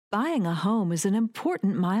Buying a home is an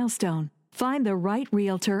important milestone. Find the right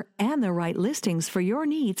realtor and the right listings for your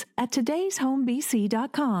needs at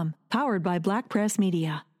today'shomebc.com, powered by Black Press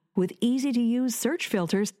Media. With easy-to-use search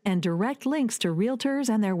filters and direct links to realtors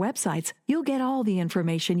and their websites, you'll get all the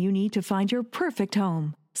information you need to find your perfect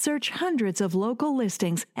home. Search hundreds of local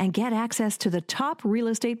listings and get access to the top real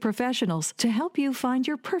estate professionals to help you find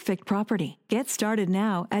your perfect property. Get started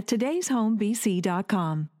now at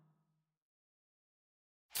today'shomebc.com.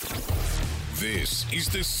 This is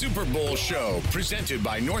the Super Bowl Show, presented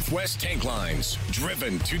by Northwest Tank Lines,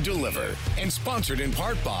 driven to deliver, and sponsored in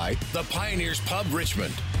part by the Pioneers Pub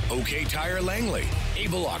Richmond, OK Tire Langley,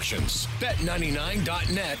 Able Auctions,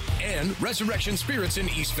 Bet99.net, and Resurrection Spirits in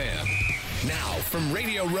East Van. Now, from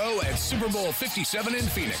Radio Row at Super Bowl 57 in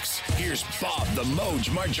Phoenix, here's Bob the Moj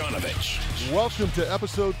Marjanovich. Welcome to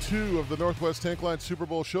episode 2 of the Northwest Tank Line Super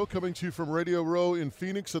Bowl Show, coming to you from Radio Row in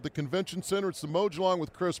Phoenix at the Convention Center. It's the Moj along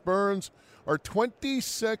with Chris Burns, our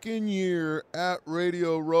 22nd year at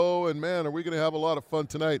Radio Row, and man, are we going to have a lot of fun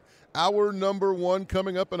tonight. Hour number 1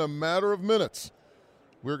 coming up in a matter of minutes.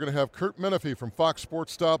 We're going to have Curt Menefee from Fox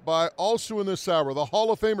Sports stop by. Also in this hour, the Hall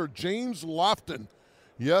of Famer James Lofton.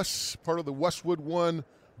 Yes, part of the Westwood One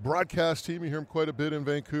broadcast team. You hear him quite a bit in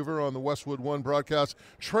Vancouver on the Westwood One broadcast.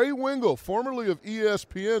 Trey Wingle, formerly of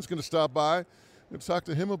ESPN, is going to stop by. I'm going to talk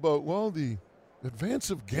to him about, well, the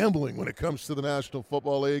advance of gambling when it comes to the National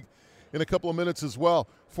Football League in a couple of minutes as well.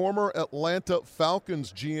 Former Atlanta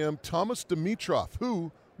Falcons GM Thomas Dimitroff,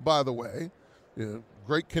 who, by the way,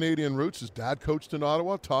 great Canadian roots. His dad coached in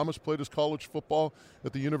Ottawa. Thomas played his college football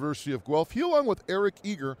at the University of Guelph. He, along with Eric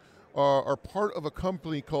Eager, are part of a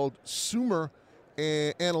company called Sumer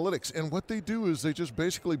Analytics. And what they do is they just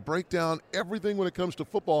basically break down everything when it comes to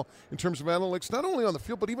football in terms of analytics, not only on the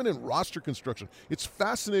field, but even in roster construction. It's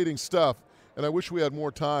fascinating stuff, and I wish we had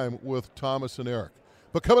more time with Thomas and Eric.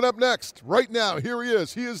 But coming up next, right now, here he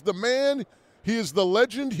is. He is the man. He is the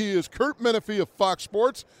legend. He is Curt Menefee of Fox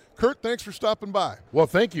Sports. Curt, thanks for stopping by. Well,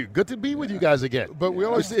 thank you. Good to be with you guys again. But we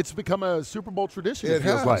always it's become a Super Bowl tradition, it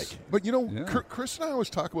feels has. like. But, you know, Chris and I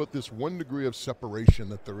always talk about this one degree of separation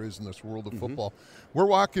that there is in this world of football. We're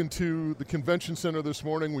walking to the convention center this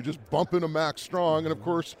morning. We just bump into Max Strong. And, of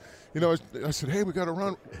course, you know, I said, hey, we got to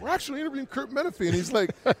run. We're actually interviewing Curt Menefee. And he's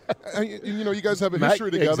like, you know, you guys have a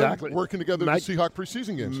history together, working together in the Seahawk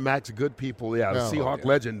preseason games. Max, good people, Seahawk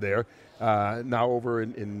legend there. Now over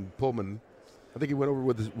in Pullman. I think he went over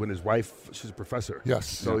with his wife. She's a professor. Yes.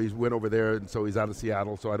 So he went over there, and so he's out of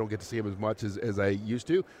Seattle, so I don't get to see him as much as I used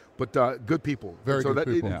to. But good people. Very good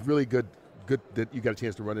people. Really good that you got a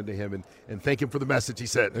chance to run into him and thank him for the message he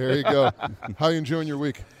said. There you go. How are you enjoying your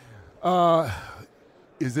week?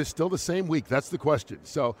 Is this still the same week? That's the question.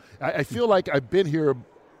 So I feel like I've been here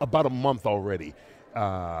about a month already.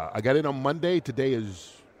 I got in on Monday. Today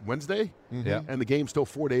is Wednesday, and the game's still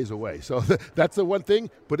 4 days away. So that's the one thing.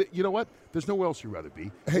 But you know what? There's nowhere else you'd rather be.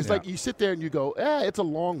 It's like you sit there and you go, it's a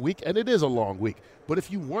long week, and it is a long week. But if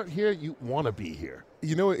you weren't here, you want to be here.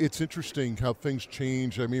 You know, it's interesting how things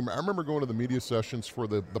change. I mean, I remember going to the media sessions for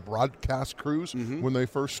the broadcast crews when they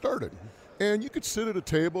first started. And you could sit at a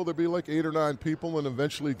table, there'd be like 8 or 9 people, and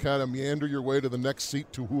eventually kind of meander your way to the next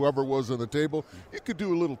seat to whoever was on the table. You could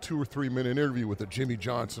do a little 2 or 3 minute interview with a Jimmy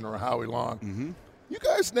Johnson or a Howie Long. You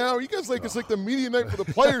guys like it's like the media night for the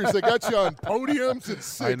players. They got you on podiums and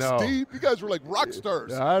sits deep. You guys were like rock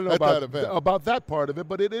stars I don't know that event. About that part of it,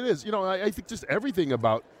 but it is. You know, I think just everything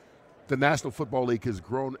about the National Football League has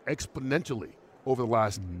grown exponentially over the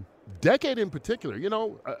last decade in particular. You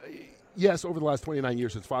know, yes, over the last 29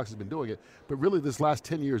 years since Fox has been doing it, but really this last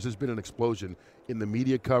 10 years has been an explosion in the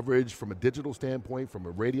media coverage from a digital standpoint, from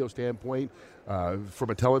a radio standpoint, from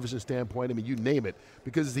a television standpoint. I mean, you name it,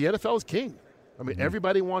 because the NFL is king. I mean,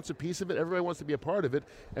 everybody wants a piece of it. Everybody wants to be a part of it.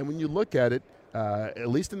 And when you look at it, at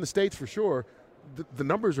least in the States for sure, the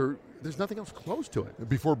numbers are – there's nothing else close to it.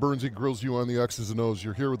 Before Burnsy grills you on the X's and O's,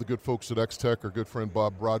 you're here with the good folks at X-Tech, our good friend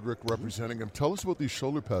Bob Broderick representing them. Tell us about these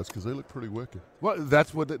shoulder pads, because they look pretty wicked. Well,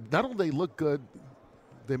 that's what – not only they look good,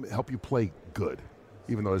 they help you play good,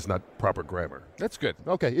 even though it's not proper grammar. That's good.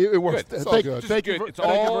 Okay, it works. Good. Thank good. you very It's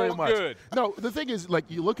all very much. good. No, the thing is, like,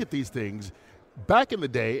 you look at these things – back in the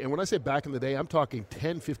day, and when I say back in the day, I'm talking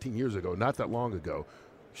 10, 15 years ago, not that long ago,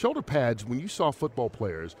 shoulder pads, when you saw football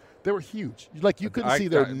players, they were huge. Like, you couldn't see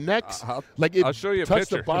their necks. Like, it I'll show you a touched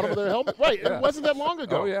picture. the bottom of their helmet. Right, it wasn't that long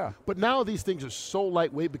ago. Oh, yeah. But now these things are so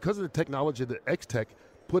lightweight because of the technology that X-Tech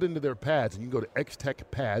put into their pads. And you can go to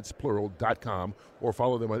xtechpads.com or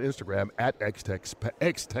follow them on Instagram at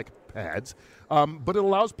xtechpads. But it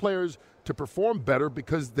allows players to perform better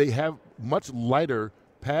because they have much lighter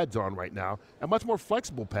pads on right now and much more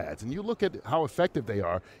flexible pads. And you look at how effective they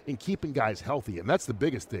are in keeping guys healthy. And that's the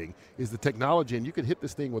biggest thing is the technology. And you could hit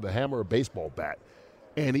this thing with a hammer or a baseball bat.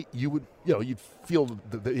 And you'd feel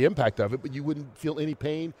the impact of it, but you wouldn't feel any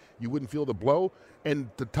pain. You wouldn't feel the blow. And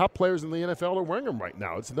the top players in the NFL are wearing them right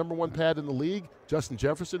now. It's the number one pad in the league. Justin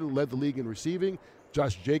Jefferson, who led the league in receiving.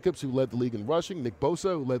 Josh Jacobs, who led the league in rushing. Nick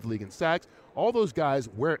Bosa, who led the league in sacks. All those guys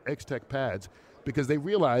wear X-Tech pads because they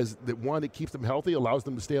realize that, one, it keeps them healthy, allows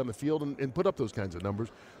them to stay on the field and put up those kinds of numbers.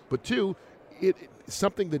 But two, it's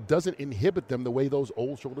something that doesn't inhibit them the way those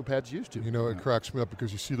old shoulder pads used to. It cracks me up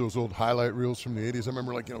because you see those old highlight reels from the 80s. I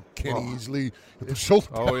remember, Kenny Easley with the shoulder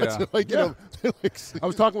pads. I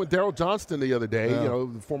was talking with Darryl Johnston the other day,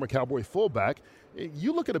 the former Cowboy fullback.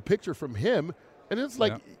 You look at a picture from him, and it's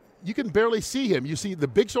like you can barely see him. You see the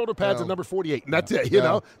big shoulder pads at number 48, and that's it,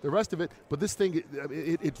 the rest of it. But this thing,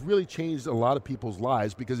 it's really changed a lot of people's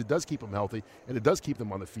lives because it does keep them healthy, and it does keep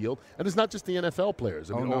them on the field. And it's not just the NFL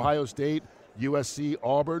players. Ohio State, USC,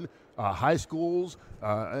 Auburn, high schools,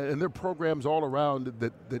 and there are programs all around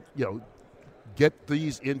that get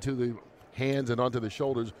these into the hands and onto the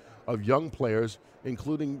shoulders of young players,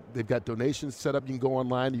 including they've got donations set up. You can go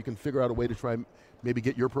online. You can figure out a way to try and maybe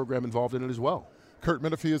get your program involved in it as well. Kurt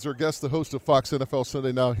Menefee is our guest, the host of Fox NFL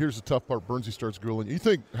Sunday. Now, here's the tough part. Bernsey starts grilling. You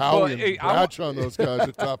think Howie and Bradshaw and those guys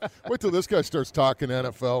are tough. Wait till this guy starts talking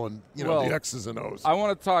NFL and the X's and O's. I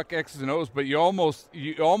want to talk X's and O's, but you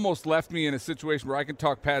almost left me in a situation where I can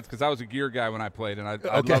talk pads because I was a gear guy when I played, and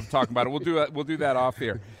I'd love talking about it. We'll do that off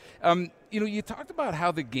here. You talked about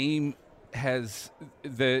how the game has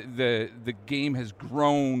the game has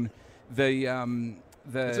grown.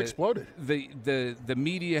 It's exploded. The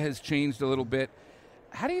media has changed a little bit.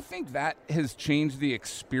 How do you think that has changed the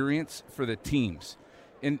experience for the teams?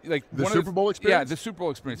 And the Super Bowl experience? Yeah, the Super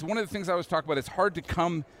Bowl experience. One of the things I was talking about, it's hard to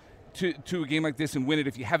come to a game like this and win it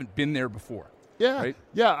if you haven't been there before. Yeah, right?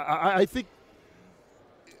 Yeah. I think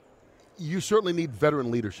you certainly need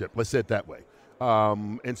veteran leadership. Let's say it that way.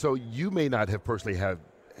 And so you may not have personally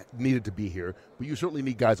needed to be here, but you certainly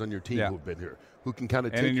need guys on your team who have been here, who can kind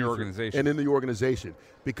of take in your organization. And in the organization,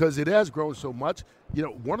 because it has grown so much.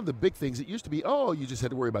 One of the big things, it used to be, you just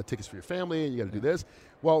had to worry about tickets for your family and you got to do this.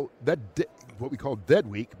 Well, what we call dead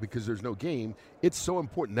week, because there's no game, it's so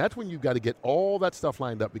important. That's when you've got to get all that stuff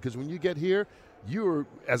lined up, because when you get here, you're,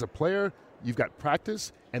 as a player, you've got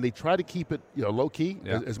practice, and they try to keep it low-key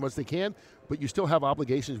as much as they can, but you still have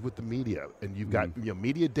obligations with the media. And you've got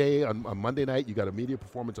media day on Monday night. You got a media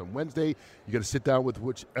performance on Wednesday. You got to sit down with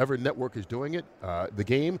whichever network is doing it, the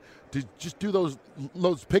game, to just do those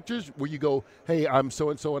pictures where you go, hey, I'm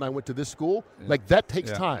so-and-so and I went to this school. Like, that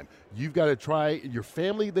takes time. You've got to try. Your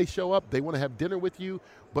family, they show up. They want to have dinner with you.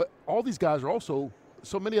 But all these guys are also,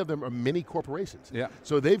 so many of them are mini corporations. Yeah.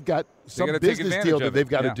 So they've got some business deal that they've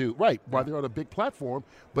got to do. Right, while they're on a big platform.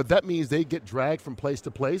 But that means they get dragged from place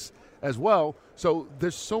to place as well. So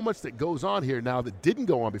there's so much that goes on here now that didn't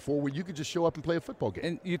go on before, where you could just show up and play a football game.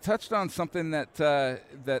 And you touched on something that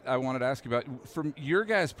I wanted to ask you about. From your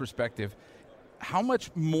guys' perspective, how much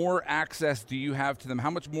more access do you have to them? How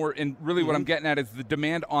much more, and really what I'm getting at is the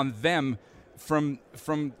demand on them from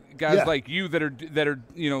guys like you that are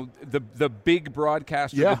the big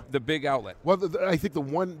broadcaster, the big outlet. Well, I think the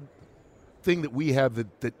one thing that we have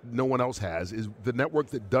that no one else has is the network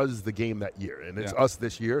that does the game that year, and it's us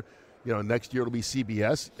this year. Next year it'll be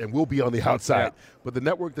CBS, and we'll be on the outside. Yeah. But the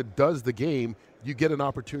network that does the game, you get an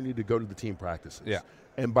opportunity to go to the team practices. Yeah.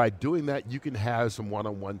 And by doing that, you can have some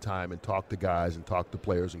one-on-one time and talk to guys and talk to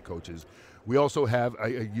players and coaches. We also have, I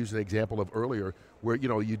used an example of earlier, where,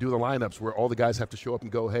 you do the lineups where all the guys have to show up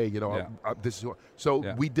and go, hey, this is. So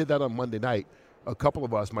we did that on Monday night. A couple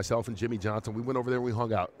of us, myself and Jimmy Johnson, we went over there and we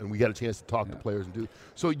hung out, and we got a chance to talk to players and do.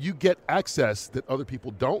 So you get access that other people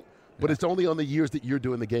don't, but it's only on the years that you're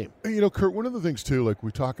doing the game. And, Kurt, one of the things, too, like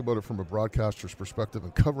we talk about it from a broadcaster's perspective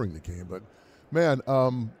and covering the game, but, man,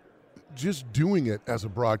 just doing it as a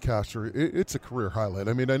broadcaster, it's a career highlight.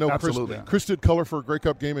 I mean, I know Chris did color for a Grey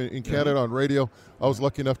Cup game in Canada on radio. I was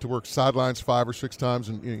lucky enough to work sidelines 5 or 6 times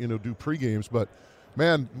and, do pre-games. But,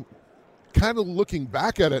 man, kind of looking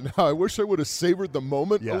back at it now, I wish I would have savored the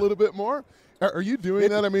moment a little bit more. Are you doing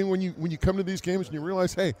that? I mean, when you come to these games and you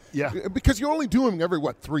realize, hey, because you only do them every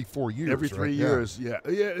 3-4 years. Every 3 years, yeah.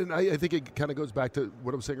 And I think it kind of goes back to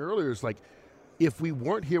what I was saying earlier. It's like, if we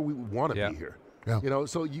weren't here, we would want to be here. Yeah.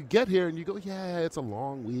 So you get here and you go, it's a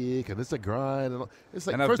long week and it's a grind. And it's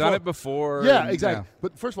like, and I've done it before. Yeah, exactly.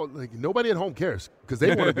 But first of all, nobody at home cares because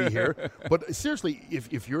they want to be here. But seriously,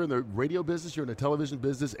 if you're in the radio business, you're in the television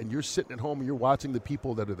business, and you're sitting at home and you're watching the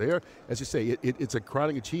people that are there, as you say, it's a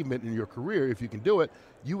crowning achievement in your career. If you can do it,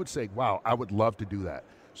 you would say, wow, I would love to do that.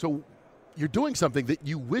 So you're doing something that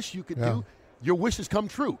you wish you could do. Your wishes come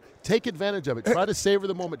true. Take advantage of it. Try to savor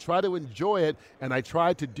the moment. Try to enjoy it. And I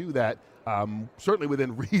tried to do that, certainly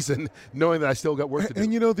within reason, knowing that I still got work to do.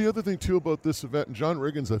 And, the other thing, too, about this event, and John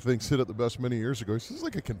Riggins, I think, said it the best many years ago. This is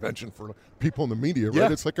like a convention for people in the media, right?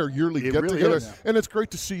 Yeah. It's like our yearly really get-together. is. And it's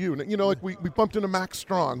great to see you. And, like we bumped into Max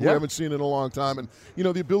Strong, who we haven't seen in a long time. And,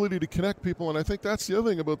 the ability to connect people. And I think that's the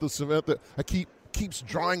other thing about this event that keeps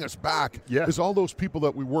drawing us back is all those people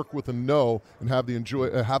that we work with and know and have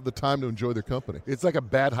the time to enjoy their company. It's like a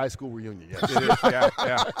bad high school reunion. Yes. It is, yeah.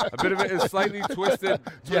 A bit of a slightly twisted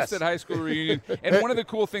high school reunion. And one of the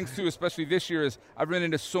cool things, too, especially this year, is I've run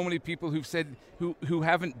into so many people who've said who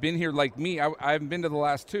haven't been here like me. I haven't been to the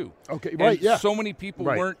last two. Okay, and so many people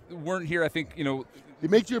weren't here. I think, it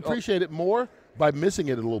makes you appreciate it more by missing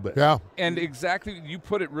it a little bit. Yeah. And exactly, you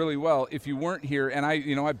put it really well. If you weren't here, and I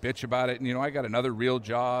bitch about it, and, I got another real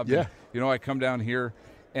job. Yeah. And, I come down here,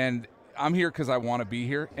 and I'm here because I want to be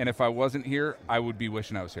here. And if I wasn't here, I would be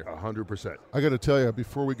wishing I was here. 100%. I got to tell you,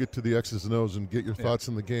 before we get to the X's and O's and get your thoughts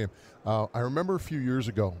in the game, I remember a few years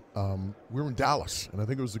ago, we were in Dallas, and I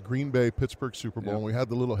think it was the Green Bay-Pittsburgh Super Bowl, and we had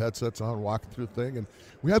the little headsets on walking through the thing, and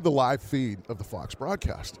we had the live feed of the Fox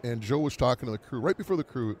broadcast. And Joe was talking to the crew. Right before the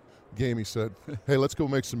crew game, he said, hey, let's go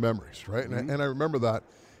make some memories, right? And I remember that.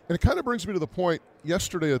 And it kind of brings me to the point,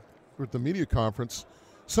 yesterday at the media conference,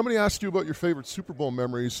 somebody asked you about your favorite Super Bowl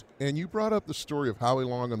memories, and you brought up the story of Howie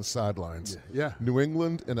Long on the sidelines. Yeah. New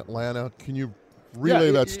England and Atlanta. Can you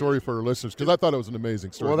relay that story for our listeners? Because I thought it was an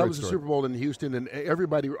amazing story. Well, that was the Super Bowl in Houston, and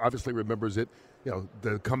everybody obviously remembers it,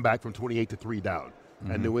 the comeback from 28-3 down.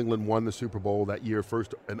 And New England won the Super Bowl that year,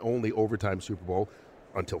 first and only overtime Super Bowl.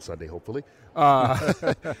 Until Sunday, hopefully.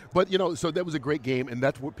 But, so that was a great game, and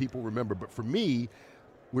that's what people remember. But for me,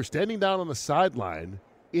 we're standing down on the sideline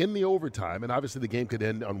in the overtime, and obviously the game could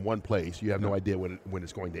end on one play, so you have no idea when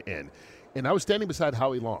it's going to end. And I was standing beside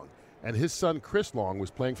Howie Long, and his son Chris Long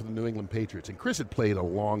was playing for the New England Patriots. And Chris had played a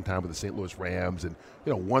long time with the St. Louis Rams and,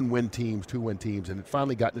 1-win teams, 2-win teams, and it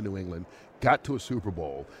finally got to New England, got to a Super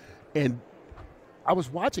Bowl. And I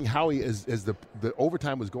was watching Howie as the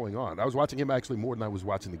overtime was going on. I was watching him actually more than I was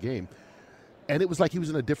watching the game. And it was like he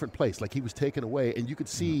was in a different place, like he was taken away. And you could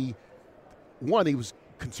see, one, he was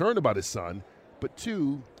concerned about his son, but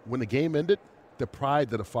two, when the game ended, the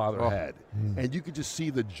pride that a father had. And you could just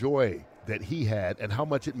see the joy that he had and how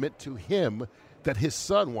much it meant to him that his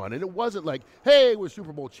son won. And it wasn't like, hey, we're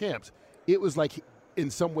Super Bowl champs. It was like, in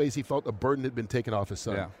some ways, he felt a burden had been taken off his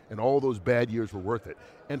son, and all those bad years were worth it.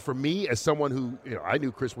 And for me, as someone who, I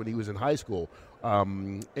knew Chris when he was in high school,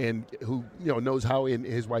 and who, knows Howie and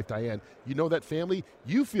his wife Diane, that family,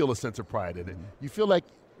 you feel a sense of pride in it. You feel like,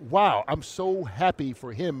 wow, I'm so happy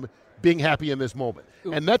for him being happy in this moment.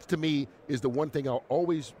 And that, to me, is the one thing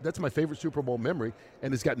that's my favorite Super Bowl memory,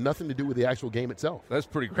 and it's got nothing to do with the actual game itself. That's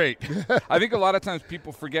pretty great. I think a lot of times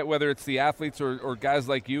people forget, whether it's the athletes or guys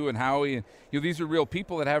like you and Howie, and these are real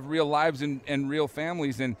people that have real lives and real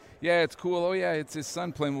families, and it's cool. Oh yeah, it's his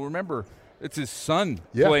son playing. Well, remember, it's his son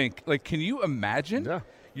playing. Like, can you imagine? Yeah.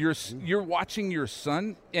 You're watching your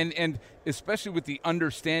son, and especially with the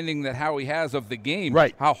understanding that Howie has of the game,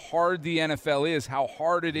 right? How hard the NFL is, how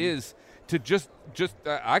hard it is to just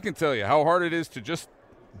I can tell you how hard it is to just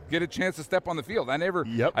get a chance to step on the field. I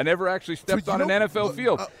never actually stepped on an NFL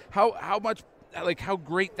field. How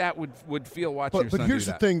great that would feel watching your son. But here's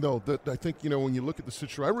do the thing, though, that I think, when you look at the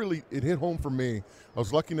situation, it hit home for me. I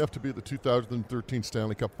was lucky enough to be at the 2013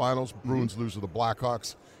 Stanley Cup Finals. Bruins lose to the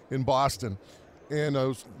Blackhawks in Boston. And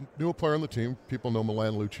I knew a player on the team. People know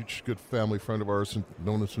Milan Lucic, good family friend of ours, and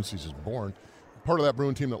known him since he was born. Part of that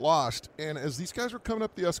Bruin team that lost. And as these guys were coming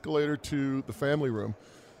up the escalator to the family room,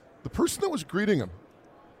 the person that was greeting him,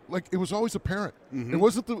 it was always a parent. It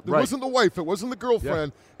wasn't the wife. It wasn't the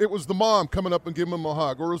girlfriend. Yeah. It was the mom coming up and giving him a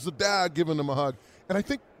hug, or it was the dad giving him a hug. And I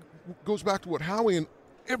think it goes back to what Howie and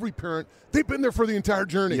every parent, they've been there for the entire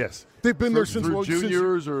journey. Yes. They've been there since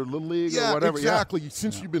juniors or Little League or whatever. Exactly.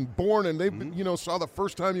 Since you've been born, and they've been, saw the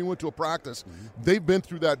first time you went to a practice. They've been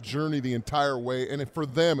through that journey the entire way, and for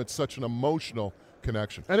them, it's such an emotional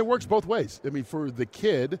connection. And it works both ways. I mean, for the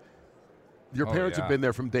kid, your parents have been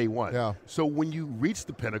there from day one. Yeah. So when you reach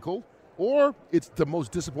the pinnacle, or it's the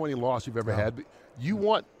most disappointing loss you've ever had, you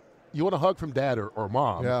want a hug from dad or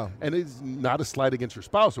mom. Yeah. And it's not a slight against your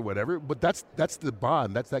spouse or whatever, but that's the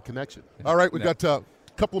bond. That's that connection. All right, we've got a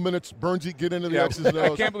couple of minutes. Burnsy, get into the X's and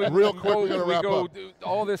O's. I can't believe real quick. We're going to wrap up.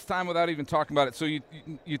 All this time without even talking about it. So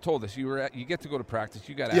you told us you get to go to practice.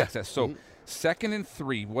 You got access. So 2nd and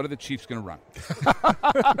 3. What are the Chiefs going to run?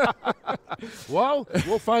 Well,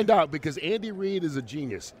 we'll find out, because Andy Reid is a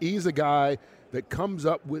genius. He's a guy that comes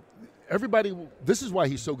up with this is why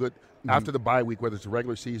he's so good after the bye week, whether it's the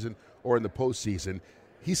regular season or in the postseason.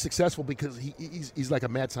 He's successful because he's like a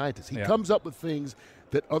mad scientist. He comes up with things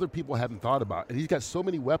that other people haven't thought about. And he's got so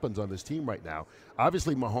many weapons on this team right now.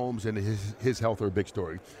 Obviously, Mahomes and his health are a big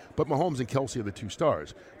story. But Mahomes and Kelsey are the two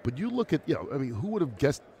stars. But you look at, who would have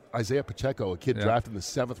guessed Isaiah Pacheco, a kid drafted in the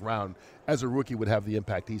 7th round, as a rookie would have the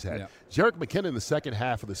impact he's had. Yeah. Jerick McKinnon in the second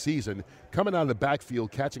half of the season, coming out of the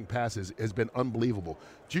backfield, catching passes, has been unbelievable.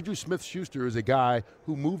 Juju Smith-Schuster is a guy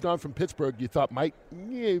who moved on from Pittsburgh you thought might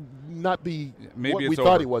not be what we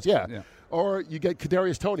thought he was. Yeah. Or you get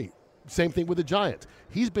Kadarius Toney. Same thing with the Giants.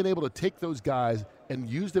 He's been able to take those guys and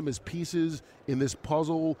use them as pieces in this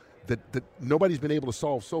puzzle that nobody's been able to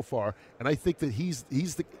solve so far. And I think that he's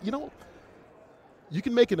the you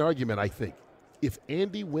can make an argument, I think, if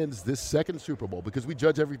Andy wins this second Super Bowl, because we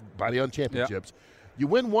judge everybody on championships, you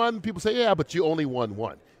win one, people say, yeah, but you only won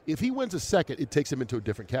one. If he wins a second, it takes him into a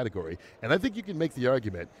different category. And I think you can make the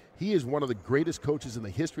argument he is one of the greatest coaches in the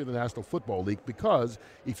history of the National Football League, because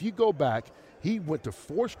if you go back, he went to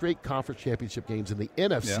 4 straight conference championship games in the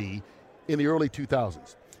NFC in the early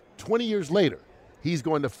 2000s. 20 years later, he's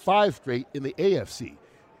going to 5 straight in the AFC.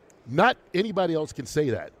 Not anybody else can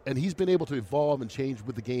say that. And he's been able to evolve and change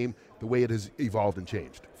with the game the way it has evolved and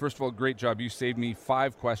changed. First of all, great job. You saved me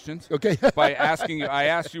 5 questions. Okay. By asking you. I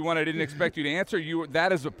asked you one I didn't expect you to answer.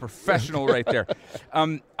 That is a professional right there.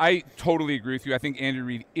 I totally agree with you. I think Andy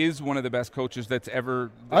Reid is one of the best coaches that's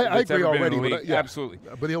ever I agree already. But, absolutely.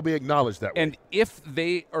 But he'll be acknowledged that way. And if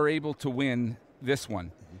they are able to win this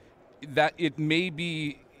one, that it may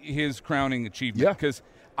be his crowning achievement. Yeah. Because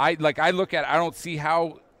I look at it, I don't see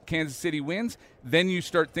how Kansas City wins, then you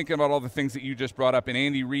start thinking about all the things that you just brought up in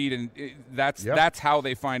Andy Reid, and that's how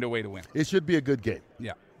they find a way to win. It should be a good game.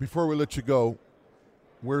 Yeah. Before we let you go,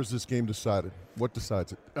 where's this game decided? What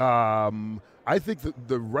decides it? I think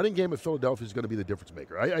the running game of Philadelphia is going to be the difference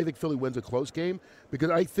maker. I think Philly wins a close game because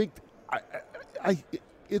I think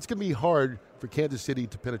it's going to be hard for Kansas City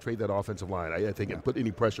to penetrate that offensive line, I think, and put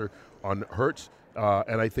any pressure on Hurts,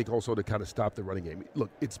 and I think also to kind of stop the running game. Look,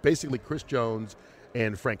 it's basically Chris Jones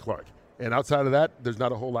and Frank Clark. And outside of that, there's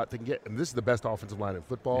not a whole lot they can get. And this is the best offensive line in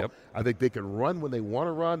football. Yep. I think they can run when they want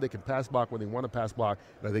to run. They can pass block when they want to pass block.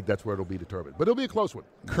 And I think that's where it'll be determined. But it'll be a close one.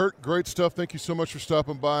 Kurt, great stuff. Thank you so much for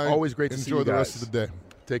stopping by. Always great to see you guys. Enjoy the rest of the day.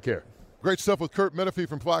 Take care. Great stuff with Kurt Menefee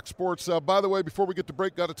from Fox Sports. By the way, before we get to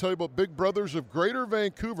break, got to tell you about Big Brothers of Greater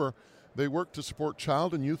Vancouver. They work to support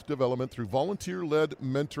child and youth development through volunteer-led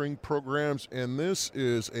mentoring programs, and this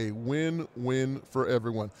is a win-win for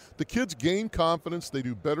everyone. The kids gain confidence. They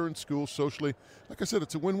do better in school socially. Like I said,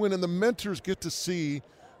 it's a win-win, and the mentors get to see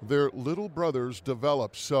their little brothers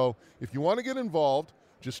develop. So if you want to get involved,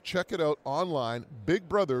 just check it out online,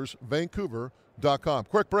 bigbrothersvancouver.com.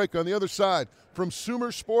 Quick break. On the other side, from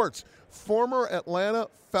Sumer Sports, former Atlanta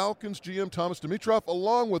Falcons GM Thomas Dimitroff,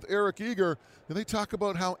 along with Eric Eager, and they talk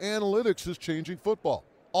about how analytics is changing football.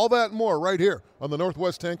 All that and more right here on the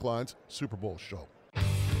Northwest Tank Lines Super Bowl Show.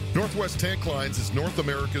 Northwest Tank Lines is North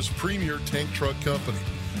America's premier tank truck company.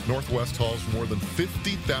 Northwest hauls more than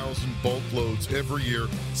 50,000 bulk loads every year,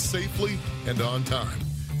 safely and on time.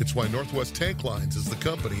 It's why Northwest Tank Lines is the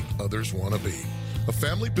company others want to be. A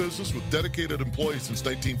family business with dedicated employees since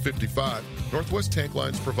 1955, Northwest Tank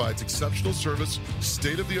Lines provides exceptional service,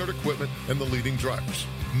 state-of-the-art equipment, and the leading drivers.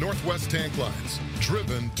 Northwest Tank Lines,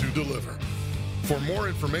 driven to deliver. For more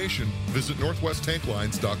information, visit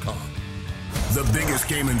northwesttanklines.com. The biggest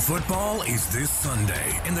game in football is this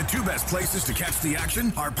Sunday, and the 2 best places to catch the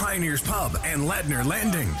action are Pioneers Pub and Ladner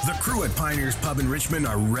Landing. The crew at Pioneers Pub in Richmond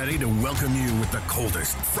are ready to welcome you with the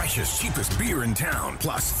coldest, freshest, cheapest beer in town,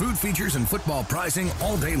 plus food features and football pricing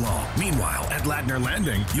all day long. Meanwhile, at Ladner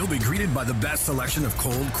Landing, you'll be greeted by the best selection of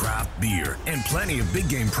cold craft beer and plenty of big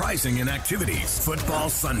game pricing and activities. Football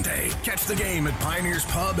Sunday. Catch the game at Pioneers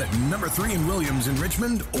Pub at number 3 in Williams in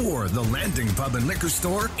Richmond or the Landing Pub and Liquor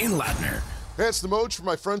Store in Ladner. Hey, it's the Moj from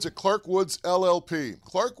my friends at Clark Woods LLP.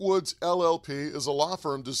 Clark Woods LLP is a law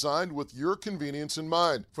firm designed with your convenience in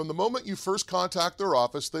mind. From the moment you first contact their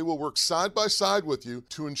office, they will work side by side with you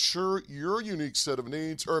to ensure your unique set of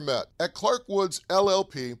needs are met. At Clark Woods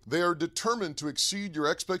LLP, they are determined to exceed your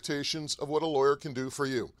expectations of what a lawyer can do for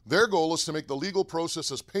you. Their goal is to make the legal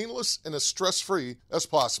process as painless and as stress-free as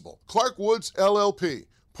possible. Clark Woods LLP,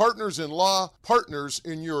 partners in law, partners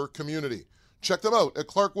in your community. Check them out at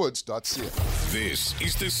clarkwoods.ca. This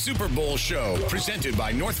is the Super Bowl Show, presented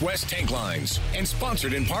by Northwest Tank Lines and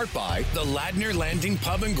sponsored in part by the Ladner Landing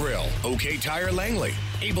Pub and Grill, OK Tire Langley,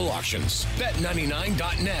 Able Auctions,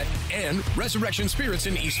 Bet99.net, and Resurrection Spirits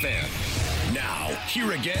in East Van. Now,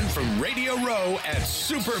 here again from Radio Row at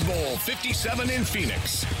Super Bowl 57 in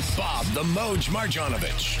Phoenix, Bob the Moj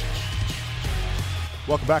Marjanovich.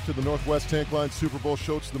 Welcome back to the Northwest Tank Line Super Bowl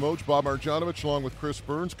Show. It's the Moj, Bob Marjanovich, along with Chris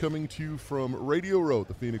Burns, coming to you from Radio Row at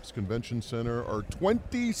the Phoenix Convention Center. Our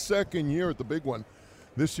 22nd year at the big one.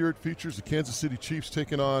 This year it features the Kansas City Chiefs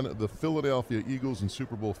taking on the Philadelphia Eagles in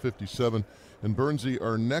Super Bowl 57. And Burnsy,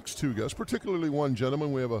 our next two guests, particularly one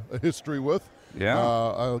gentleman we have a history with.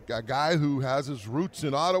 Yeah. A guy who has his roots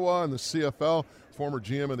in Ottawa and the CFL, former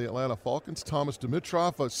GM of the Atlanta Falcons, Thomas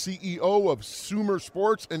Dimitroff, a CEO of Sumer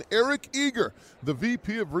Sports, and Eric Eager, the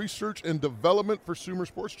VP of Research and Development for Sumer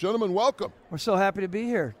Sports. Gentlemen, welcome. We're so happy to be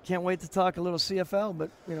here. Can't wait to talk a little CFL,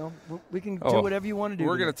 but, we can do whatever you want to do.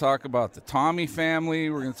 We're going to talk about the Tommy family.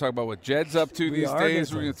 We're going to talk about what Jed's up to these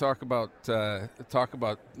days. We're going to talk about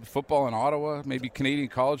football in Ottawa, maybe Canadian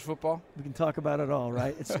college football. We can talk about it all,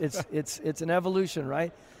 right? It's an evolution,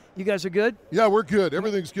 right? You guys are good? Yeah, we're good.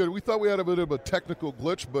 Everything's good. We thought we had a bit of a technical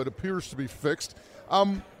glitch, but appears to be fixed.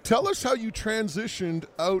 Tell us how you transitioned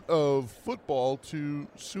out of football to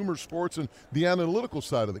Sumer Sports and the analytical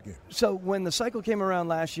side of the game. So when the cycle came around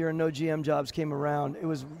last year and no GM jobs came around, it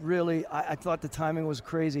was really, I thought the timing was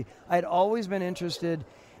crazy. I had always been interested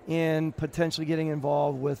in potentially getting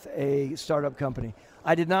involved with a startup company.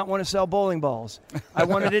 I did not want to sell bowling balls. I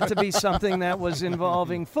wanted it to be something that was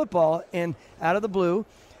involving football, and out of the blue,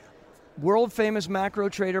 world-famous macro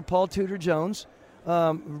trader Paul Tudor Jones,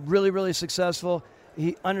 really, really successful.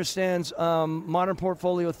 He understands modern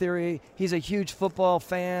portfolio theory. He's a huge football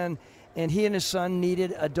fan, and he and his son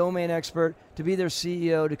needed a domain expert to be their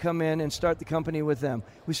CEO to come in and start the company with them.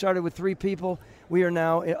 We started with 3 people. We are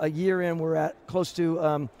now, a year in, we're at close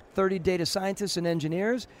to 30 data scientists and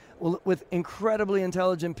engineers with incredibly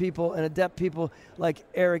intelligent people and adept people like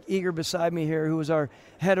Eric Eager beside me here, who is our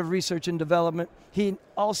head of research and development. He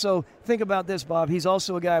also, think about this, Bob, he's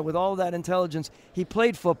also a guy with all of that intelligence. He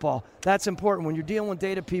played football. That's important. When you're dealing with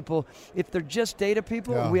data people, if they're just data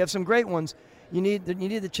people, and we have some great ones, you need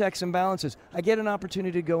the checks and balances. I get an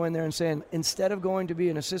opportunity to go in there and say, instead of going to be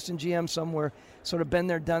an assistant GM somewhere, sort of been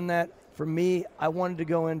there, done that, for me, I wanted to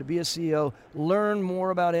go in to be a CEO, learn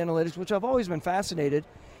more about analytics, which I've always been fascinated,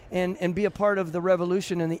 and be a part of the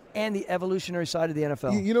revolution and the evolutionary side of the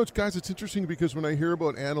NFL. You know, guys, it's interesting because when I hear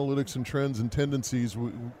about analytics and trends and tendencies,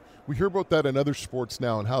 we hear about that in other sports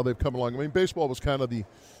now and how they've come along. I mean, baseball was kind of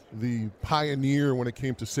the pioneer when it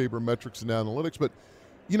came to sabermetrics and analytics. But,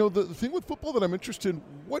 the thing with football that I'm interested in,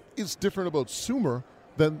 what is different about Sumer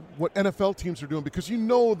than what NFL teams are doing? Because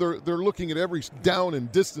they're looking at every down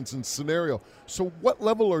and distance and scenario. So what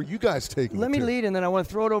level are you guys taking? Let me lead, and then I want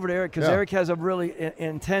to throw it over to Eric, because Eric has a really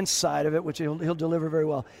intense side of it, which he'll deliver very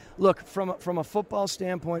well. Look, from a football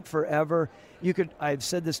standpoint, forever, I've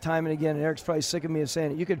said this time and again, and Eric's probably sick of me of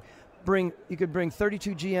saying it, you could bring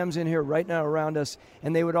 32 GMs in here right now around us,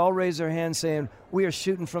 and they would all raise their hands saying, we are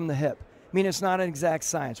shooting from the hip. I mean, it's not an exact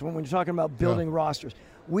science. When you're talking about building rosters,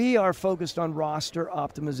 we are focused on roster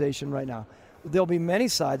optimization right now. There'll be many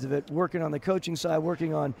sides of it, working on the coaching side,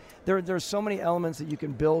 working on, there's so many elements that you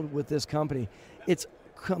can build with this company. It's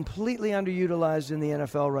completely underutilized in the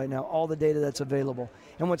NFL right now, all the data that's available.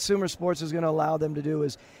 And what Sumer Sports is going to allow them to do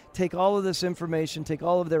is take all of this information, take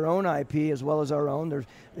all of their own IP as well as our own.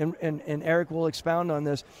 And Eric will expound on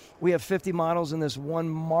this. We have 50 models in this. One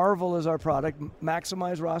Marvel is our product,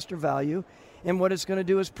 maximize roster value. And what it's going to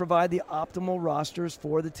do is provide the optimal rosters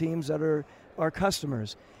for the teams that are our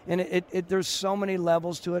customers. And there's so many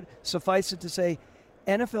levels to it. Suffice it to say,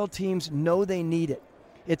 NFL teams know they need it.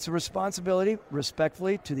 It's a responsibility,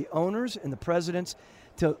 respectfully, to the owners and the presidents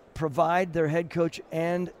to provide their head coach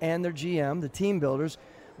and their GM, the team builders,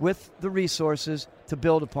 with the resources to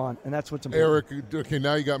build upon, and that's what's important. Eric, okay,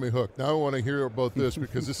 now you got me hooked. Now I want to hear about this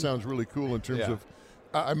because this sounds really cool in terms of,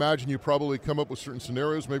 I imagine you probably come up with certain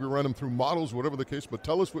scenarios, maybe run them through models, whatever the case, but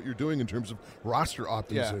tell us what you're doing in terms of roster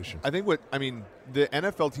optimization. I think the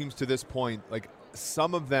NFL teams to this point, like,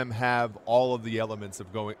 some of them have all of the elements of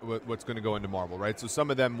what's going to go into Marvel, right? So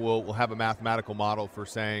some of them will have a mathematical model for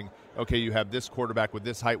saying, okay, you have this quarterback with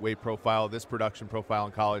this height, weight profile, this production profile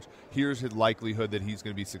in college. Here's his likelihood that he's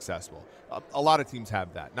going to be successful. A lot of teams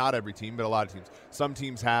have that. Not every team, but a lot of teams. Some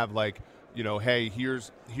teams have, like, hey,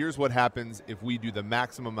 here's what happens if we do the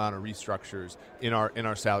maximum amount of restructures in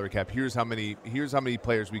our salary cap. Here's how many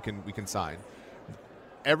players we can sign.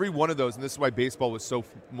 Every one of those, and this is why baseball was so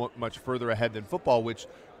much further ahead than football, which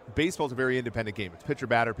baseball's a very independent game. It's pitcher,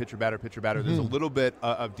 batter, pitcher, batter, pitcher, batter. There's a little bit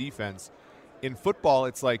of defense. In football,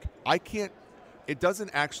 it's like it doesn't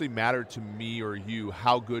actually matter to me or you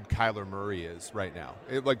how good Kyler Murray is right now.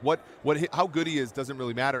 How good he is doesn't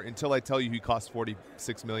really matter until I tell you he costs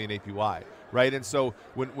 $46 million APY, right? And so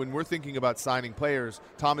when we're thinking about signing players,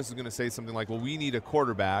 Thomas is going to say something like, well, we need a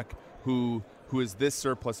quarterback who is this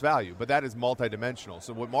surplus value, but that is multidimensional.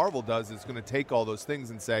 So what Marvel does is going to take all those things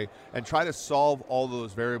and try to solve all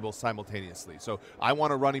those variables simultaneously. So I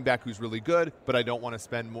want a running back who's really good, but I don't want to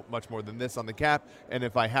spend much more than this on the cap. And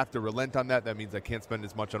if I have to relent on that, that means I can't spend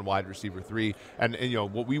as much on wide receiver 3. And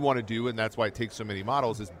what we want to do, and that's why it takes so many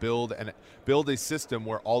models, is build a system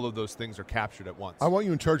where all of those things are captured at once. I want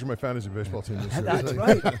you in charge of my fantasy baseball team this year. That's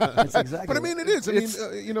right. That's exactly. But I mean, it is.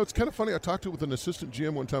 It's kind of funny. I talked with an assistant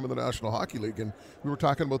GM one time in the National Hockey League, and we were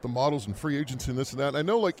talking about the models and free agency and this and that. And I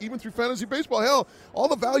know, like, even through fantasy baseball, hell, all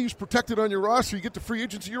the value's protected on your roster. You get to free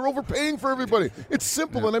agency, you're overpaying for everybody. It's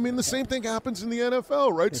simple. And I mean, the same thing happens in the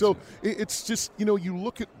NFL, right? So it's just, you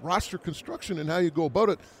look at roster construction and how you go about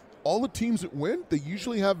it. All the teams that win, they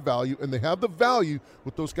usually have value, and they have the value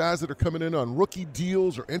with those guys that are coming in on rookie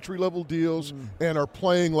deals or entry-level deals and are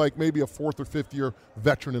playing like maybe a 4th or 5th year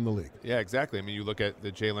veteran in the league. Yeah, exactly. I mean, you look at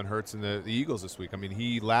the Jalen Hurts and the Eagles this week. I mean,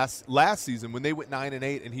 he last season when they went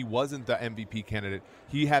 9-8 and he wasn't the MVP candidate,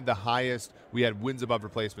 he had the highest. We had wins above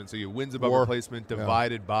replacement, so you wins above replacement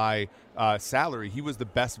divided by salary. He was the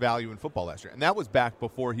best value in football last year, and that was back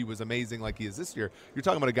before he was amazing like he is this year. You're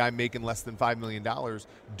talking about a guy making less than $5 million,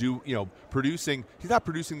 producing. He's not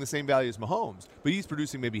producing the same value as Mahomes, but he's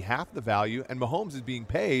producing maybe half the value, and Mahomes is being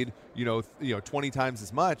paid 20 times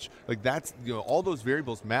as much. Like, that's all those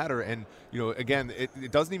variables matter, and again,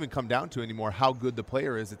 it doesn't even come down to anymore how good the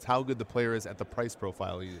player is. It's how good the player is at the price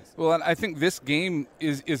profile he is. Well, and I think this game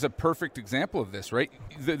is a perfect example of this, right?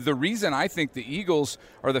 The reason I think the Eagles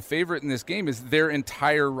are the favorite in this game is their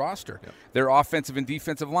entire roster, their offensive and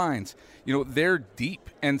defensive lines. They're deep,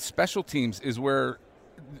 and special teams is where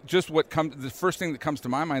the first thing that comes to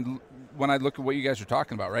my mind when I look at what you guys are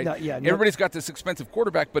talking about, right? Everybody's got this expensive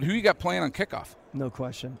quarterback, but who you got playing on kickoff? No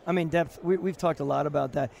question. I mean, depth, we've talked a lot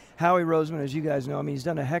about that. Howie Roseman, as you guys know, I mean, he's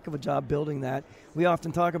done a heck of a job building that. We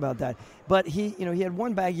often talk about that. But he had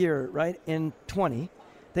one bad year, right, in 20.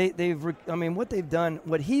 What they've done,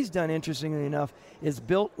 what he's done, interestingly enough, is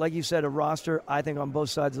built, like you said, a roster, I think, on both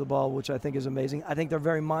sides of the ball, which I think is amazing. I think they're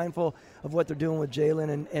very mindful of what they're doing with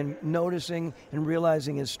Jalen and noticing and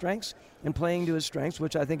realizing his strengths and playing to his strengths,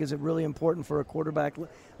 which I think is really important for a quarterback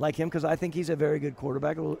like him, because I think he's a very good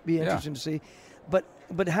quarterback. It'll be interesting to see.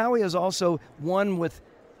 But Howie has also won with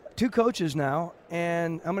 2 coaches now,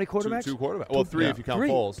 and how many quarterbacks? Two quarterbacks. Well, 3 if you count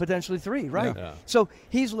Foles. Potentially 3, right? Yeah. So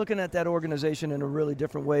he's looking at that organization in a really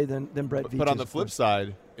different way than Brett Veach. But on the flip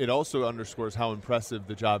side, it also underscores how impressive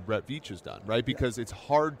the job Brett Veach has done, right? Because it's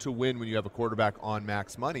hard to win when you have a quarterback on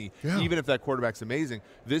max money, even if that quarterback's amazing.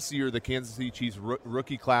 This year, the Kansas City Chiefs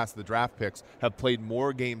rookie class, the draft picks, have played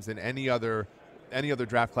more games than any other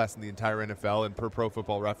draft class in the entire NFL, and per Pro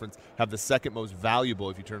Football Reference have the second most valuable,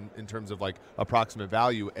 if you turn in terms of like approximate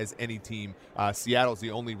value, as any team. Seattle's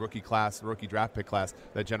the only rookie draft pick class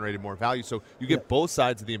that generated more value. So you get both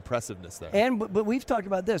sides of the impressiveness there. But we've talked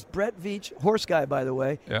about this. Brett Veach, horse guy, by the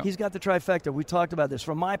way, he's got the trifecta. We talked about this.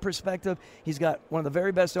 From my perspective, he's got one of the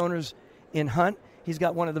very best owners in Hunt. He's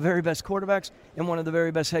got one of the very best quarterbacks and one of the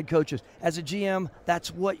very best head coaches. As a GM,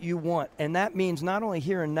 that's what you want. And that means not only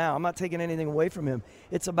here and now. I'm not taking anything away from him.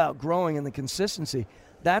 It's about growing and the consistency.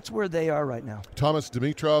 That's where they are right now. Thomas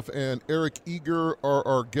Dimitrov and Eric Eager are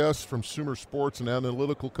our guests from Sumer Sports, an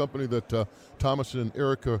analytical company that Thomas and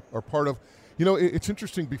Eric are part of. It's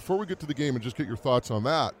interesting. Before we get to the game and just get your thoughts on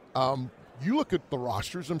that, you look at the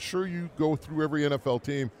rosters. I'm sure you go through every NFL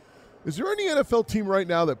team. Is there any NFL team right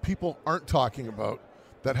now that people aren't talking about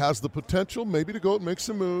that has the potential maybe to go and make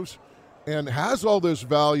some moves and has all this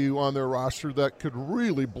value on their roster that could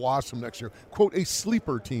really blossom next year? Quote, a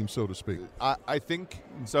sleeper team, so to speak. I think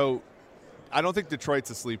so. I don't think Detroit's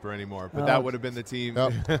a sleeper anymore, but that would have been the team.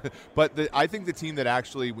 Yep. But I think the team that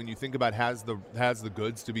actually, when you think about has the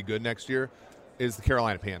goods to be good next year, is the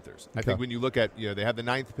Carolina Panthers. Okay. I think when you look at, they have the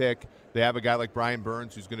 9th pick. They have a guy like Brian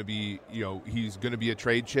Burns who's going to be, he's going to be a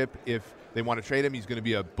trade chip if they want to trade him. He's going to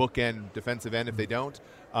be a bookend defensive end if they don't.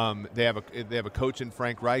 They have a coach in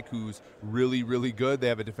Frank Reich who's really, really good. They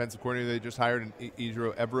have a defensive coordinator they just hired in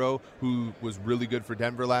Ejiro Evero who was really good for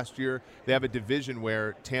Denver last year. They have a division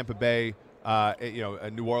where Tampa Bay,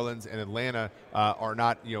 New Orleans and Atlanta are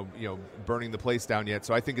not, burning the place down yet.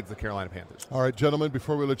 So I think it's the Carolina Panthers. All right, gentlemen,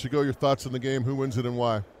 before we let you go, your thoughts on the game, who wins it and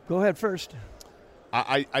why? Go ahead first.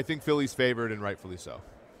 I think Philly's favored, and rightfully so.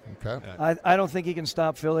 Okay. I don't think he can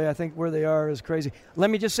stop Philly. I think where they are is crazy. Let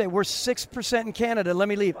me just say, we're 6% in Canada. Let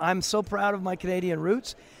me leave. I'm so proud of my Canadian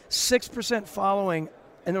roots. 6% following.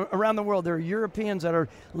 And around the world, there are Europeans that are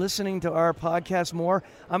listening to our podcast more.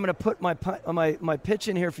 I'm going to put my pitch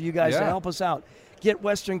in here for you guys to help us out. Get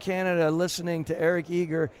Western Canada listening to Eric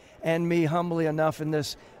Eager and me humbly enough in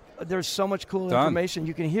this. There's so much cool information.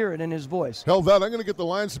 You can hear it in his voice. Hell, that I'm going to get the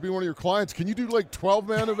Lions to be one of your clients. Can you do like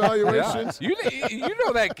 12-man evaluations? You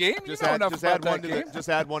know that game. Just you know add, enough just about add that one game. just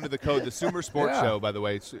add one to the code. The Sumer Sports Show, by the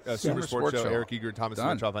way. Sumer Sports Show. Eric Eager and Thomas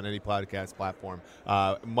Switchoff on any podcast platform.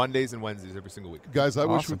 Mondays and Wednesdays every single week. Guys, I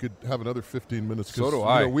wish we could have another 15 minutes. So do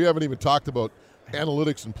I. We haven't even talked about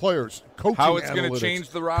analytics and players, coaching, how it's going to change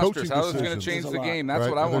the rosters, how it's going to change the game. That's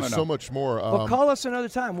what I want to know. There's so much more. Well, call us another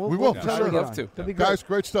time. We will. We'll Sure. Love to. That'd be great. Guys,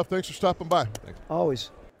 great stuff. Thanks for stopping by.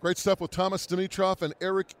 Always. Great stuff with Thomas Dimitroff and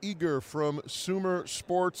Eric Eager from Sumer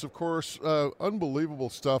Sports. Of course, unbelievable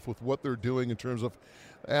stuff with what they're doing in terms of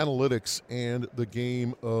analytics and the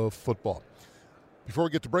game of football. Before we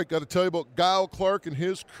get to break, got to tell you about Guile Clark and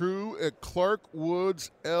his crew at Clark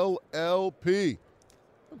Woods LLP.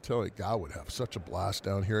 I'm telling you, Guile would have such a blast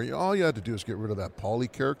down here. All you had to do is get rid of that Paulie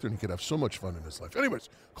character, and he could have so much fun in his life. Anyways,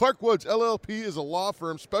 Clark Woods LLP is a law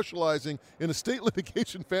firm specializing in estate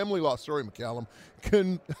litigation, family law, McCallum,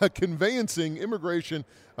 conveyancing, immigration,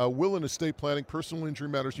 will and estate planning, personal injury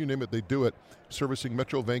matters, you name it, they do it, servicing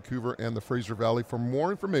Metro Vancouver and the Fraser Valley. For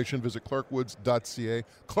more information, visit clarkwoods.ca.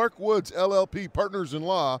 Clark Woods LLP, partners in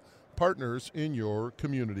law, partners in your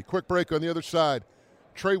community. Quick break on the other side.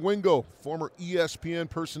 Trey Wingo, former ESPN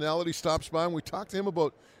personality, stops by, and we talked to him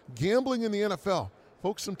about gambling in the NFL.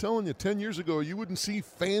 Folks, I'm telling you, 10 years ago, you wouldn't see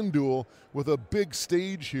FanDuel with a big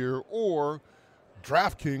stage here or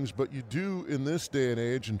DraftKings, but you do in this day and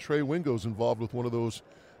age, and Trey Wingo's involved with one of those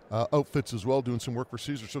outfits as well, doing some work for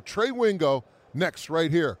Caesar. So Trey Wingo next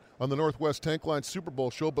right here on the Northwest Tank Line Super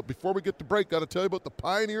Bowl show. But before we get to break, got to tell you about the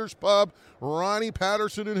Pioneers Pub. Ronnie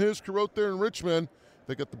Patterson and his crew out there in Richmond.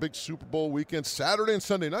 They got the big Super Bowl weekend, Saturday and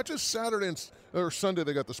Sunday. Not just Saturday or Sunday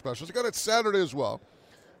they got the specials. They got it Saturday as well.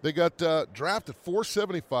 They got draft at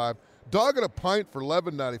 $4.75, dog and a pint for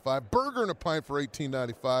 $11.95, burger and a pint for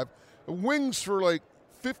 $18.95, wings for like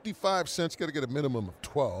 55 cents. Got to get a minimum of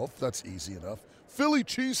 12. That's easy enough. Philly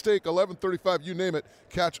cheesesteak, $11.35, you name it.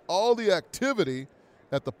 Catch all the activity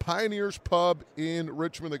at the Pioneers Pub in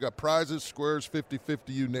Richmond. They got prizes, squares, 50-50,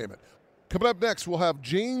 you name it. Coming up next, we'll have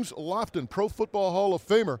James Lofton, Pro Football Hall of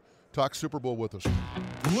Famer, talk Super Bowl with us.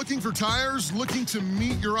 Looking for tires? Looking to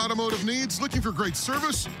meet your automotive needs? Looking for great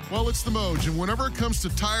service? Well, it's the Moj, and whenever it comes to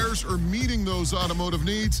tires or meeting those automotive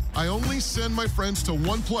needs, I only send my friends to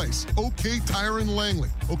one place, OK Tire in Langley.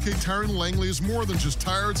 OK Tire in Langley is more than just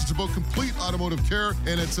tires. It's about complete automotive care,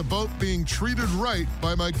 and it's about being treated right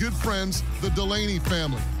by my good friends, the Delaney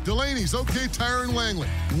family. Delaney's OK Tire in Langley,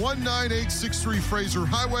 19863 Fraser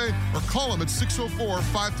Highway, or call them at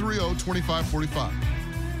 604-530-2545.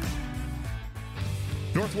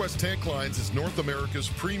 Northwest Tank Lines is North America's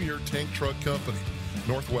premier tank truck company.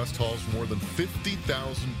 Northwest hauls more than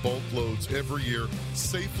 50,000 bulk loads every year,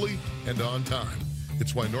 safely and on time.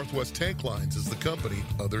 It's why Northwest Tank Lines is the company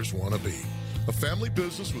others want to be. A family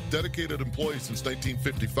business with dedicated employees since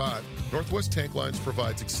 1955, Northwest Tank Lines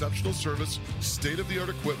provides exceptional service, state-of-the-art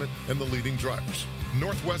equipment, and the leading drivers.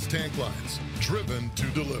 Northwest Tank Lines, driven to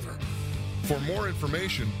deliver. For more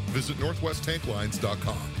information, visit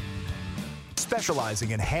northwesttanklines.com.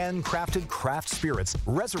 Specializing in handcrafted craft spirits,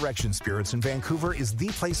 Resurrection Spirits in Vancouver is the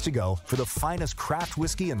place to go for the finest craft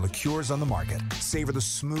whiskey and liqueurs on the market. Savor the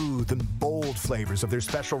smooth and bold flavors of their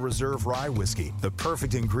special reserve rye whiskey, the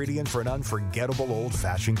perfect ingredient for an unforgettable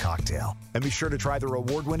old-fashioned cocktail. And be sure to try their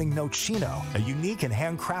award-winning Nocino, a unique and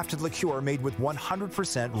handcrafted liqueur made with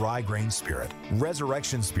 100% rye grain spirit.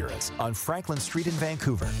 Resurrection Spirits on Franklin Street in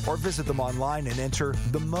Vancouver, or visit them online and enter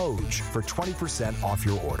the Moj for 20% off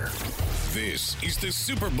your order. This is the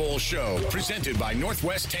Super Bowl show presented by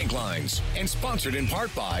Northwest Tank Lines and sponsored in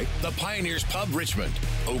part by the Pioneers Pub Richmond,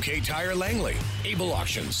 OK Tire Langley, Able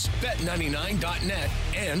Auctions, Bet99.net,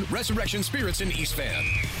 and Resurrection Spirits in East Van.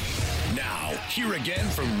 Now, here again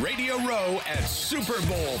from Radio Row at Super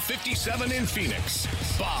Bowl 57 in Phoenix,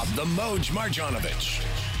 Bob the Moj Marjanovich.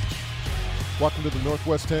 Welcome to the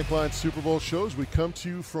Northwest Tank Line Super Bowl show as we come to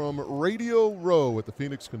you from Radio Row at the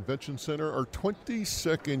Phoenix Convention Center, our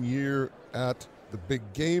 22nd year at the big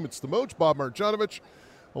game. It's the Moj, Bob Marjanovich.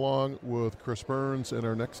 along with Chris Burns. And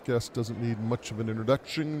our next guest doesn't need much of an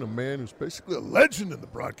introduction, a man who's basically a legend in the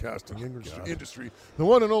broadcasting industry, the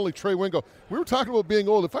one and only Trey Wingo. We were talking about being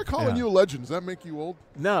old. If I call you a legend, does that make you old?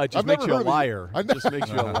 No, it just makes you a liar. It just makes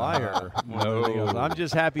you a liar. No. I'm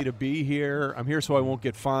just happy to be here. I'm here so I won't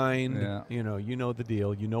get fined. Yeah. You know the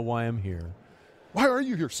deal. You know why I'm here. Why are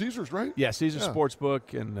you here? Caesars, right? Yeah, Caesars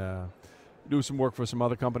Sportsbook, and do some work for some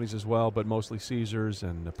other companies as well, but mostly Caesars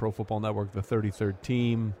and the Pro Football Network, the 33rd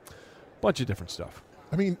Team, bunch of different stuff.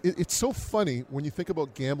 I mean, it's so funny when you think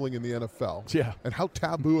about gambling in the NFL and how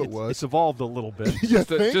taboo it was. It's evolved a little bit.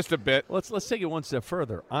 just a bit. Let's take it one step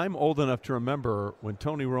further. I'm old enough to remember when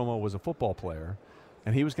Tony Romo was a football player,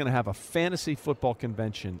 and he was going to have a fantasy football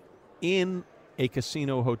convention in a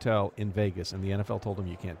casino hotel in Vegas, and the NFL told him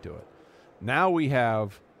you can't do it. Now we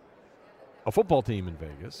have a football team in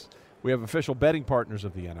Vegas. We have official betting partners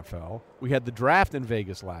of the NFL. We had the draft in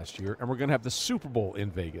Vegas last year, and we're going to have the Super Bowl in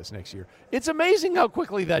Vegas next year. It's amazing how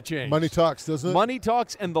quickly that changed. Money talks, doesn't it? Money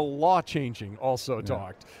talks, and the law changing also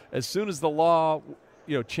talked. As soon as the law,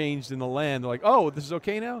 changed in the land, they're like, "Oh, this is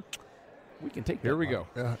okay now. We can take. Here we go."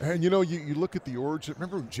 Yeah. And you look at the origin.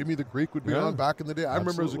 Remember when Jimmy the Greek would be on back in the day? I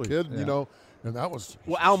remember as a kid, and that was.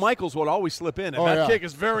 Well, Al Michaels would always slip in, and that kick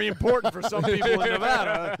is very important for some people in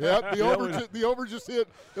Nevada. Yep, the over just hit.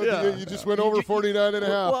 You just went over 49 and a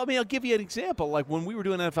half. Well, I mean, I'll give you an example. Like when we were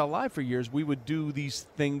doing NFL Live for years, we would do these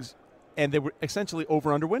things, and they were essentially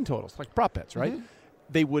over-under win totals, like prop bets, right? Mm-hmm.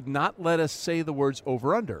 They would not let us say the words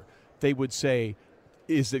over-under. They would say,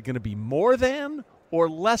 is it going to be more than or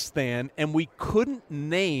less than? And we couldn't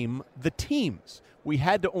name the teams. We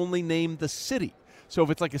had to only name the city. So if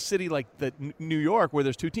it's like a city like New York where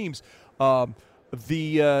there's two teams,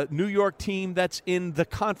 the New York team that's in the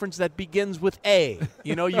conference that begins with A,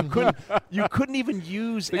 you couldn't even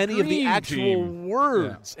use any of the actual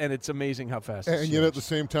words, and it's amazing how fast. And yet at the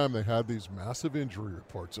same time they had these massive injury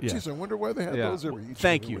reports. Geez, I wonder why they had those every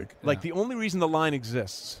week. Like the only reason the line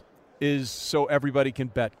exists is so everybody can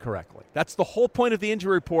bet correctly. That's the whole point of the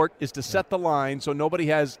injury report, is to set the line so nobody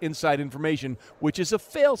has inside information, which is a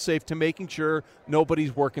fail-safe to making sure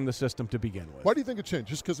nobody's working the system to begin with. Why do you think it changed?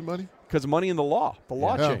 Just because of money? Because of money and the law. The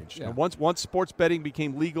law changed. Yeah. And once sports betting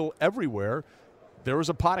became legal everywhere, there was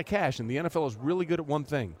a pot of cash, and the NFL is really good at one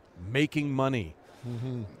thing, making money.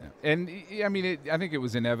 Mm-hmm. And, I mean, I think it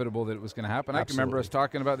was inevitable that it was going to happen. Absolutely. I can remember us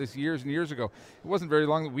talking about this years and years ago. It wasn't very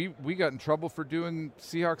long that we got in trouble for doing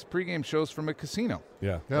Seahawks pregame shows from a casino.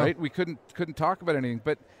 Yeah. Right? We couldn't talk about anything.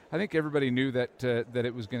 But I think everybody knew that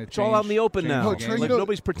it was going to change. It's all out in the open now.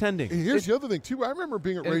 Nobody's pretending. Here's the other thing, too. I remember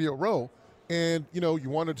being at Radio Row, and, you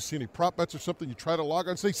wanted to see any prop bets or something. You try to log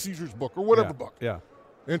on, say Caesars book or whatever book. Yeah.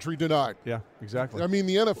 Entry denied. Yeah, exactly. I mean,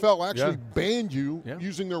 the NFL actually banned you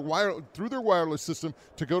using through their wireless system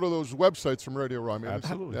to go to those websites from Radio Row. I mean,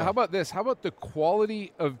 absolutely. How about this? How about the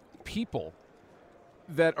quality of people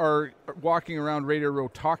that are walking around Radio Row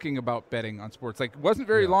talking about betting on sports? Like, it wasn't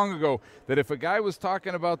very long ago that if a guy was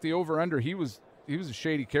talking about the over-under, he was a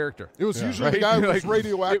shady character. It was usually the guy who was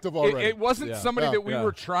radioactive already. It wasn't somebody that we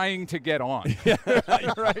were trying to get on.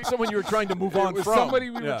 Right? Someone you were trying to move on from. Somebody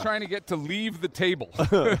we were trying to get to leave the table.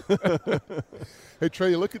 Hey, Trey,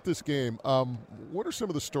 you look at this game. What are some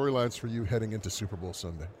of the storylines for you heading into Super Bowl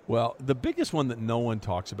Sunday? Well, the biggest one that no one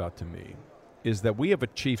talks about to me is that we have a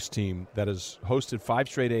Chiefs team that has hosted 5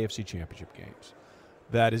 straight AFC Championship games,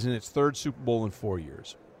 that is in its 3rd Super Bowl in 4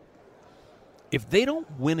 years. If they don't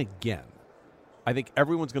win again, I think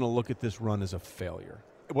everyone's going to look at this run as a failure.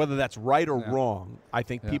 Whether that's right or wrong, I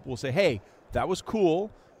think people will say, hey, that was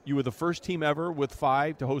cool. You were the first team ever with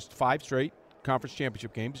 5 to host 5 straight conference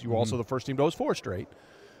championship games. You were also the first team to host 4 straight.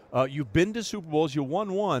 You've been to Super Bowls. You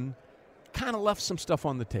won 1. Kind of left some stuff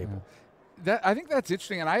on the table. I think that's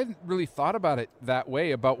interesting, and I hadn't really thought about it that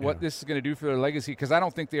way, about what this is going to do for their legacy, because I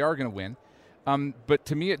don't think they are going to win. But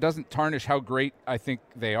to me, it doesn't tarnish how great I think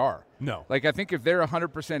they are. No. Like, I think if they're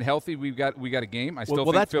 100% healthy, we got a game. I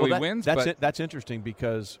still think Philly wins. That's interesting,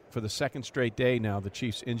 because for the 2nd straight day now, the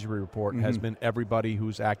Chiefs' injury report has been everybody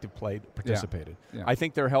who's active played participated. Yeah. I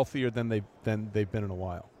think they're healthier than they've been in a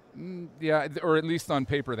while. Yeah, or at least on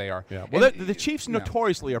paper they are. Yeah. Well, the Chiefs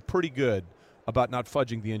notoriously are pretty good about not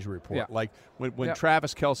fudging the injury report. Yeah. Like when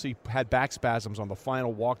Travis Kelce had back spasms on the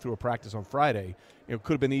final walkthrough of practice on Friday, it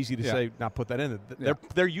could have been easy to say, not put that in.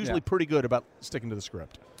 They're usually pretty good about sticking to the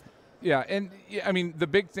script. Yeah, and I mean, the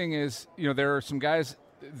big thing is, there are some guys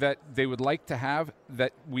that they would like to have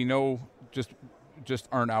that we know just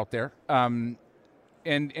aren't out there. And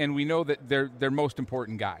we know that their most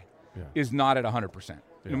important guy is not at 100%.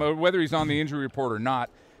 No matter whether he's on the injury report or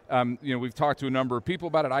not. We've talked to a number of people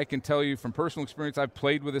about it. I can tell you from personal experience, I've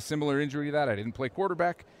played with a similar injury to that. I didn't play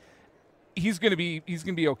quarterback. He's going to be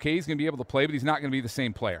okay. He's going to be able to play, but he's not going to be the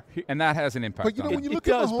same player, and that has an impact. But when you look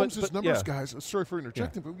at Mahomes' numbers, guys, sorry for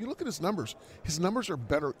interjecting, but when you look at his numbers are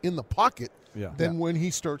better in the pocket than when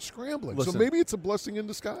he starts scrambling. Listen, so maybe it's a blessing in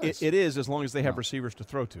disguise. It is, as long as they have receivers to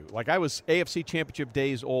throw to. Like, I was AFC Championship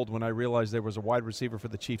days old when I realized there was a wide receiver for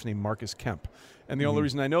the Chiefs named Marcus Kemp, and the only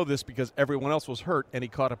reason I know this because everyone else was hurt, and he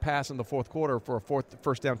caught a pass in the fourth quarter for a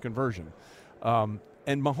first down conversion.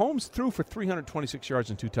 And Mahomes threw for 326 yards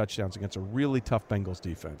and 2 touchdowns against a really tough Bengals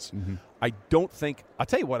defense. I don't think – I'll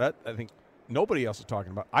tell you what I think nobody else is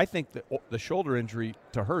talking about. I think that the shoulder injury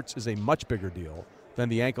to Hurts is a much bigger deal than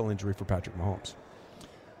the ankle injury for Patrick Mahomes.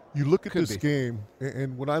 You look at this game,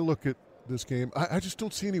 and when I look at this game, I just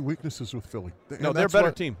don't see any weaknesses with Philly. No, they're a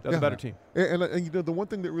better team. They're a better team. And the one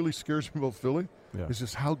thing that really scares me about Philly is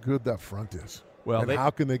just how good that front is. Well, how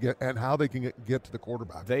they can get to the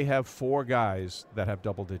quarterback. They have 4 guys that have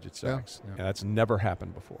double-digit sacks, and that's never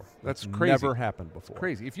happened before. That's crazy. Never happened before.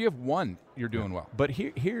 Crazy. If you have 1, you're doing well. But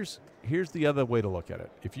here's the other way to look at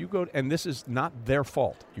it. If you go, and this is not their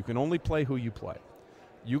fault. You can only play who you play.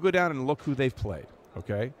 You go down and look who they've played.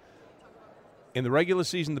 Okay. In the regular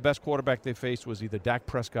season, the best quarterback they faced was either Dak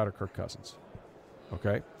Prescott or Kirk Cousins.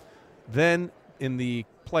 Okay. Then in the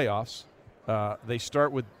playoffs, they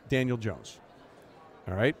start with Daniel Jones.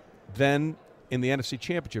 All right. Then in the NFC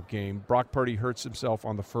Championship game, Brock Purdy hurts himself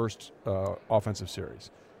on the first offensive series.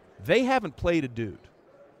 They haven't played a dude.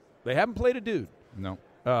 No.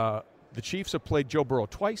 The Chiefs have played Joe Burrow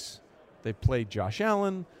twice. They've played Josh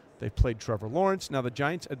Allen. They've played Trevor Lawrence. Now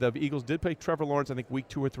the Eagles did play Trevor Lawrence, I think, week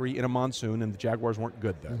 2 or 3 in a monsoon, and the Jaguars weren't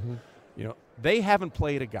good then. They haven't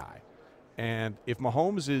played a guy. And if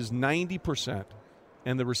Mahomes is 90%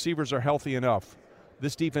 and the receivers are healthy enough,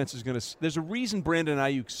 this defense is going to – there's a reason Brandon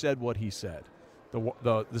Ayuk said what he said,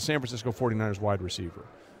 the San Francisco 49ers wide receiver.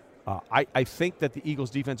 I think that the Eagles'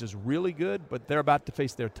 defense is really good, but they're about to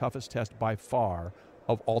face their toughest test by far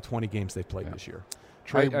of all 20 games they've played this year.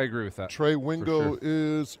 I agree with that. Trey Wingo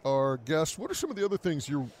is our guest. What are some of the other things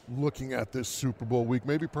you're looking at this Super Bowl week,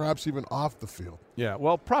 maybe perhaps even off the field? Yeah,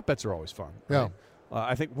 well, prop bets are always fun. Yeah. Right?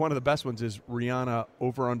 I think one of the best ones is Rihanna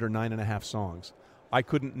over under 9.5 songs. I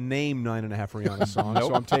couldn't name 9.5 Rihanna songs,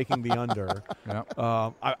 so I'm taking the under.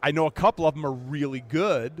 I know a couple of them are really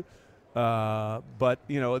good, but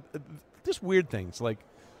just weird things like,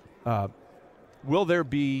 will there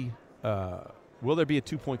be a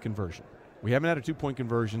 2-point conversion? We haven't had a 2-point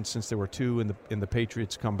conversion since there were 2 in the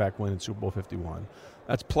Patriots comeback win in Super Bowl 51.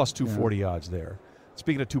 That's plus 240 odds there.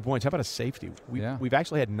 Speaking of 2 points, how about a safety? We've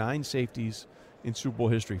actually had 9 safeties in Super Bowl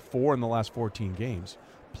history, 4 in the last 14 games.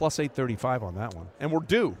 Plus 835 on that one, and we're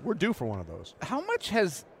due for one of those. How much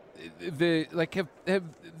has have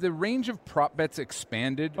the range of prop bets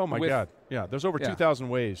expanded? Oh my God! Yeah, there's over 2,000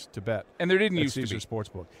 ways to bet, and there didn't used to be. Caesars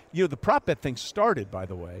Sportsbook. The prop bet thing started, by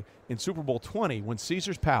the way, in Super Bowl 20 when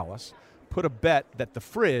Caesars Palace put a bet that the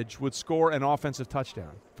Fridge would score an offensive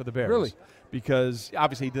touchdown for the Bears. Really? Because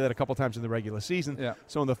obviously he did that a couple times in the regular season. Yeah.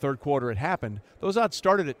 So in the third quarter it happened. Those odds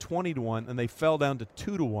started at 20-1 and they fell down to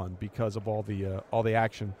 2-1 because of all the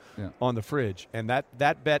action on the Fridge. And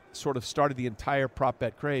that bet sort of started the entire prop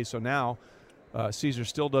bet craze. So now Caesar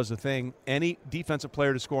still does the thing. Any defensive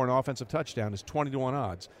player to score an offensive touchdown is 20-1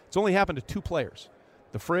 odds. It's only happened to 2 players,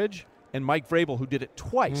 the Fridge and Mike Vrabel, who did it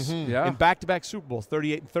twice in back-to-back Super Bowls,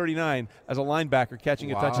 38 and 39, as a linebacker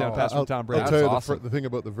catching a touchdown pass from Tom Brady. I'll tell you awesome. The thing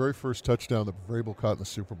about the very first touchdown that Vrabel caught in the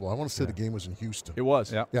Super Bowl, I want to say the game was in Houston. It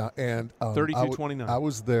was. Yeah, and 32-29. I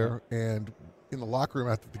was there, and in the locker room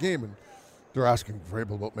after the game, and they're asking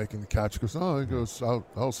Vrabel about making the catch. He goes, that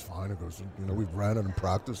was fine. He goes, we've ran it in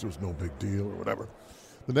practice. It was no big deal or whatever.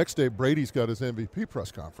 The next day, Brady's got his MVP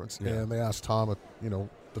press conference, and they asked Tom,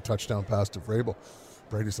 the touchdown pass to Vrabel.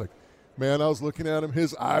 Brady's like, man, I was looking at him.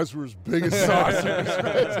 His eyes were as big as saucers.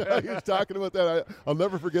 He was talking about that. I'll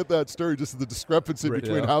never forget that story, just the discrepancy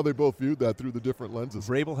between how they both viewed that through the different lenses.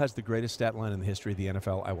 Vrabel has the greatest stat line in the history of the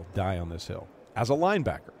NFL. I will die on this hill. As a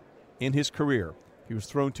linebacker, in his career, he was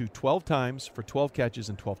thrown to 12 times for 12 catches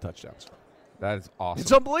and 12 touchdowns. That is awesome.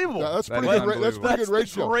 It's unbelievable. That's pretty good. That's pretty good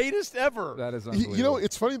ratio. The greatest ever. That is unbelievable.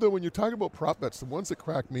 It's funny, though, when you're talking about prop bets, the ones that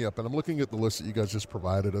crack me up, and I'm looking at the list that you guys just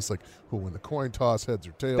provided us, like who win the coin toss, heads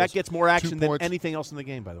or tails. That gets more action than anything else in the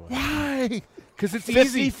game, by the way. Why? Because it's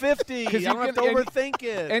easy. 50-50. I don't have to overthink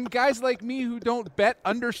it. And guys like me who don't bet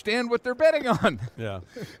understand what they're betting on. Yeah.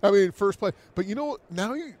 I mean, first play. But you know what?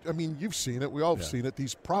 Now, you've seen it. We all have seen it.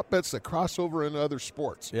 These prop bets that cross over into other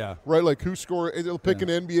sports. Yeah. Right? Like who score. They'll pick an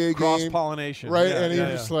NBA game. Cross-pollination. Right? Yeah, and you're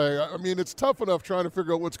just like, I mean, it's tough enough trying to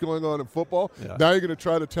figure out what's going on in football. Yeah. Now you're going to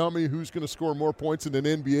try to tell me who's going to score more points in an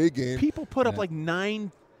NBA game. People put up like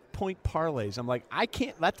 9-point parlays. I'm like, I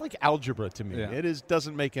can't. That's like algebra to me. Yeah. It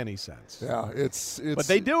doesn't make any sense. Yeah, it's. But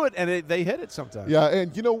they do it, and they hit it sometimes. Yeah,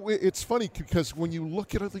 and it's funny because when you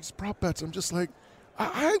look at all these prop bets, I'm just like,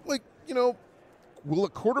 I like, will a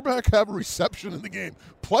quarterback have a reception in the game?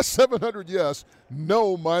 Plus 700, yes.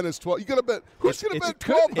 No, minus 12. You got to bet. Who's going to bet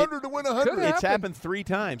 1,200 to win 100? It's happened 3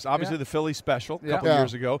 times. Obviously, the Philly special a couple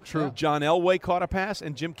years ago. True. John Elway caught a pass,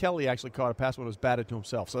 and Jim Kelly actually caught a pass when it was batted to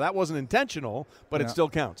himself. So that wasn't intentional, but it still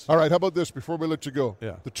counts. All right, how about this before we let you go?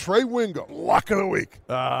 Yeah. The Trey Wingo lock of the week.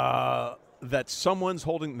 That someone's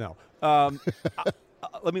holding – no.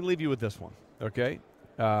 Let me leave you with this one, okay?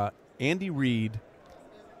 Andy Reid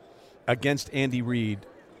against Andy Reid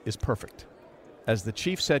is perfect. As the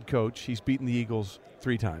Chiefs head coach, he's beaten the Eagles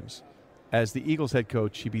 3 times. As the Eagles head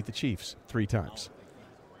coach, he beat the Chiefs 3 times.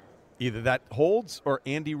 Either that holds or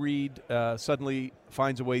Andy Reid suddenly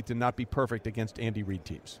finds a way to not be perfect against Andy Reid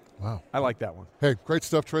teams. Wow. I like that one. Hey, great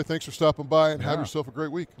stuff, Trey. Thanks for stopping by, and have yourself a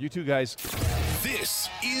great week. You too, guys. This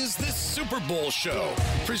is the Super Bowl Show,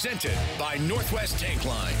 presented by Northwest Tank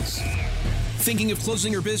Lines. Thinking of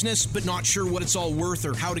closing your business but not sure what it's all worth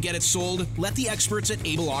or how to get it sold? Let the experts at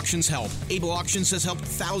Able Auctions help. Able Auctions has helped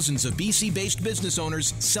thousands of BC-based business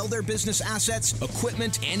owners sell their business assets,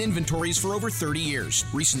 equipment, and inventories for over 30 years.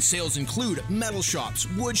 Recent sales include metal shops,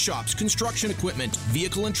 wood shops, construction equipment,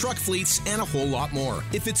 vehicle and truck fleets, and a whole lot more.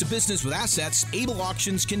 If it's a business with assets, Able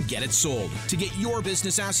Auctions can get it sold. To get your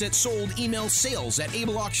business assets sold, email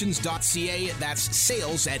sales@ableauctions.ca. That's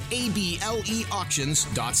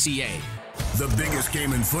sales@ableauctions.ca. The biggest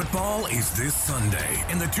game in football is this Sunday,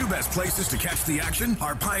 and the 2 best places to catch the action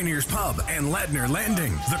are Pioneers Pub and Ladner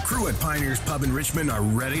Landing. The crew at Pioneers Pub in Richmond are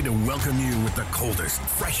ready to welcome you with the coldest,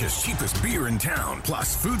 freshest, cheapest beer in town,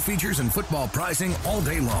 plus food features and football pricing all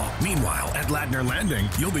day long. Meanwhile, at Ladner Landing,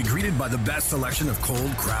 you'll be greeted by the best selection of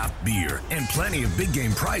cold craft beer and plenty of big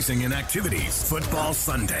game pricing and activities. Football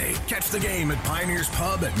Sunday. Catch the game at Pioneers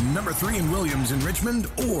Pub at number 3 in Williams in Richmond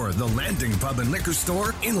or the Landing Pub and Liquor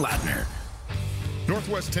Store in Ladner.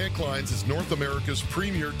 Northwest Tank Lines is North America's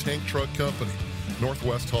premier tank truck company.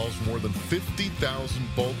 Northwest hauls more than 50,000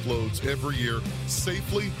 bulk loads every year,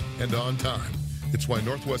 safely and on time. It's why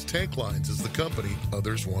Northwest Tank Lines is the company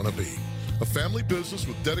others want to be. A family business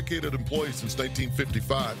with dedicated employees since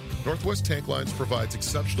 1955, Northwest Tank Lines provides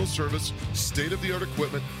exceptional service, state-of-the-art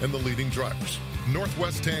equipment, and the leading drivers.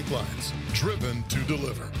 Northwest Tank Lines, driven to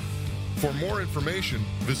deliver. For more information,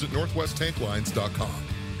 visit northwesttanklines.com.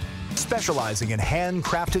 Specializing in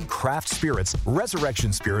handcrafted craft spirits,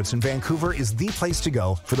 Resurrection Spirits in Vancouver is the place to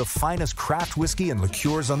go for the finest craft whiskey and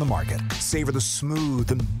liqueurs on the market. Savor the smooth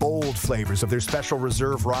and bold flavors of their special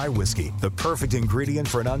reserve rye whiskey, the perfect ingredient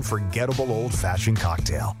for an unforgettable old-fashioned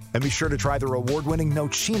cocktail. And be sure to try their award-winning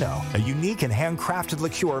Nocino, a unique and handcrafted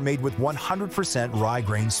liqueur made with 100% rye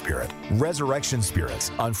grain spirit. Resurrection Spirits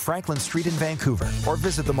on Franklin Street in Vancouver, or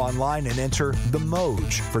visit them online and enter the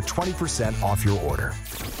Moj for 20% off your order.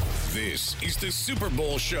 This is the Super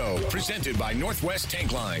Bowl Show, presented by Northwest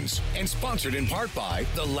Tank Lines and sponsored in part by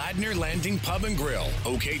the Ladner Landing Pub and Grill,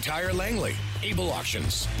 OK Tire Langley, Able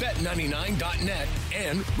Auctions, Bet99.net,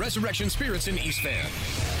 and Resurrection Spirits in East Van.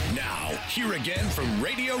 Now, here again from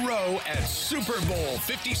Radio Row at Super Bowl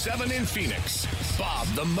 57 in Phoenix, Bob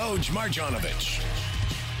the Moj Marjanovich.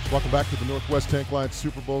 Welcome back to the Northwest Tank Lines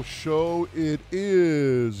Super Bowl Show. It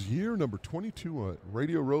is year number 22 at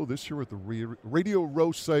Radio Row, this year at the Radio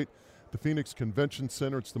Row site, the Phoenix Convention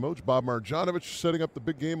Center. It's the Moj, Bob Marjanovich, setting up the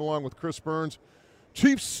big game along with Chris Burns.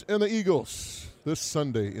 Chiefs and the Eagles this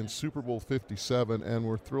Sunday in Super Bowl 57, and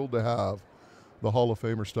we're thrilled to have the Hall of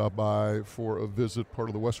Famer stop by for a visit, part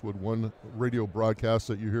of the Westwood One radio broadcast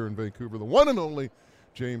that you hear in Vancouver, the one and only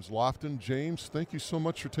James Lofton. James, thank you so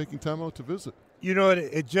much for taking time out to visit. You know,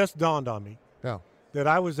 it just dawned on me that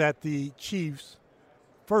I was at the Chiefs'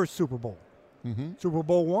 first Super Bowl, Super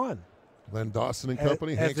Bowl I. Len Dawson and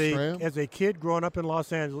company, Hank Stram. As a kid growing up in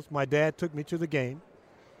Los Angeles, my dad took me to the game.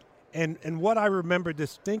 And what I remember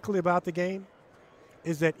distinctly about the game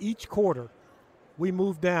is that each quarter we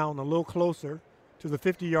moved down a little closer to the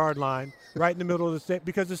 50-yard line, right in the middle of the stadium,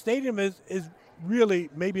 because the stadium is really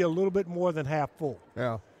maybe a little bit more than half full.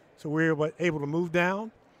 Yeah. So we were able to move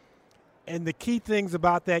down. And the key things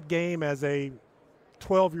about that game as a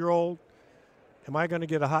 12-year-old, am I going to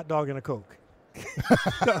get a hot dog and a Coke?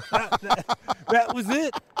 That was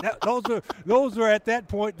it. Those were at that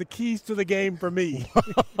point the keys to the game for me.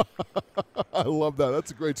 I love that.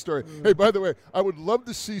 That's a great story. Hey, by the way, I would love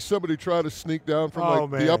to see somebody try to sneak down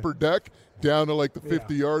from the upper deck down to like the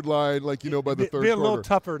 50-yard line, like, by the third quarter. Be a little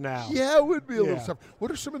tougher now. Yeah, it would be a little tougher. What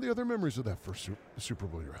are some of the other memories of that first Super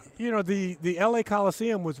Bowl you're at? The L.A.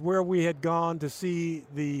 Coliseum was where we had gone to see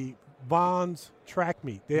the Bonds track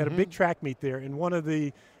meet. They had a big track meet there, and one of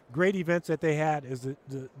the great events that they had is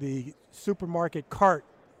the supermarket cart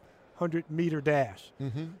 100-meter dash.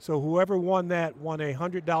 So whoever won that won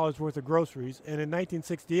 $100 worth of groceries, and in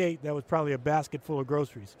 1968, that was probably a basket full of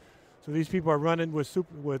groceries. So these people are running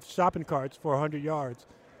with shopping carts for 100 yards.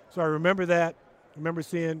 So I remember that. I remember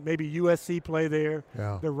seeing maybe USC play there,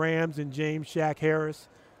 the Rams and James Shaq Harris.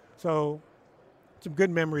 So some good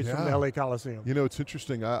memories from the L.A. Coliseum. It's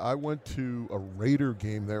interesting. I went to a Raider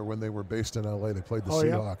game there when they were based in L.A. They played the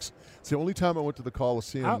Seahawks. It's the only time I went to the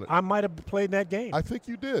Coliseum. I might have played in that game. I think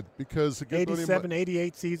you did because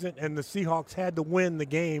 87-88 season, and the Seahawks had to win the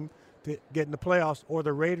game to get in the playoffs, or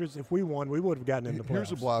the Raiders, if we won, we would have gotten in the playoffs.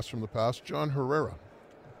 Here's a blast from the past. John Herrera,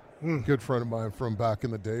 good friend of mine from back in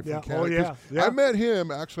the day from Canada. I met him,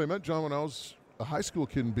 actually. I met John when I was a high school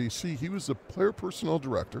kid in B.C. He was the player personnel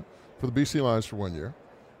director for the BC Lions for 1 year,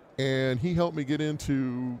 and he helped me get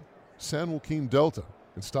into San Joaquin Delta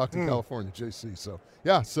in Stockton, California, JC.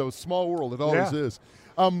 So small world. It always is.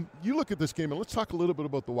 You look at this game, and let's talk a little bit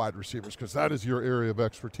about the wide receivers because that is your area of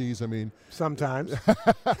expertise. I mean, sometimes.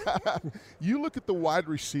 You look at the wide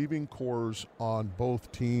receiving cores on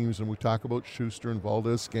both teams, and we talk about Schuster and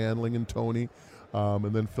Valdez, Scantling and Tony,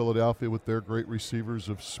 and then Philadelphia with their great receivers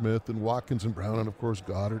of Smith and Watkins and Brown, and, of course,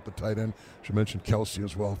 Goddard, the tight end. Should mention Kelsey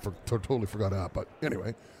as well. Totally forgot that. But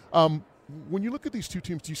anyway, when you look at these two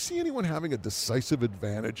teams, do you see anyone having a decisive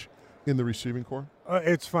advantage in the receiving core?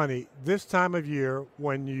 It's funny. This time of year,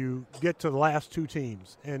 when you get to the last two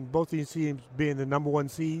teams, and both these teams being the number one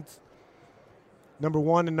seeds, number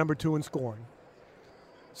one and number two in scoring,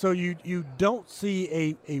 so you don't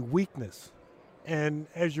see a weakness. And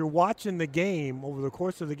as you're watching the game, over the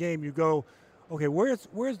course of the game, you go, okay, where's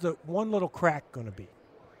the one little crack going to be?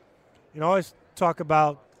 I always talk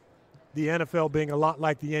about the NFL being a lot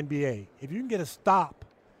like the NBA. If you can get a stop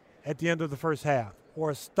at the end of the first half, or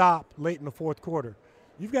a stop late in the fourth quarter,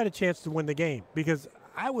 you've got a chance to win the game. Because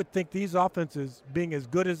I would think these offenses, being as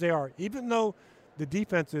good as they are, even though the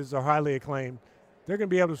defenses are highly acclaimed, they're going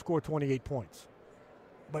to be able to score 28 points.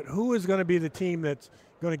 But who is going to be the team that's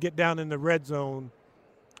going to get down in the red zone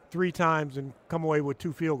 3 times and come away with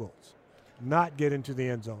 2 field goals, not get into the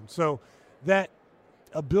end zone? So that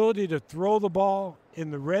ability to throw the ball in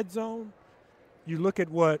the red zone, you look at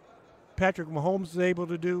what Patrick Mahomes is able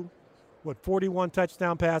to do, 41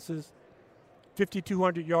 touchdown passes,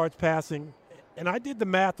 5,200 yards passing. And I did the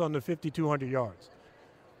math on the 5,200 yards.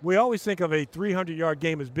 We always think of a 300-yard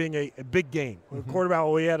game as being a big game. A quarterback,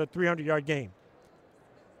 we had a 300-yard game.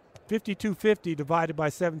 5,250 divided by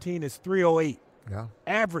 17 is 308. Yeah.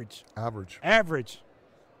 Average.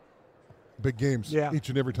 Big games each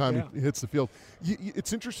and every time he hits the field.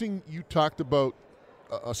 It's interesting you talked about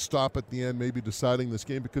a stop at the end maybe deciding this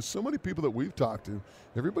game, because so many people that we've talked to,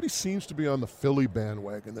 everybody seems to be on the Philly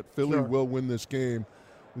bandwagon, that Philly will win this game.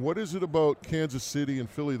 What is it about Kansas City and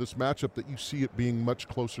Philly, this matchup, that you see it being much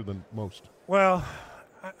closer than most? Well,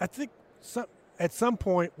 I think at some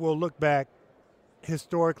point we'll look back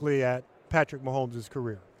historically at Patrick Mahomes'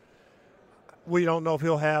 career. We don't know if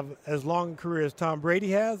he'll have as long a career as Tom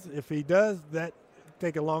Brady has. If he does, that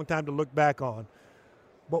take a long time to look back on.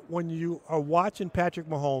 But when you are watching Patrick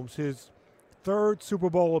Mahomes, his 3rd Super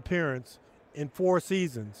Bowl appearance in 4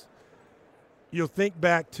 seasons, you'll think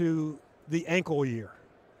back to the ankle year,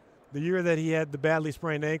 the year that he had the badly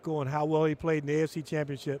sprained ankle and how well he played in the AFC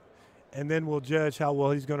Championship, and then we'll judge how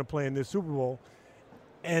well he's going to play in this Super Bowl.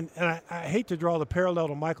 And I hate to draw the parallel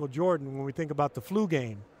to Michael Jordan when we think about the flu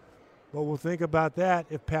game, but we'll think about that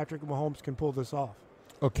if Patrick Mahomes can pull this off.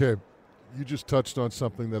 Okay. You just touched on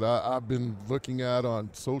something that I've been looking at on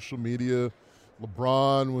social media.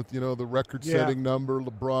 LeBron with, the record-setting number,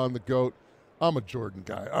 LeBron the GOAT. I'm a Jordan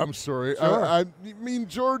guy. I'm sorry. Sure. I mean,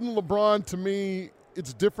 Jordan, LeBron, to me,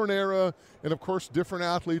 it's different era, and, of course, different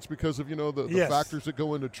athletes because of, the factors that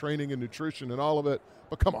go into training and nutrition and all of it.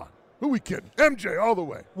 But come on. Who we kidding? MJ all the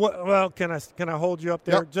way. Well, can I hold you up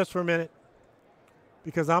there just for a minute?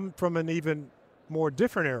 Because I'm from an even more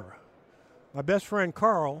different era. My best friend,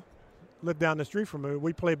 Carl, lived down the street from me.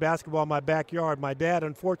 We played basketball in my backyard. My dad,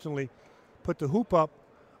 unfortunately, put the hoop up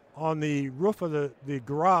on the roof of the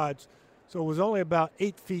garage, so it was only about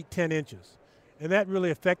 8 feet 10 inches. And that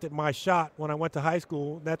really affected my shot when I went to high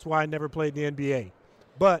school. That's why I never played the NBA.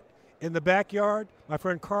 But in the backyard, my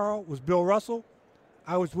friend Carl was Bill Russell.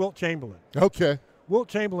 I was Wilt Chamberlain. Okay. Wilt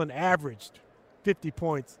Chamberlain averaged 50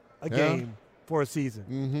 points a game for a season.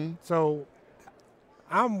 Mm-hmm. So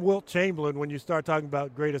I'm Wilt Chamberlain when you start talking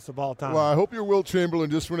about greatest of all time. Well, I hope you're Wilt Chamberlain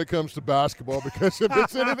just when it comes to basketball, because if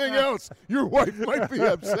it's anything else, your wife might be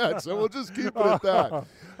upset. So we'll just keep it at that.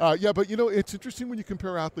 Yeah, but, it's interesting when you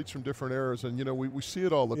compare athletes from different eras, and, we see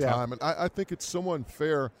it all the time. And I think it's so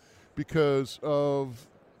unfair because of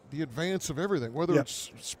the advance of everything, whether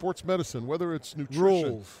it's sports medicine, whether it's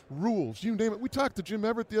nutrition, rules, you name it. We talked to Jim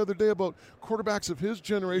Everett the other day about quarterbacks of his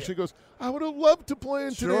generation. He goes, I would have loved to play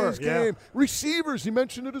in today's game. Receivers, he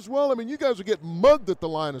mentioned it as well. I mean, you guys would get mugged at the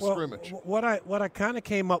line of scrimmage. What I kind of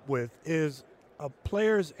came up with is a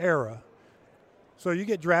player's era. So you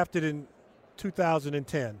get drafted in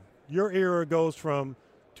 2010. Your era goes from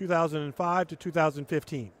 2005 to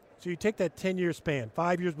 2015. So you take that 10-year span,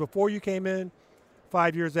 5 years before you came in,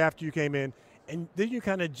 5 years after you came in, and then you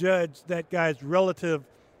kind of judge that guy's relative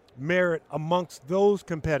merit amongst those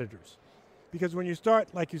competitors. Because when you start,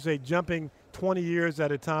 like you say, jumping 20 years at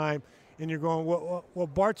a time, and you're going, well,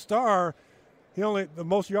 Bart Starr, the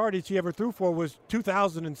most yardage he ever threw for was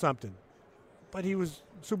 2,000 and something, but he was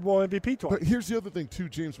Super Bowl MVP twice. But here's the other thing too,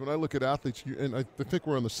 James. When I look at athletes, and I think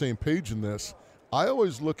we're on the same page in this, I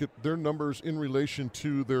always look at their numbers in relation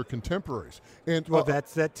to their contemporaries. And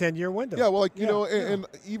that's that 10-year window. Yeah, well, and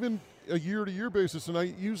even a year-to-year basis, and I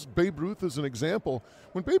use Babe Ruth as an example.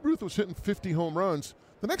 When Babe Ruth was hitting 50 home runs,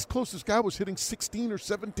 the next closest guy was hitting 16 or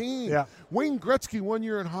 17. Yeah. Wayne Gretzky one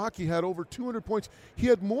year in hockey had over 200 points. He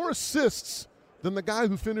had more assists than the guy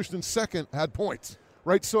who finished in second had points,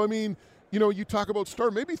 right? So, I mean, you talk about Starr.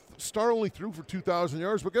 Maybe Starr only threw for 2,000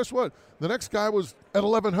 yards, but guess what? The next guy was at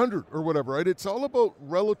 1,100 or whatever, right? It's all about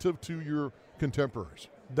relative to your contemporaries.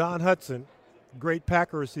 Don Hudson, great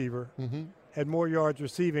Packer receiver, had more yards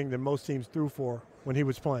receiving than most teams threw for when he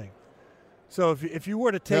was playing. So if you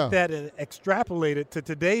were to take that and extrapolate it to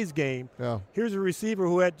today's game, here's a receiver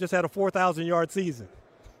who just had a 4,000-yard season.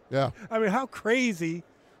 Yeah. I mean, how crazy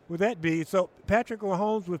would that be? So Patrick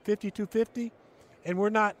Mahomes with 5,250. And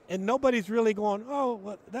nobody's really going, oh,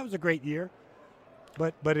 well, that was a great year.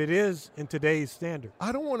 But it is in today's standard.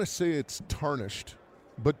 I don't want to say it's tarnished,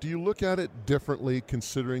 but do you look at it differently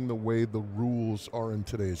considering the way the rules are in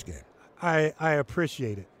today's game? I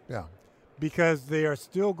appreciate it. Yeah. Because they are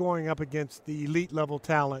still going up against the elite level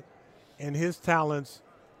talent, and his talents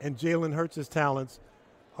and Jalen Hurts' talents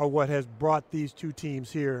are what has brought these two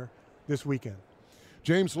teams here this weekend.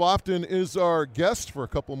 James Lofton is our guest for a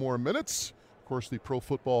couple more minutes. Of course, the Pro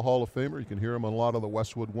Football Hall of Famer. You can hear him on a lot of the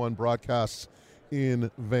Westwood One broadcasts in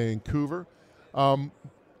Vancouver.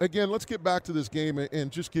 Again, let's get back to this game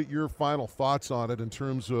and just get your final thoughts on it in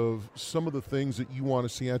terms of some of the things that you want to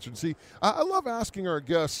see answered. See, I love asking our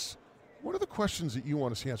guests, what are the questions that you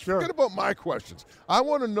want to see answered? Forget about my questions. I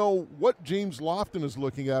want to know what James Lofton is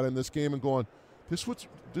looking at in this game and going, this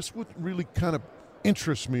would really kind of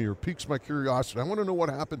interests me or piques my curiosity. I want to know what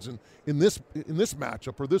happens in this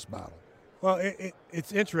matchup or this battle. Well,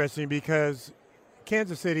 it's interesting because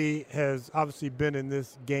Kansas City has obviously been in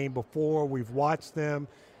this game before. We've watched them.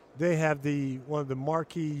 They have one of the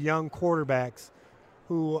marquee young quarterbacks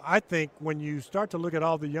who I think when you start to look at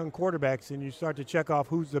all the young quarterbacks and you start to check off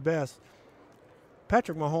who's the best,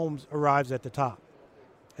 Patrick Mahomes arrives at the top.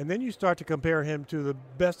 And then you start to compare him to the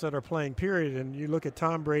best that are playing, period. And you look at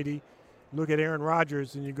Tom Brady, look at Aaron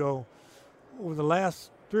Rodgers, and you go, over the last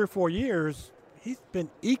 3 or 4 years, he's been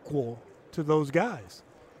equal to those guys.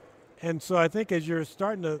 And so I think as you're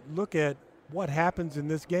starting to look at what happens in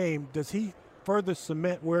this game, does he further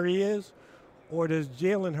cement where he is, or does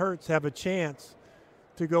Jalen Hurts have a chance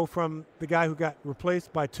to go from the guy who got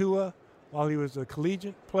replaced by Tua while he was a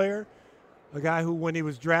collegiate player, a guy who when he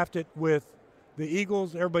was drafted with the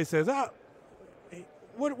Eagles, everybody says,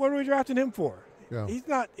 what are we drafting him for? Yeah. He's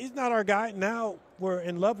not our guy. Now we're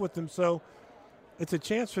in love with him. So it's a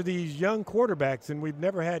chance for these young quarterbacks, and we've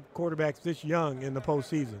never had quarterbacks this young in the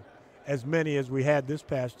postseason, as many as we had this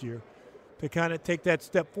past year, to kind of take that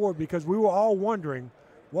step forward, because we were all wondering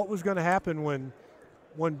what was going to happen when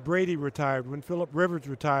Brady retired, when Phillip Rivers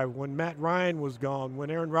retired, when Matt Ryan was gone,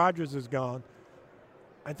 when Aaron Rodgers is gone.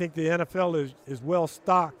 I think the NFL is well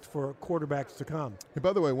stocked for quarterbacks to come. Hey,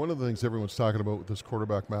 by the way, one of the things everyone's talking about with this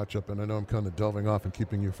quarterback matchup, and I know I'm kind of delving off and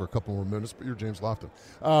keeping you for a couple more minutes, but you're James Lofton.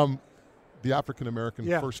 The African-American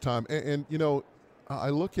first time. And I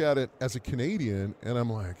look at it as a Canadian, and I'm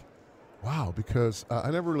like, wow, because I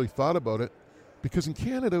never really thought about it. Because in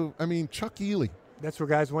Canada, I mean, Chuck Ely, That's where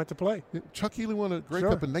guys went to play. Chuck Healy won a Grey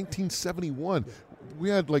Cup in 1971. We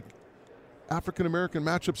had like African-American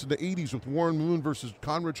matchups in the 80s with Warren Moon versus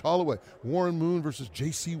Conridge Holloway, Warren Moon versus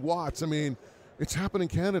J.C. Watts. I mean, it's happened in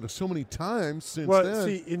Canada so many times since then. Well,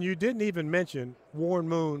 see, and you didn't even mention Warren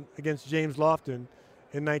Moon against James Lofton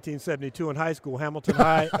in 1972 in high school, Hamilton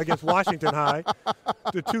High against Washington High,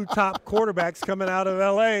 the two top quarterbacks coming out of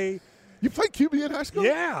L.A. You played QB in high school?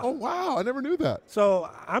 Yeah. Oh, wow. I never knew that. So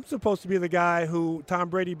I'm supposed to be the guy who Tom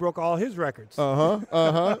Brady broke all his records.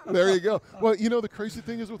 There you go. Well, you know, the crazy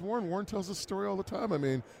thing is with Warren tells this story all the time. I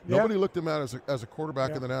mean, nobody looked him at as a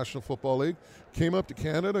quarterback in the National Football League. Came up to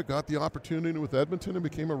Canada, got the opportunity with Edmonton, and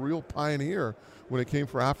became a real pioneer when it came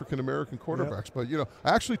for African-American quarterbacks. But, you know,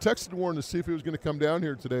 I actually texted Warren to see if he was going to come down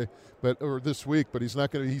here today, or this week, but he's not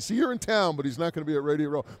going to. He's here in town, but he's not going to be at Radio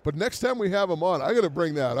Row. But next time we have him on, I got to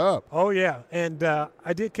bring that up. Oh, yeah. And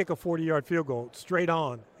I did kick a 40-yard field goal straight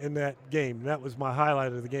on in that game. That was my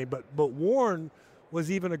highlight of the game. But Warren was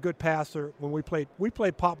even a good passer when we played. We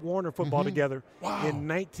played Pop Warner football together in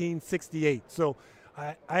 1968. So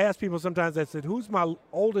I ask people sometimes, I said, who's my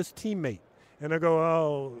oldest teammate? And they go,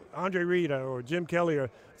 oh, Andre Reed or Jim Kelly. I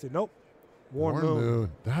said, nope, Warren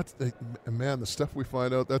Moon. That's, man, the stuff we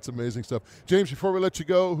find out, that's amazing stuff. James, before we let you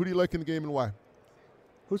go, who do you like in the game and why?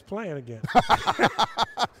 Who's playing again?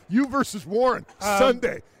 You versus Warren,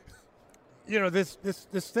 Sunday. You know, this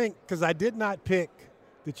thing, because I did not pick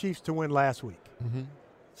the Chiefs to win last week.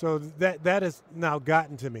 So that has now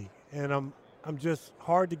gotten to me, and I'm just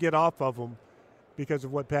hard to get off of them because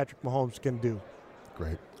of what Patrick Mahomes can do.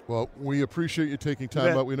 Great. Well, we appreciate you taking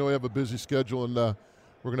time out. We know we have a busy schedule, and we're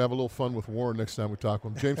going to have a little fun with Warren next time we talk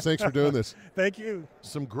with him. James, thanks for doing this. Thank you.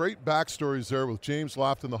 Some great backstories there with James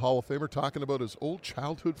Lofton, the Hall of Famer, talking about his old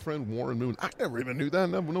childhood friend Warren Moon. I never even knew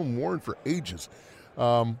that. I've known Warren for ages.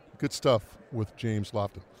 Good stuff with James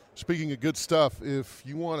Lofton. Speaking of good stuff, if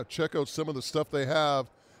you want to check out some of the stuff they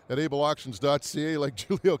have at ableauctions.ca, like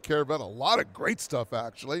Julio Caravan, a lot of great stuff,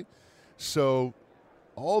 actually. So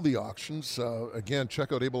all the auctions, again,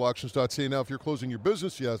 check out ableauctions.ca. Now, if you're closing your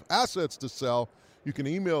business, you have assets to sell, you can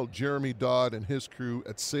email Jeremy Dodd and his crew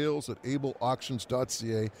at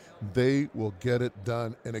sales@ableauctions.ca. They will get it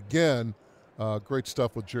done. And again, great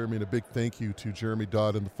stuff with Jeremy, and a big thank you to Jeremy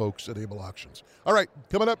Dodd and the folks at Able Auctions. All right,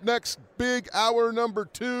 coming up next, big hour number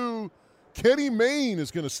 2, Kenny Mayne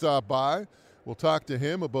is going to stop by. We'll talk to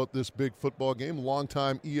him about this big football game,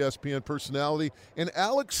 longtime ESPN personality, and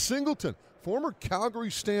Alex Singleton, former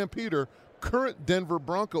Calgary Stampeder, current Denver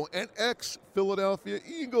Bronco, and ex-Philadelphia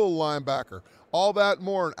Eagle linebacker. All that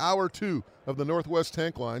more in hour 2 of the Northwest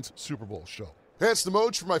Tank Line's Super Bowl show. Hey, it's the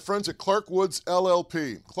Moj for my friends at Clark Woods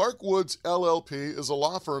LLP. Clark Woods LLP is a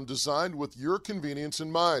law firm designed with your convenience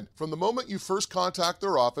in mind. From the moment you first contact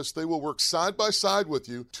their office, they will work side by side with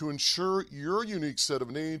you to ensure your unique set of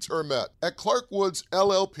needs are met. At Clark Woods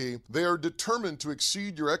LLP, they are determined to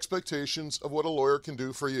exceed your expectations of what a lawyer can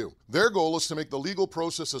do for you. Their goal is to make the legal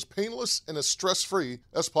process as painless and as stress-free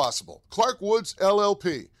as possible. Clark Woods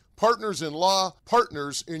LLP, partners in law,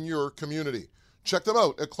 partners in your community. Check them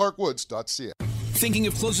out at clarkwoods.ca. Thinking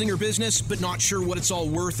of closing your business, but not sure what it's all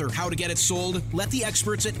worth or how to get it sold? Let the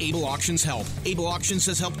experts at Able Auctions help. Able Auctions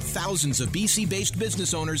has helped thousands of BC-based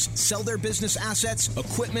business owners sell their business assets,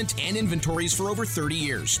 equipment, and inventories for over 30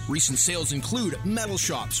 years. Recent sales include metal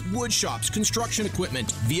shops, wood shops, construction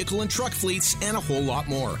equipment, vehicle and truck fleets, and a whole lot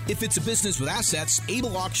more. If it's a business with assets,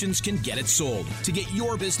 Able Auctions can get it sold. To get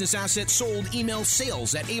your business assets sold, email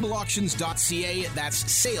sales@ableauctions.ca.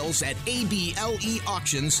 That's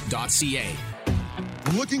sales@ableauctions.ca.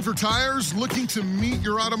 Looking for tires? Looking to meet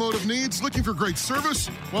your automotive needs? Looking for great service?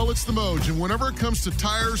 Well, it's the Moj, and whenever it comes to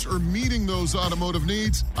tires or meeting those automotive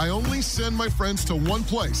needs, I only send my friends to one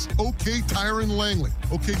place, OK Tire in Langley.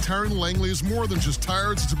 OK Tire in Langley is more than just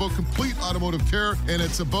tires. It's about complete automotive care, and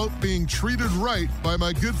it's about being treated right by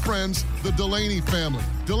my good friends, the Delaney family.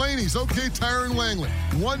 Delaney's OK Tire in Langley,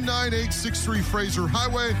 19863 Fraser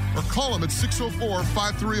Highway, or call them at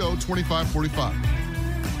 604-530-2545.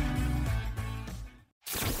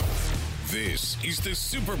 This is the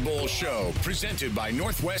Super Bowl show presented by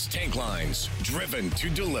Northwest Tank Lines, driven to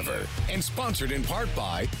deliver, and sponsored in part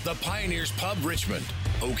by the Pioneers Pub Richmond,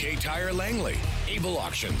 OK Tire Langley, Able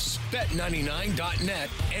Auctions, Bet99.net,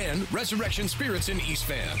 and Resurrection Spirits in East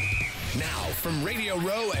Van. Now, from Radio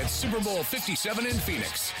Row at Super Bowl 57 in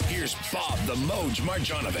Phoenix, here's Bob the Moj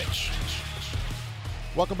Marjanovich.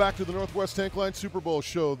 Welcome back to the Northwest Tank Line Super Bowl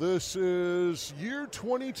show. This is year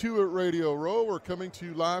 22 at Radio Row. We're coming to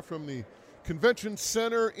you live from the Convention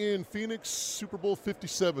Center in Phoenix, Super Bowl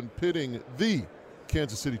 57, pitting the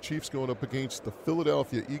Kansas City Chiefs going up against the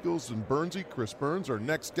Philadelphia Eagles. And Chris Burns, our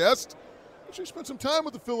next guest, Actually spent some time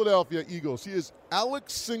with the Philadelphia Eagles. He is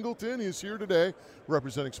Alex Singleton. He is here today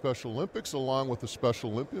representing Special Olympics along with the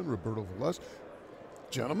Special Olympian, Roberto Velez.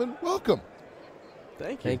 Gentlemen, welcome.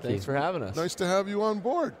 Thank you. Thanks for having us. Nice to have you on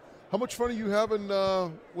board. How much fun are you having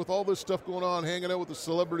with all this stuff going on, hanging out with a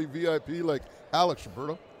celebrity VIP like Alex,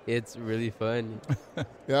 Roberto? It's really fun.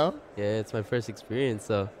 Yeah? Yeah, it's my first experience,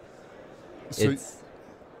 so it's...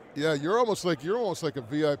 Yeah, you're almost like a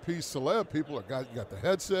VIP celeb. People you got the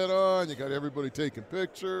headset on, you got everybody taking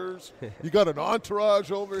pictures. You got an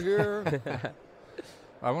entourage over here.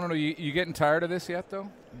 I want to know, you getting tired of this yet,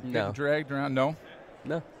 though? No. Getting dragged around? No?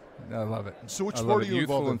 No. I love it. So which sport are you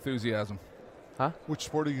involved in? Youthful enthusiasm. Huh? Which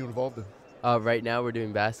sport are you involved in? Right now we're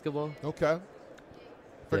doing basketball. Okay.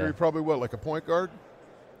 Figure you're probably like a point guard?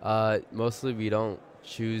 Mostly we don't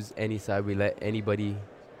choose any side. We let anybody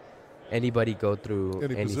go through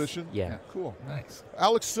any position? Yeah. Cool. Nice.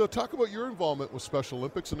 Alex, talk about your involvement with Special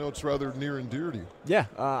Olympics. I know it's rather near and dear to you. Yeah,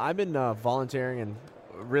 I've been volunteering and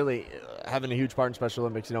really having a huge part in Special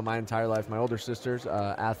Olympics, my entire life. My older sister's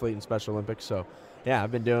athlete in Special Olympics, so yeah,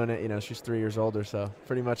 I've been doing it. She's 3 years older, so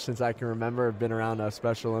pretty much since I can remember, I've been around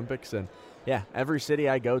Special Olympics. And yeah, every city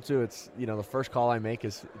I go to, it's, the first call I make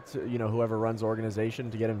is to, whoever runs the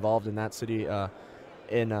organization to get involved in that city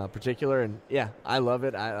in particular. And yeah, I love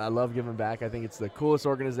it. I love giving back. I think it's the coolest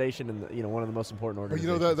organization and one of the most important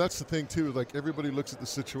organizations. But that's the thing too. Like, everybody looks at the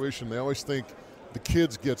situation, they always think the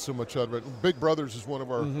kids get so much out of it. Big Brothers is one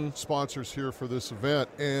of our sponsors here for this event,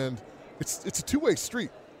 and it's a two-way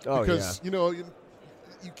street. Because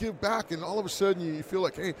you give back, and all of a sudden you feel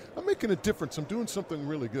like, hey, I'm making a difference. I'm doing something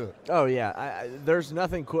really good. Oh yeah, there's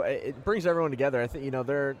nothing cool. It brings everyone together. I think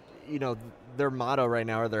their motto right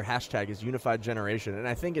now, or their hashtag, is Unified Generation, and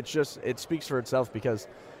I think it speaks for itself, because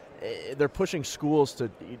they're pushing schools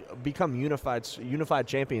to become unified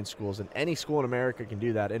champion schools, and any school in America can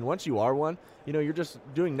do that. And once you are one, you're just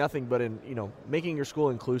doing nothing but making your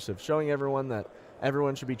school inclusive, showing everyone that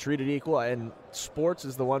everyone should be treated equal, and sports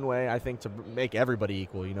is the one way, I think, to make everybody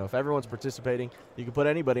equal. If everyone's participating, you can put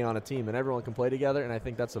anybody on a team and everyone can play together, and I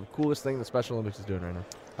think that's the coolest thing the Special Olympics is doing right now.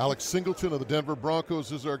 Alex Singleton of the Denver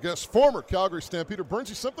Broncos is our guest, former Calgary Stampeder.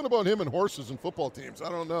 Bernsey, something about him and horses and football teams, I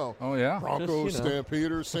don't know. Oh, yeah. Broncos,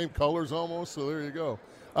 Stampeders, same colors almost, so there you go.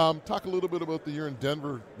 Talk a little bit about the year in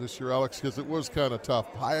Denver this year, Alex, because it was kind of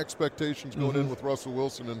tough. High expectations going in with Russell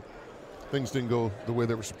Wilson, and things didn't go the way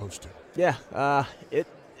they were supposed to. Yeah, it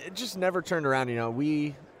just never turned around.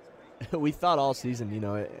 We thought all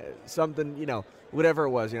season, something, whatever it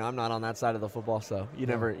was. I'm not on that side of the football, so you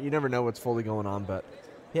never know what's fully going on. But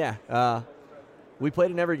yeah, we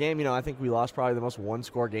played in every game. I think we lost probably the most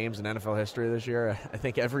one-score games in NFL history this year. I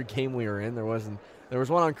think every game we were in, there was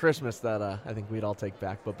one on Christmas that I think we'd all take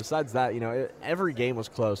back. But besides that, every game was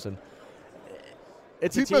close, and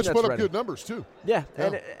it's a team that's put up ready. Good numbers too. Yeah.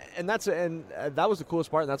 And that was the coolest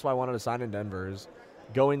part, and that's why I wanted to sign in Denver, is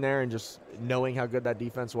going there and just knowing how good that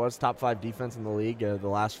defense was, top 5 defense in the league the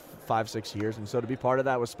last 5-6 years. And so to be part of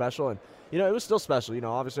that was special, and it was still special.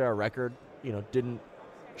 Obviously our record didn't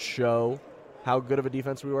show how good of a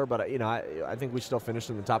defense we were, but I think we still finished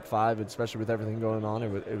in the top 5, especially with everything going on.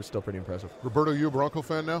 It was still pretty impressive. Roberto, you a Bronco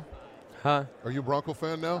fan now? Huh? Are you a Bronco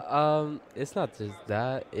fan now? It's not just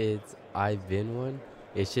that. I've been one.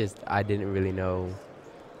 It's just I didn't really know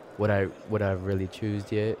what I really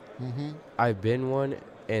choose yet. I've been one,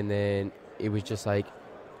 and then it was just like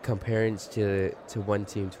comparing to one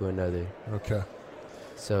team to another. Okay.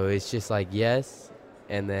 So it's just like yes,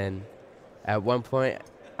 and then at one point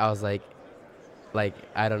I was like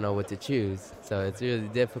I don't know what to choose. So it's really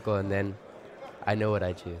difficult, and then I know what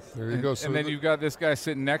I choose. There you go. So and then you've got this guy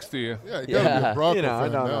sitting next to you. Yeah, you got to be a Bronco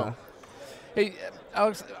fan now. Hey,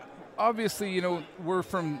 Alex. Obviously, we're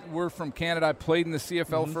from Canada. I played in the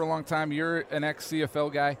CFL for a long time. You're an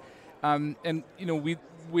ex-CFL guy, and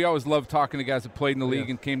we always love talking to guys that played in the league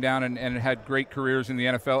and came down and had great careers in the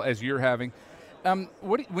NFL, as you're having.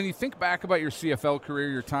 When you think back about your CFL career,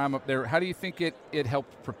 your time up there, how do you think it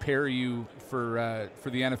helped prepare you for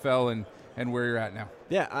the NFL and where you're at now?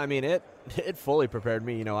 Yeah, I mean it fully prepared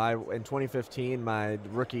me. In 2015, my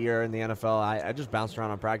rookie year in the NFL, I just bounced around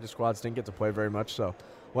on practice squads, didn't get to play very much, so.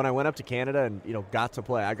 When I went up to Canada and, got to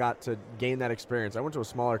play, I got to gain that experience. I went to a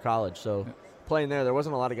smaller college, so playing there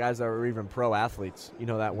wasn't a lot of guys that were even pro athletes,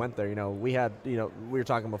 that went there. We had, we were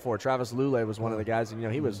talking before, Travis Lulay was one of the guys, and,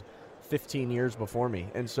 he was 15 years before me.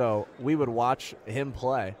 And so we would watch him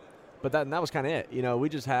play. But that was kind of it. We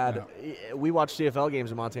just had we watched CFL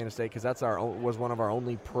games in Montana State because was one of our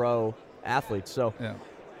only pro athletes. So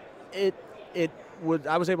it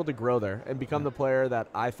I was able to grow there and become the player that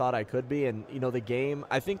I thought I could be. And, the game,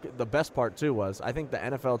 I think the best part, too, was I think the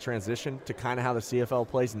NFL transitioned to kind of how the CFL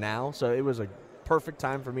plays now. So it was a perfect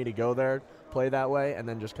time for me to go there, play that way, and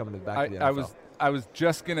then just come back to the NFL. I was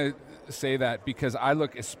just going to say that because I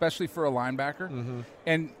look, especially for a linebacker,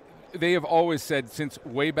 and they have always said since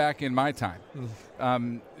way back in my time,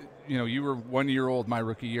 you were 1 year old my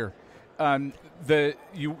rookie year.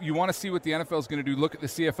 You want to see what the NFL is going to do. Look at the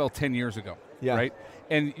CFL 10 years ago, right?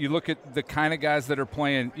 And you look at the kind of guys that are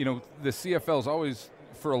playing. The CFL is always,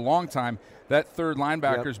 for a long time, that third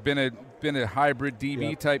linebacker's been a hybrid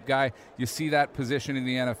DB type guy. You see that position in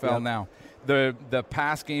the NFL now. The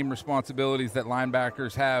pass game responsibilities that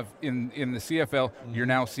linebackers have in the CFL, you're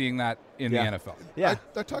now seeing that in the NFL. Yeah,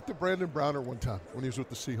 I talked to Brandon Browner one time when he was with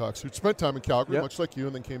the Seahawks, who'd spent time in Calgary, much like you,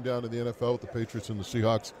 and then came down to the NFL with the Patriots and the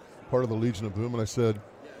Seahawks, part of the Legion of Boom. And I said,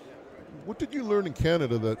 what did you learn in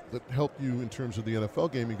Canada that helped you in terms of the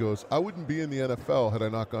NFL game? He goes, I wouldn't be in the NFL had I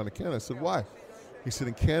not gone to Canada. I said, why? He said,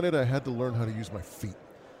 in Canada, I had to learn how to use my feet.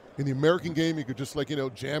 In the American game, you could just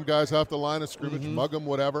jam guys off the line of scrimmage, mug them,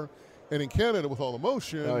 whatever. And in Canada, with all the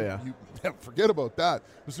motion, you forget about that.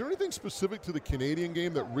 Was there anything specific to the Canadian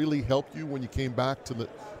game that really helped you when you came back to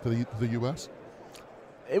the U.S.?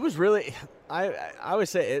 It was really, I always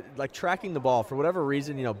say, like tracking the ball, for whatever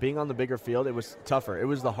reason, being on the bigger field, it was tougher. It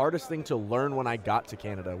was the hardest thing to learn when I got to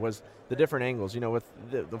Canada was the different angles. With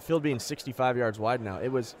the field being 65 yards wide now, it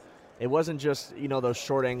wasn't just, those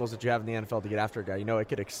short angles that you have in the NFL to get after a guy. It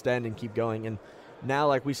could extend and keep going. And now,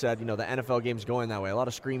 like we said, the NFL game's going that way. A lot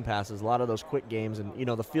of screen passes, a lot of those quick games, and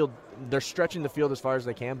the field, they're stretching the field as far as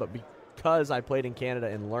they can. But because I played in Canada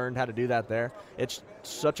and learned how to do that there, it's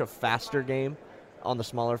such a faster game on the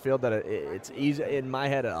smaller field that it's easy in my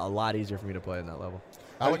head, a lot easier for me to play in that level.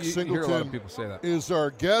 Alex Singleton hear a lot of people say that. Is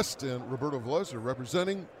our guest, and Roberto Velez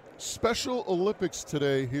representing Special Olympics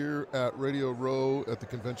today here at Radio Row at the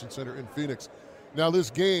Convention Center in Phoenix. Now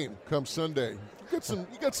this game comes Sunday. You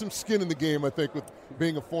got some skin in the game, I think, with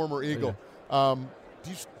being a former Eagle. Do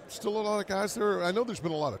you still a lot of guys there? I know there's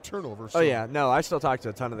been a lot of turnover. So. Oh, yeah. No, I still talk to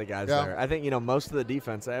a ton of the guys there. I think, most of the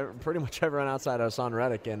defense, pretty much everyone outside of Son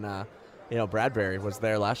Reddick and, Bradbury was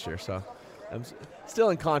there last year. So I'm still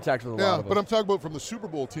in contact with a lot of them. But I'm talking about from the Super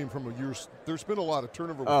Bowl team from a year. There's been a lot of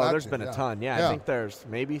turnover. Oh, there's been a ton. Yeah, I think there's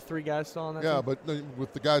maybe 3 guys still on that team. Yeah, but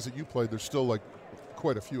with the guys that you played, there's still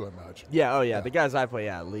quite a few, I imagine. Yeah, the guys I play,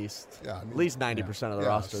 at least 90% of the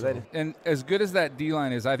roster. So. And as good as that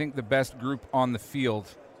D-line is, I think the best group on the field,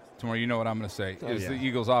 tomorrow, you know what I'm going to say, is the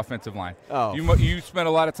Eagles' offensive line. Oh. You spent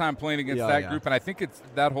a lot of time playing against that group, and I think it's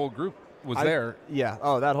that whole group was there. Yeah,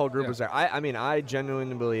 that whole group was there. I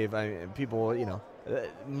genuinely believe people,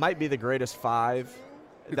 might be the greatest 5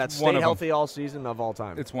 that stay healthy all season of all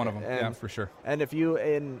time. It's one of them, for sure. And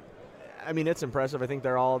it's impressive. I think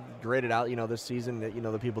they're all graded out, this season,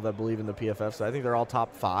 the people that believe in the PFF. So I think they're all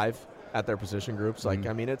top 5 at their position groups. What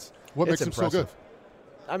makes them so good?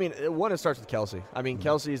 One, it starts with Kelsey.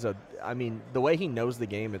 Kelsey's the way he knows the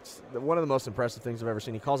game, it's one of the most impressive things I've ever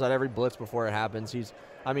seen. He calls out every blitz before it happens. He's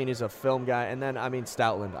a film guy. And then,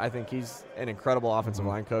 Stoutland, I think he's an incredible offensive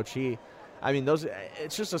line coach.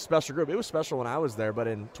 It's just a special group. It was special when I was there, but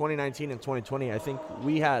in 2019 and 2020, I think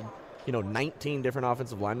we had, 19 different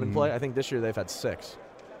offensive linemen play. I think this year they've had 6.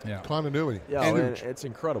 Yeah. Continuity. Yeah, and it's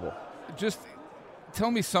incredible. Just tell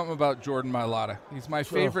me something about Jordan Mailata. He's my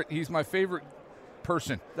favorite. He's my favorite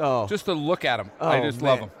person. Oh. Just to look at him. I just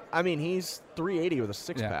love him. He's 380 with a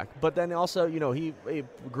 6-pack. But then also, he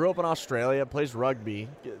grew up in Australia, plays rugby.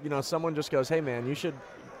 Someone just goes, hey, man, you should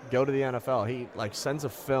go to the NFL. He, sends a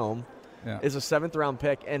film, is a 7th-round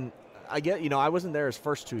pick. And I get, I wasn't there his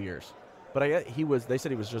first 2 years. But I get they said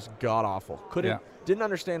he was just god-awful. Didn't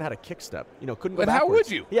understand how to kick step. Couldn't go backwards. How would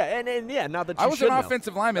you? Yeah, and not that you I was should an know.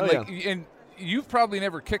 offensive lineman, and you've probably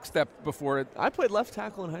never kick stepped before. I played left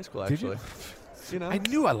tackle in high school, actually. Did you? I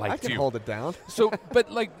knew I liked you. I can hold it down. So, but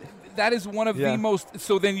that is one of the most.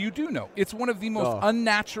 So then you do know it's one of the most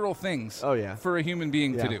unnatural things. For a human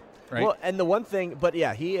being to do, right? Well, and the one thing, but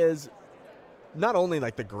he is not only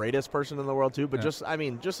the greatest person in the world too, but just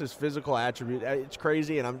his physical attribute. It's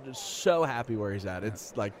crazy, and I'm just so happy where he's at.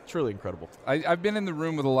 It's truly incredible. I've been in the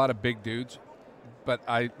room with a lot of big dudes, but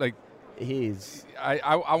I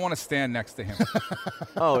want to stand next to him.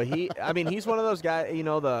 He's one of those guys.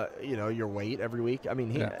 Your weight every week.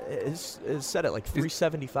 He's set at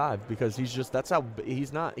 375 because that's how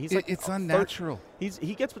he's not. It's unnatural.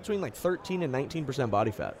 He gets between 13 and 19%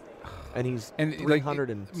 body fat. And he's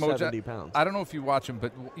 370 pounds. I don't know if you watch him,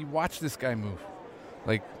 but you watch this guy move.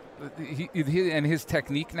 He and his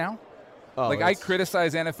technique now. I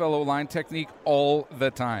criticize NFL O-line technique all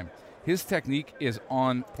the time. His technique is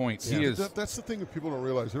on point. Yeah. He is. That's the thing that people don't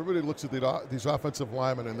realize. Everybody looks at these offensive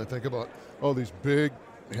linemen and they think about, these big,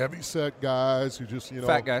 heavy-set guys who just,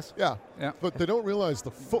 fat guys. Yeah. Yeah. But they don't realize the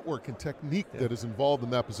footwork and technique that is involved in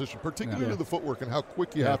that position, particularly the footwork and how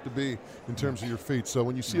quick you have to be in terms of your feet. So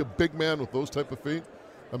when you see a big man with those type of feet,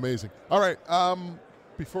 amazing. All right.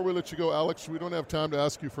 Before we let you go, Alex, we don't have time to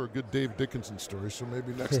ask you for a good Dave Dickinson story, so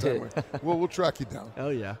maybe next time we'll track you down. Oh,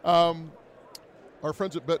 yeah. Our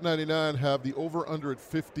friends at Bet99 have the over-under at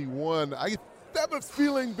 51. I have a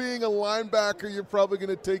feeling, being a linebacker, you're probably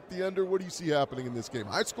going to take the under. What do you see happening in this game?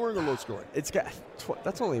 High scoring or low scoring? It's got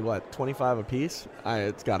that's only 25 apiece.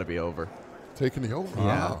 It's got to be over. Taking the over. Yeah.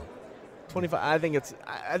 Wow. 25. I think it's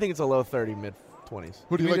a low 30, mid 20s.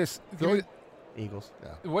 Who do you like? Eagles.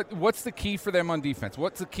 Yeah. What's the key for them on defense?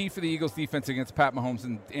 What's the key for the Eagles defense against Pat Mahomes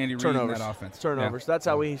and Andy Reid in that offense? Turnovers. That's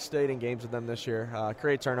how we stayed in games with them this year.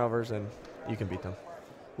 Create turnovers, and you can beat them.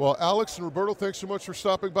 Well, Alex and Roberto, thanks so much for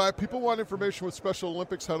stopping by. People want information with Special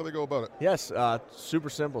Olympics. How do they go about it? Yes, super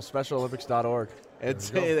simple, specialolympics.org.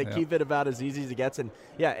 They keep it about as easy as it gets. And,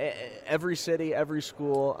 every city, every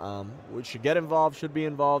school should get involved, should be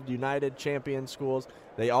involved, United, Champion schools.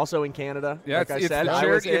 They also in Canada, like I said.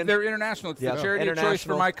 They're international. It's the charity of choice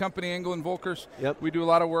for my company, Engel and Volkers. Yep. We do a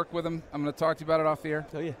lot of work with them. I'm going to talk to you about it off the air.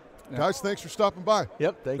 Oh, yeah. Guys, thanks for stopping by.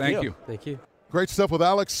 Yep, thank you. Thank you. Great stuff with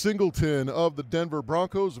Alex Singleton of the Denver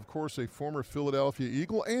Broncos, of course, a former Philadelphia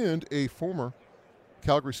Eagle and a former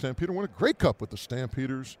Calgary Stampeder. Won a Grey Cup with the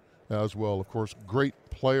Stampeders as well. Of course, great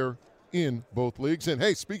player in both leagues. And,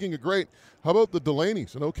 hey, speaking of great, how about the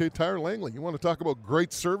Delaney's and OK Tire Langley? You want to talk about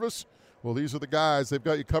great service? Well, these are the guys. They've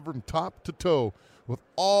got you covered from top to toe with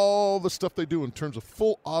all the stuff they do in terms of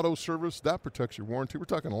full auto service. That protects your warranty. We're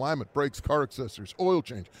talking alignment, brakes, car accessories, oil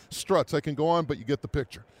change, struts. I can go on, but you get the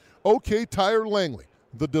picture. OK Tire Langley.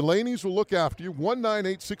 The Delaney's will look after you.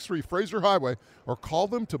 19863 Fraser Highway, or call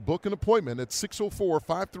them to book an appointment at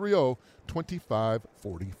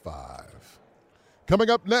 604-530-2545.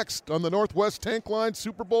 Coming up next on the Northwest Tank Line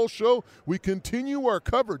Super Bowl show, we continue our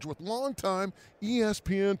coverage with longtime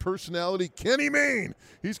ESPN personality Kenny Mayne.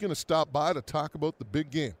 He's going to stop by to talk about the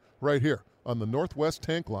big game right here on the Northwest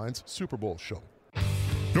Tank Lines Super Bowl show.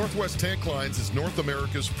 Northwest Tank Lines is North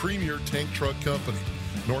America's premier tank truck company.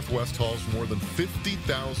 Northwest hauls more than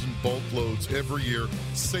 50,000 bulk loads every year,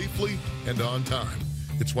 safely and on time.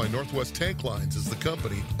 It's why Northwest Tank Lines is the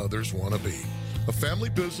company others want to be. A family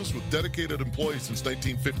business with dedicated employees since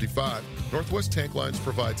 1955, Northwest Tank Lines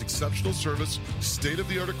provides exceptional service,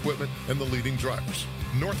 state-of-the-art equipment, and the leading drivers.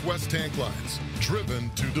 Northwest Tank Lines, driven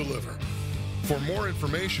to deliver. For more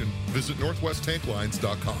information, visit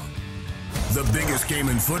northwesttanklines.com. The biggest game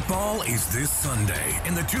in football is this Sunday,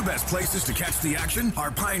 and the two best places to catch the action are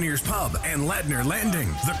Pioneers Pub and Ladner Landing.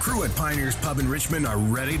 The crew at Pioneers Pub in Richmond are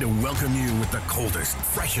ready to welcome you with the coldest,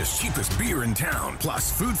 freshest, cheapest beer in town,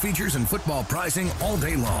 plus food features and football pricing all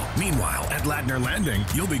day long. Meanwhile, at Ladner Landing,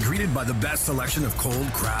 you'll be greeted by the best selection of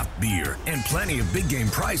cold craft beer and plenty of big game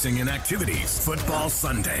pricing and activities. Football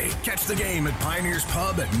Sunday. Catch the game at Pioneers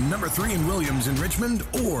Pub at number 3 in Williams in Richmond,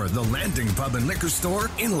 or the Landing Pub and Liquor Store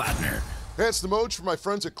in Ladner. Hey, it's the Moj from my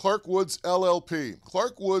friends at Clark Woods LLP.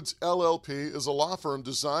 Clark Woods LLP is a law firm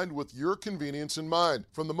designed with your convenience in mind.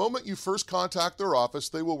 From the moment you first contact their office,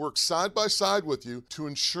 they will work side by side with you to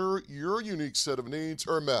ensure your unique set of needs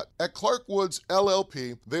are met. At Clark Woods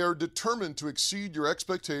LLP, they are determined to exceed your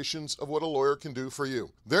expectations of what a lawyer can do for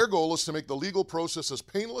you. Their goal is to make the legal process as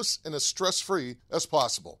painless and as stress-free as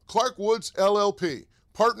possible. Clark Woods LLP,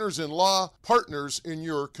 partners in law, partners in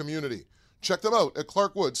your community. Check them out at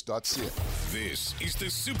clarkwoods.ca. This is the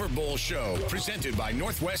Super Bowl show, presented by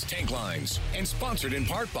Northwest Tank Lines and sponsored in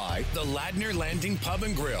part by the Ladner Landing Pub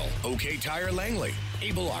and Grill, OK Tire Langley,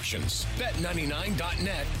 Able Auctions,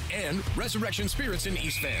 Bet99.net, and Resurrection Spirits in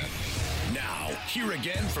East Van. Now, here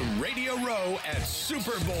again from Radio Row at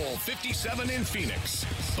Super Bowl 57 in Phoenix,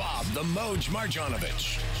 Bob the Moj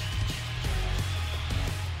Marjanovich.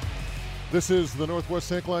 This is the Northwest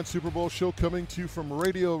Tank Line Super Bowl show, coming to you from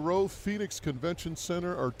Radio Row, Phoenix Convention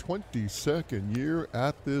Center, our 22nd year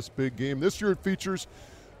at this big game. This year it features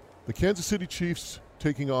the Kansas City Chiefs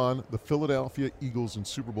taking on the Philadelphia Eagles in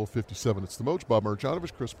Super Bowl 57. It's the Moj, Bob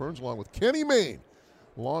Marjanovich, Chris Burns, along with Kenny Mayne,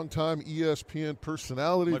 longtime ESPN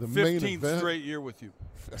personality, the main event. 15th straight year with you.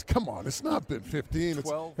 Come on, it's not been 15.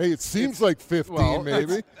 12. Hey, it seems like 15,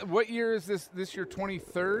 maybe. What year is this? This year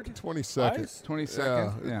 23rd? 22nd. Nice.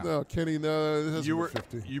 22nd? Yeah. No, Kenny, no, it hasn't been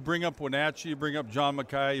 15. You bring up Wenatchee, you bring up John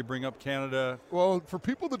Mackay, you bring up Canada. Well, for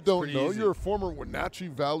people that don't know, easy. you're a former Wenatchee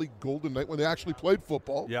Valley Golden Knight when they actually played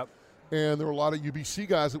football. Yep. And there were a lot of UBC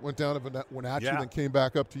guys that went down to Wenatchee and then came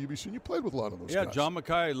back up to UBC, and you played with a lot of those guys. Yeah, John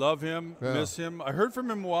Mackay, love him, miss him. I heard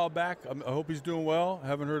from him a while back. I hope he's doing well. I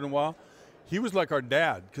haven't heard in a while. He was like our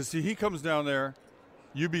dad because, see, he comes down there.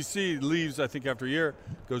 UBC leaves, I think, after a year,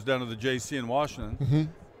 goes down to the JC in Washington.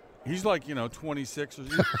 Mm-hmm. He's like, 26 or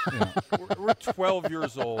we're 12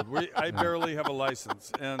 years old. I barely have a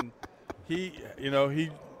license. And he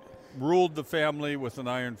ruled the family with an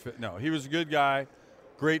iron fist. No, he was a good guy.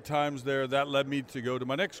 Great times there. That led me to go to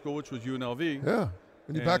my next school, which was UNLV. Yeah.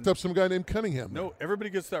 And you backed up some guy named Cunningham. No,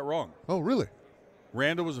 everybody gets that wrong. Oh, really?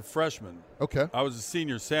 Randall was a freshman. Okay. I was a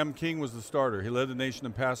senior. Sam King was the starter. He led the nation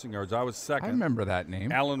in passing yards. I was second. I remember that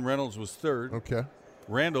name. Alan Reynolds was third. Okay.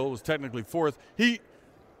 Randall was technically fourth. He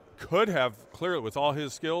could have, clearly, with all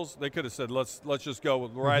his skills, they could have said, let's just go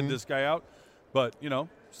ride this guy out. But,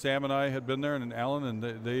 Sam and I had been there, and Alan,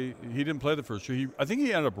 and he didn't play the first year. I think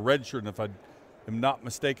he ended up redshirting, if I am not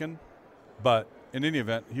mistaken. But in any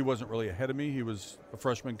event, he wasn't really ahead of me. He was a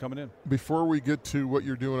freshman coming in. Before we get to what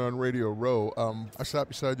you're doing on Radio Row, I sat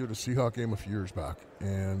beside you at a Seahawk game a few years back,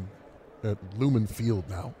 and at Lumen Field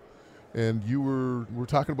now, and we're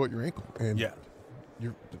talking about your ankle, and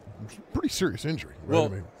you're pretty serious injury. Right?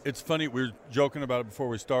 Well, it's funny. We were joking about it before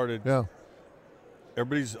we started. Yeah.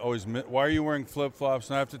 Everybody's always, why are you wearing flip-flops?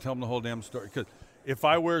 And I have to tell them the whole damn story. Because if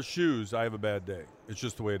I wear shoes, I have a bad day. It's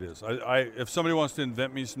just the way it is. If somebody wants to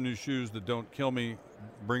invent me some new shoes that don't kill me,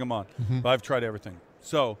 bring them on. But I've tried everything.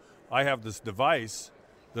 So I have this device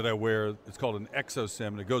that I wear. It's called an exosim,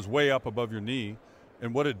 and it goes way up above your knee.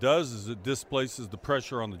 And what it does is it displaces the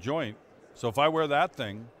pressure on the joint. So if I wear that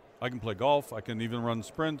thing, I can play golf. I can even run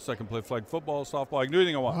sprints. I can play flag football, softball. I can do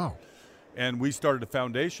anything I want. Wow. And we started a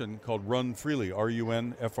foundation called Run Freely,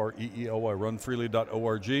 RUNFREELY,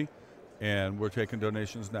 runfreely.org. And we're taking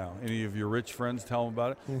donations now. Any of your rich friends, tell them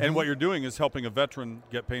about it. And what you're doing is helping a veteran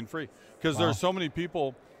get pain-free. Because there are so many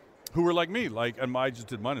people who are like me, and I just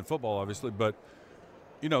did mine in football, obviously, but,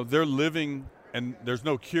 they're living, and there's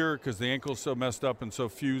no cure because the ankle's so messed up and so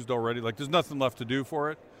fused already. Like, there's nothing left to do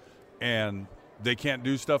for it. And they can't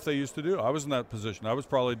do stuff they used to do. I was in that position. I was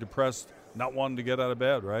probably depressed, not wanting to get out of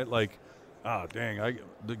bed, right? Like, dang,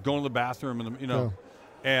 going to the bathroom, and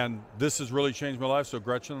and this has really changed my life. So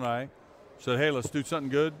Gretchen and I said, hey, let's do something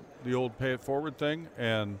good, the old pay it forward thing,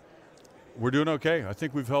 and we're doing okay. I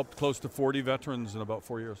think we've helped close to 40 veterans in about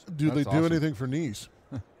 4 years. Do they do anything for knees?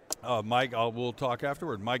 Mike, we'll talk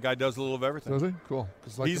afterward. My guy does a little of everything. Does he? Cool.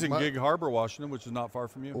 He's in Gig Harbor, Washington, which is not far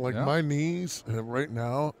from you. My knees right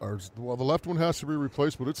now are, the left one has to be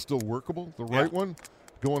replaced, but it's still workable. The right one,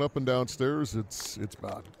 going up and down stairs, it's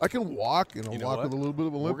bad. I can walk, walk with a little bit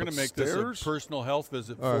of a limp. We're going to make this a personal health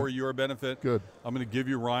visit for your benefit. Good. I'm going to give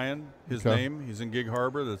you Ryan, his name. He's in Gig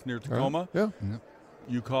Harbor. That's near Tacoma. Yeah.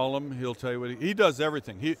 You call him. He'll tell you what he does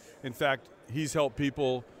everything. In fact, he's helped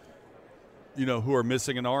people, who are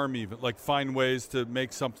missing an arm even, like find ways to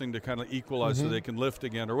make something to kind of equalize so they can lift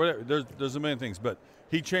again or whatever. There's a million things. But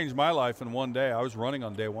he changed my life in one day. I was running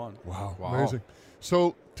on day one. Wow. Amazing.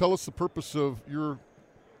 So tell us the purpose of your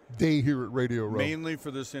day here at Radio Row. Mainly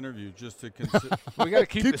for this interview, just to consider. We got to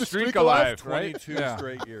keep the streak alive, 22 right?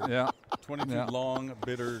 straight years. 22 long,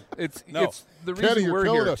 bitter. It's the reason Kenny, we're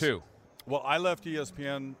here, too. Well, I left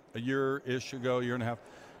ESPN a year-ish ago, year and a half,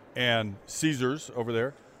 and Caesars over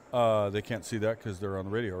there, they can't see that because they're on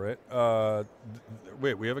the radio, right?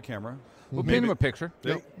 Wait, we have a camera. We'll paint them a picture.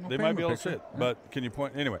 They might be able to see it, but can you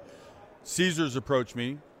point? Anyway, Caesars approached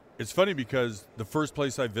me. It's funny because the first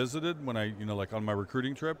place I visited when I, like on my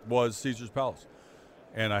recruiting trip was Caesars Palace.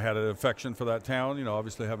 And I had an affection for that town,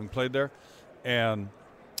 obviously having played there and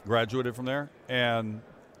graduated from there. And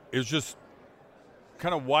it was just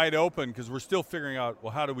kind of wide open because we're still figuring out,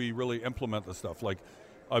 well, how do we really implement this stuff? Like,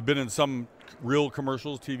 I've been in some real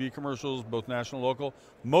commercials, TV commercials, both national and local.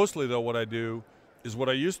 Mostly, though, what I do is what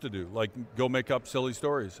I used to do, like go make up silly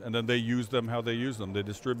stories. And then they use them how they use them. They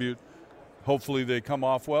distribute. Hopefully they come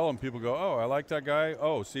off well and people go, oh, I like that guy.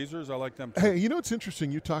 Oh, Caesars, I like them too. Hey, it's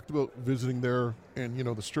interesting. You talked about visiting there and,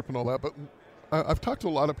 the Strip and all that, but I've talked to a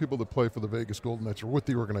lot of people that play for the Vegas Golden Knights or with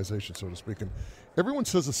the organization, so to speak, and everyone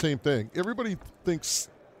says the same thing. Everybody thinks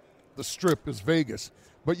the Strip is Vegas,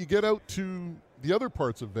 but you get out to the other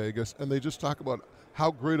parts of Vegas and they just talk about how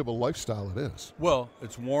great of a lifestyle it is. Well,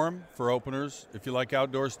 it's warm for openers. If you like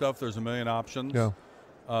outdoor stuff, there's a million options. Yeah.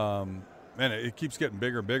 Man, it keeps getting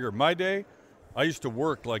bigger and bigger. My day, I used to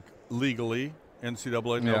work like legally,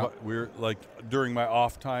 NCAA. Yeah. We're like during my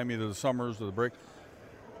off time, either the summers or the break.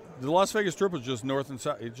 The Las Vegas Strip was just north and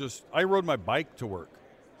south. I rode my bike to work.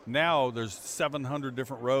 Now there's 700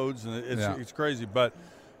 different roads, and it's crazy. But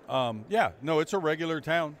it's a regular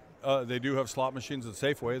town. They do have slot machines at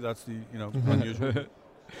Safeway. That's the unusual.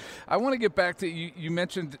 I want to get back to you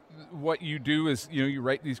mentioned what you do is, you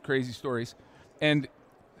write these crazy stories, and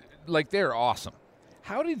like they're awesome.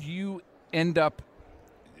 How did you end up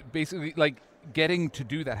basically like getting to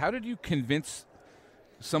do that? How did you convince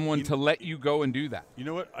someone to let you go and do that? You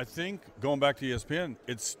know what? I think going back to ESPN,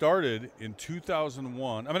 it started in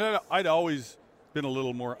 2001. I mean, I'd always been a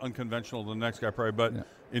little more unconventional than the next guy probably, but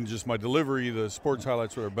in just my delivery, the sports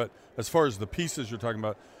highlights, whatever. But as far as the pieces you're talking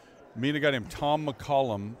about, me and a guy named Tom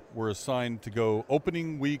McCollum were assigned to go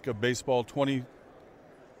opening week of baseball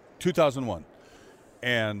 2001.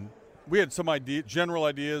 And we had some general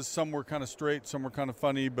ideas. Some were kind of straight, some were kind of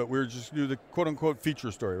funny, but we were just do the quote-unquote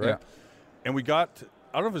feature story, right? Yeah. And we got,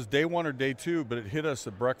 I don't know if it was day 1 or day 2, but it hit us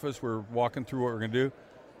at breakfast. We were walking through what we're going to do.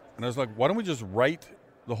 And I was like, why don't we just write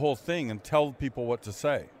the whole thing and tell people what to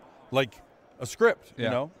say? Like a script,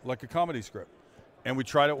 like a comedy script. And we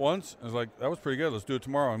tried it once. I was like, that was pretty good. Let's do it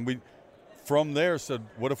tomorrow. And we, from there, said,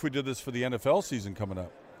 what if we did this for the NFL season coming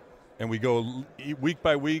up? And we go week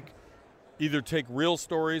by week, either take real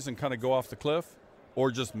stories and kind of go off the cliff,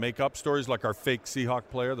 or just make up stories like our fake Seahawk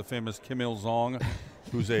player, the famous Kim Il-sung,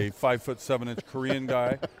 who's a 5'7" Korean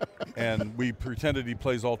guy. And we pretended he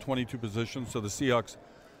plays all 22 positions. So the Seahawks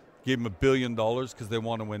gave him $1 billion because they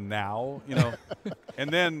want to win now,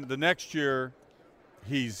 And then the next year,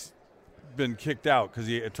 he's been kicked out because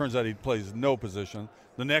it turns out he plays no position.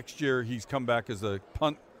 The next year, he's come back as a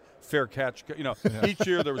punt, fair catch. Each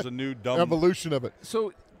year there was a new dumb evolution of it.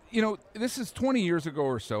 So, this is 20 years ago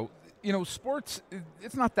or so. Sports,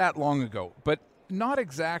 it's not that long ago, but not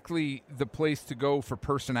exactly the place to go for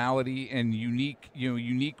personality and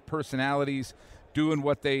unique personalities doing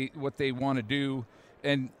what they want to do.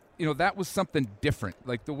 And that was something different.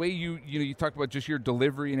 Like the way you talked about just your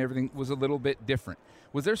delivery and everything was a little bit different.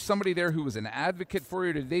 Was there somebody there who was an advocate for you?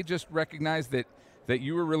 Or did they just recognize that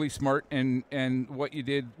you were really smart and what you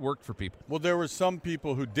did worked for people? Well, there were some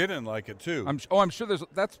people who didn't like it too. I'm sure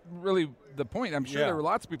that's really the point. I'm sure there were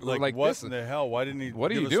lots of people who were like, what this in the hell? Why didn't he what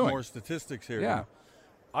give are you us doing? more statistics here? Yeah.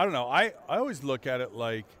 I don't know. I always look at it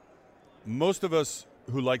like most of us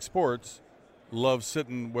who like sports love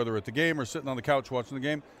sitting, whether at the game or sitting on the couch watching the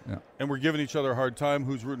game, and we're giving each other a hard time,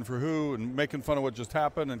 who's rooting for who, and making fun of what just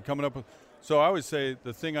happened and coming up with. So I always say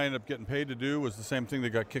the thing I ended up getting paid to do was the same thing that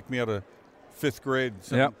got kicked me out of 5th grade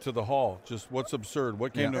to the hall. Just what's absurd,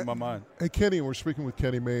 what came to my mind. Hey, Kenny, we're speaking with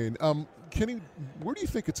Kenny Mayne. Kenny, where do you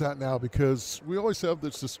think it's at now? Because we always have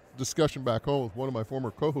this discussion back home with one of my former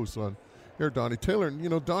co-hosts on here, Donnie Taylor.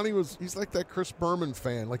 And, Donnie he's like that Chris Berman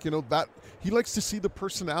fan. Like, that he likes to see the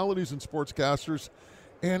personalities in sportscasters.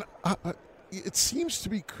 And it seems to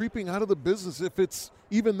be creeping out of the business if it's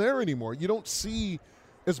even there anymore. You don't see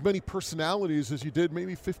as many personalities as you did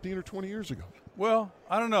maybe 15 or 20 years ago. Well,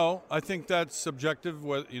 I don't know. I think that's subjective,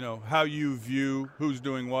 how you view who's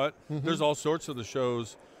doing what. Mm-hmm. There's all sorts of the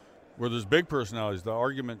shows where there's big personalities, the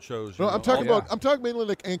argument shows. I'm talking mainly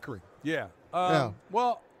like anchoring. Yeah.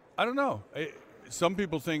 Well, I don't know. Some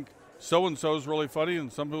people think so-and-so's really funny,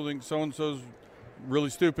 and some people think so-and-so's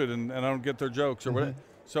really stupid, and I don't get their jokes or whatever.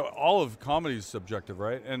 So all of comedy is subjective,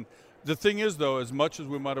 right? And the thing is, though, as much as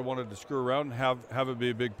we might have wanted to screw around and have it be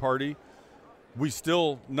a big party, we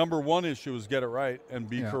still, number one issue is get it right and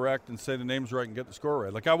be correct and say the names right and get the score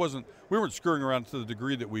right. Like we weren't screwing around to the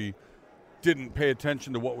degree that we didn't pay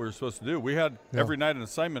attention to what we were supposed to do. We had every night an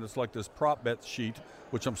assignment. It's like this prop bet sheet,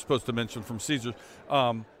 which I'm supposed to mention from Caesars.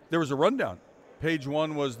 There was a rundown. Page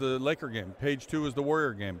 1 was the Laker game. Page 2 was the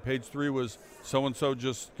Warrior game. Page 3 was so-and-so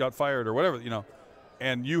just got fired or whatever,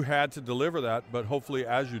 And you had to deliver that, but hopefully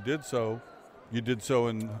as you did so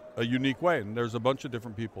in a unique way. And there's a bunch of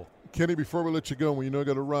different people. Kenny, before we let you go, you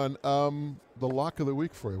got to run, the lock of the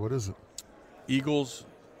week for you, what is it? Eagles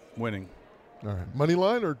winning. All right. Money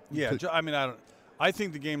line or? Yeah, I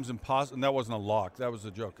think the game's impossible. And that wasn't a lock. That was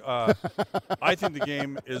a joke. I think the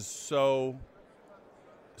game is so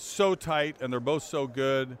tight, and they're both so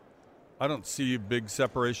good. I don't see a big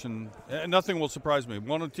separation. Nothing will surprise me.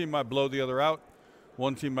 One team might blow the other out.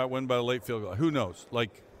 One team might win by a late field goal. Who knows?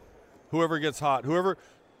 Like, whoever gets hot,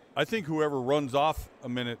 I think whoever runs off a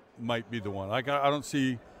minute might be the one. Like, I don't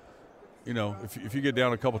see, if you get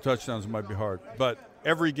down a couple touchdowns, it might be hard. But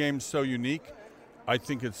every game's so unique. I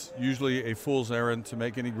think it's usually a fool's errand to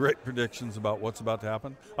make any great predictions about what's about to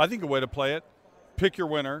happen. I think a way to play it, pick your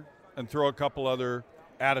winner and throw a couple other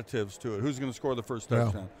additives to it. Who's going to score the first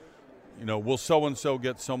touchdown? Will so-and-so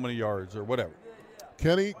get so many yards or whatever.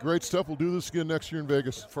 Kenny, great stuff. We'll do this again next year in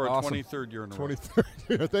Vegas. For a 23rd year in a row. 23rd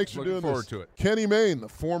year. Thanks for doing this. Looking forward to it. Kenny Mayne, the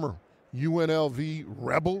former UNLV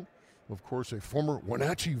Rebel, of course, a former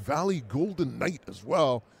Wenatchee Valley Golden Knight as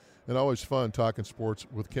well. and always fun talking sports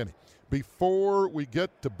with Kenny. Before we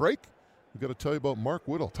get to break, we've got to tell you about Mark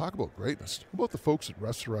Whittle. Talk about greatness. How about the folks at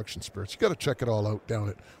Resurrection Spirits? You got to check it all out down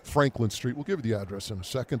at Franklin Street. We'll give you the address in a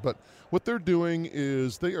second, but what they're doing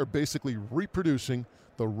is they are basically reproducing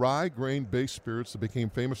the rye grain-based spirits that became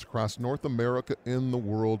famous across North America and the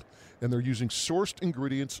world, and they're using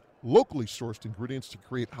locally sourced ingredients to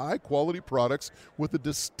create high-quality products with a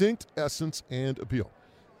distinct essence and appeal.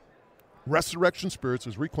 Resurrection Spirits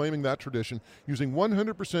is reclaiming that tradition using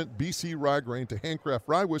 100% BC rye grain to handcraft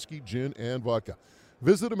rye whiskey, gin, and vodka.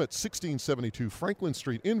 Visit them at 1672 Franklin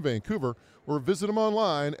Street in Vancouver or visit them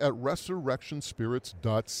online at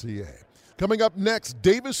resurrectionspirits.ca. Coming up next,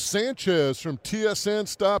 Davis Sanchez from TSN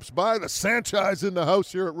stops by. The Sanchez in the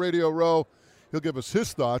house here at Radio Row. He'll give us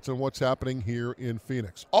his thoughts on what's happening here in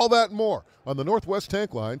Phoenix. All that and more on the Northwest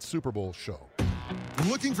Tank Line Super Bowl show.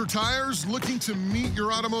 Looking for tires? Looking to meet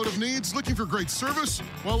your automotive needs? Looking for great service?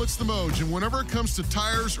 Well, it's the Moj, and whenever it comes to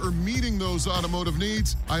tires or meeting those automotive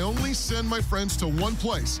needs, I only send my friends to one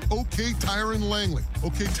place, OK Tire in Langley.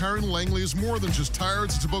 OK Tire in Langley is more than just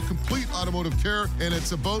tires. It's about complete automotive care, and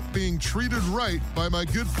it's about being treated right by my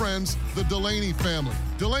good friends, the Delaney family.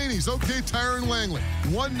 Delaney's OK Tire in Langley,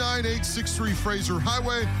 19863 Fraser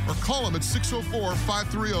Highway, or call them at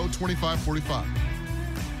 604-530-2545.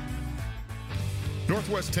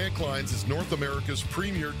 Northwest Tank Lines is North America's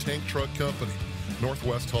premier tank truck company.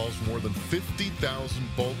 Northwest hauls more than 50,000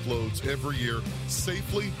 bulk loads every year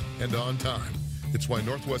safely and on time. It's why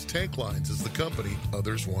Northwest Tank Lines is the company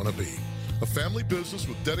others want to be. A family business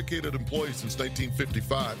with dedicated employees since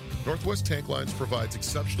 1955, Northwest Tank Lines provides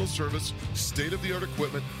exceptional service, state-of-the-art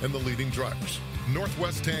equipment, and the leading drivers.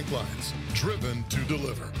 Northwest Tank Lines, driven to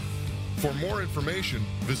deliver. For more information,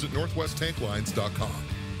 visit northwesttanklines.com.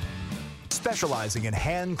 Specializing in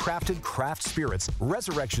handcrafted craft spirits,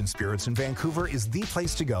 Resurrection Spirits in Vancouver is the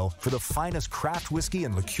place to go for the finest craft whiskey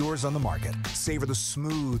and liqueurs on the market. Savor the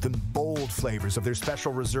smooth and bold flavors of their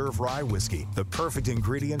special reserve rye whiskey, the perfect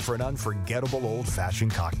ingredient for an unforgettable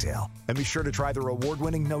old-fashioned cocktail. And be sure to try their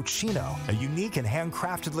award-winning Nocino, a unique and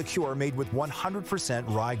handcrafted liqueur made with 100%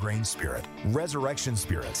 rye grain spirit. Resurrection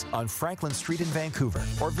Spirits on Franklin Street in Vancouver,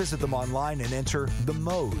 or visit them online and enter the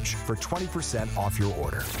Moj for 20% off your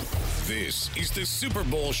order. This is the Super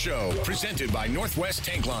Bowl show presented by Northwest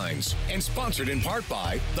Tank Lines and sponsored in part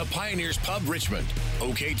by the Pioneers Pub Richmond,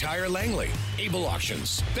 OK Tire Langley, Able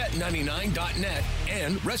Auctions, Bet99.net,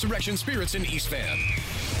 and Resurrection Spirits in East Van.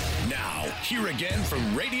 Now, here again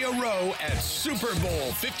from Radio Row at Super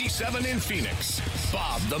Bowl 57 in Phoenix,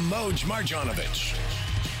 Bob the Moj Marjanovich.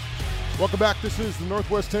 Welcome back. This is the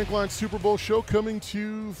Northwest Tank Line Super Bowl show coming to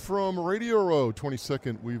you from Radio Row.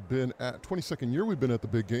 22nd year we've been at the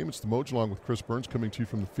big game. It's the Moj along with Chris Burns coming to you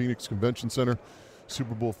from the Phoenix Convention Center.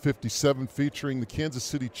 Super Bowl 57 featuring the Kansas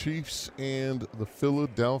City Chiefs and the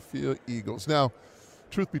Philadelphia Eagles. Now,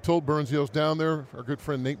 truth be told, Burns Yale's down there. Our good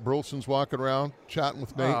friend Nate Burleson's walking around chatting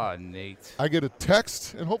with Nate. Ah, Nate. I get a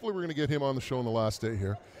text, and hopefully we're going to get him on the show on the last day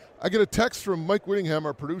here. I get a text from Mike Whittingham,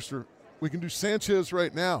 our producer. We can do Sanchez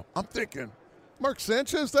right now. I'm thinking, Mark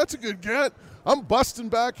Sanchez, that's a good get. I'm busting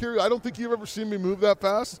back here. I don't think you've ever seen me move that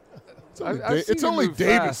fast. It's only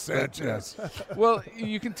Davis Sanchez. Well,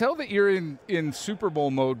 you can tell that you're in Super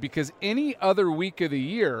Bowl mode because any other week of the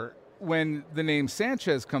year when the name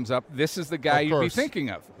Sanchez comes up, this is the guy you'd be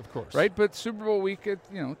thinking of. Of course. Right? But Super Bowl week, it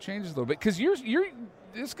changes a little bit because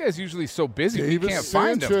this guy's usually so busy Davis we can't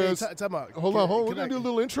find him. Hold on. We're going to do a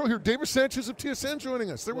little intro here. Davis Sanchez of TSN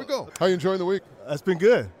joining us. There we go. How you enjoying the week? It's been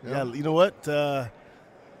good. Yeah, you know what?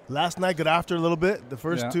 Last night got after a little bit. The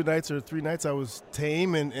first 2 nights or 3 nights I was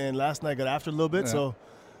tame, and last night got after a little bit, so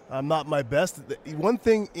I'm not my best. One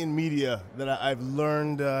thing in media that I've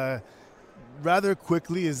learned rather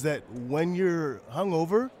quickly is that when you're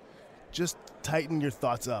hungover, just tighten your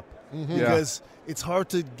thoughts up. Mm-hmm. Because it's hard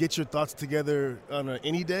to get your thoughts together on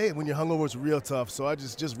any day, and when you're hungover, it's real tough. So I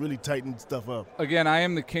just really tightened stuff up. Again, I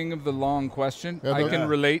am the king of the long question. I can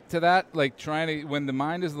relate to that, like trying to when the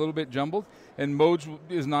mind is a little bit jumbled, and Moj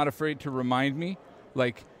is not afraid to remind me,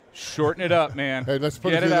 like, shorten it up, man. Hey, let's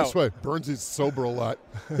put it this way. Burns is sober a lot.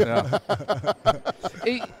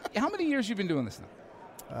 Hey, how many years you been doing this now?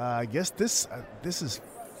 I guess this is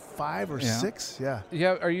 5 or 6. Yeah.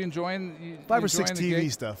 Are you enjoying 5 or 6 TV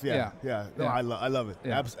gig? stuff? Yeah. No, I love it.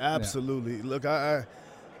 Yeah. Absolutely. Look, I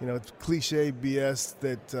it's cliche BS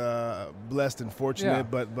that blessed and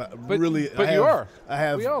fortunate, but really, I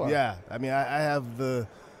have. We all are. Yeah. I mean, I have the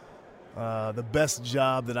best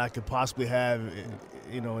job that I could possibly have,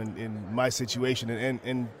 in my situation,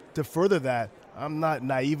 and to further that, I'm not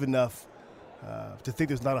naive enough to think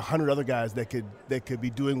there's not 100 other guys that could be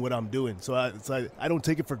doing what I'm doing. So I don't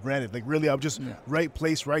take it for granted. Like, really, I'm just right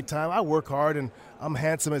place, right time. I work hard, and I'm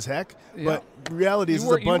handsome as heck. Yeah. But reality is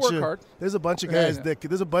there's a bunch of guys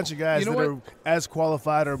that are as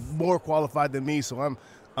qualified or more qualified than me. So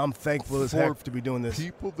I'm thankful as heck to be doing this.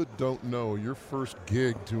 People that don't know, your first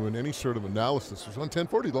gig doing any sort of analysis was on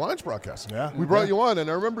 1040, the Lines broadcast. Yeah. We brought you on, and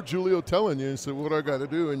I remember Julio telling you, he said, what do I got to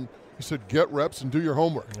do? And you said, get reps and do your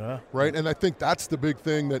homework. Yeah. Right? And I think that's the big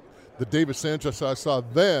thing that David Sanchez I saw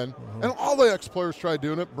then, and all the ex-players tried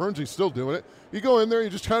doing it. Burnsy's still doing it. You go in there, you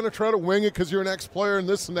just try to wing it because you're an ex-player and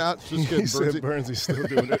this and that. It's just getting Burnsy's still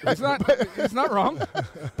doing it. It's not wrong.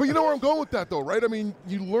 But you know where I'm going with that, though, right? I mean,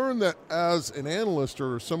 you learn that as an analyst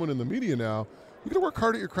or someone in the media now, you got to work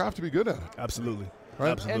hard at your craft to be good at it. Absolutely. Right?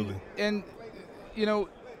 Absolutely. And you know,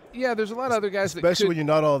 yeah, there's a lot of other guys especially when you're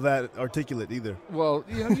not all that articulate either. Well,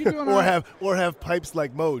 you know, you're doing or have pipes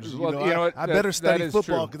like Moj. Well, you know, I better study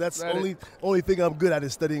football because that's the only thing I'm good at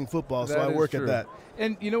is studying football. So I work at that.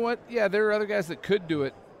 And you know what? Yeah, there are other guys that could do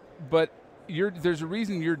it, but there's a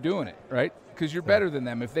reason you're doing it, right? Because you're better than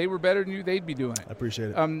them. If they were better than you, they'd be doing it. I appreciate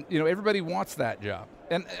it. You know, everybody wants that job.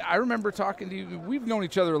 And I remember talking to you. We've known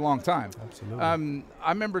each other a long time. Absolutely. I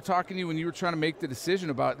remember talking to you when you were trying to make the decision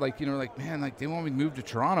about, like, you know, like, man, like, they want me to move to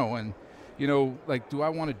Toronto, and, you know, like, do I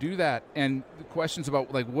want to do that? And the questions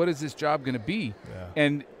about, like, what is this job going to be? Yeah.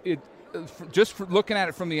 And just for looking at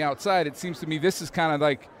it from the outside, it seems to me this is kind of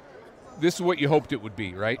like, this is what you hoped it would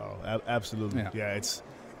be, right? Oh, absolutely. Yeah,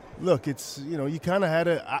 look, you know, you kind of had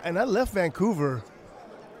and I left Vancouver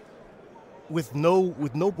with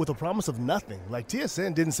a promise of nothing. Like,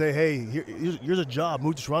 TSN didn't say, hey, here's a job,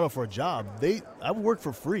 move to Toronto for a job. I worked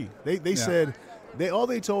for free. They said, all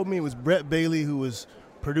they told me was Brett Bailey, who was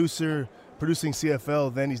producing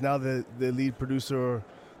CFL, then he's now the lead producer or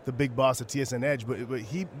the big boss at TSN Edge, but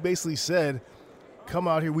he basically said, come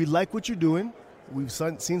out here, we like what you're doing. We've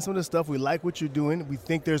seen some of the stuff. We like what you're doing. We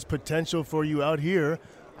think there's potential for you out here.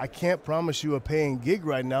 I can't promise you a paying gig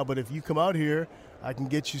right now, but if you come out here, I can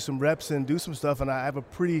get you some reps and do some stuff, and I have a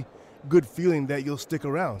pretty good feeling that you'll stick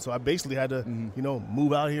around. So I basically had to, you know,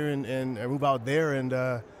 move out here and move out there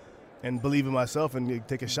and believe in myself and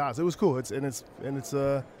take a shot. So it was cool.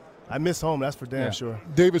 I miss home, that's for damn sure.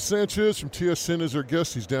 David Sanchez from TSN is our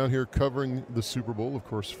guest. He's down here covering the Super Bowl, of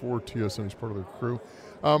course, for TSN. He's part of their crew.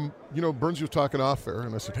 You know, Burnsy was talking off there,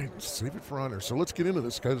 and I said, hey, save it for honor. So let's get into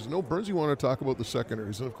this, guys. No, Burnsy wanted to talk about the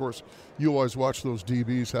secondaries. And, of course, you always watch those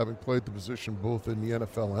DBs, having played the position both in the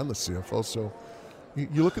NFL and the CFL. So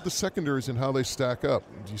you look at the secondaries and how they stack up.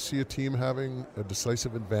 Do you see a team having a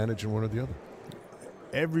decisive advantage in one or the other?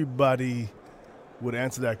 Everybody would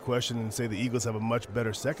answer that question and say the Eagles have a much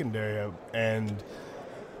better secondary. And,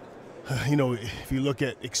 you know, if you look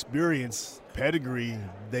at experience, pedigree,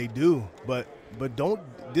 they do. But don't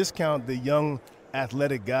discount the young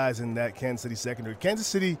athletic guys in that Kansas City secondary. Kansas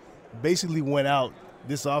City basically went out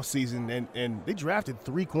this offseason and they drafted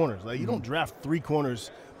 3 corners. Like, you don't draft 3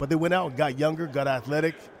 corners, but they went out, got younger, got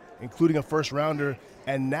athletic, including a first rounder,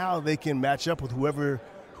 and now they can match up with whoever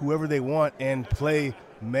they want and play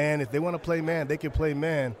man. If they want to play man, they can play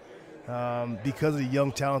man because of the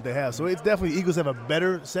young talent they have. So it's definitely Eagles have a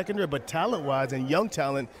better secondary, but talent-wise and young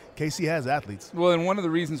talent, KC has athletes. Well, and one of the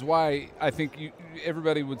reasons why I think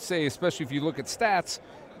everybody would say, especially if you look at stats,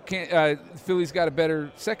 Philly's got a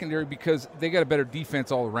better secondary because they got a better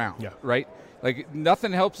defense all around, right? Like,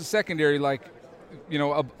 nothing helps a secondary like, you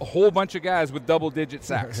know, a whole bunch of guys with double-digit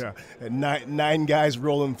sacks. And nine guys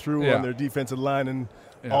rolling through on their defensive line, and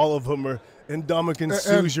all of them are – and Dominican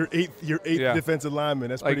Sue's your eighth defensive lineman.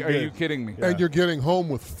 That's pretty good. Are you kidding me? And you're getting home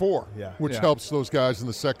with 4, which helps those guys in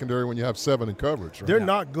the secondary when you have 7 in coverage. Right? They're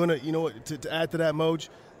not going to, you know what, to add to that, Moj,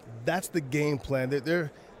 that's the game plan.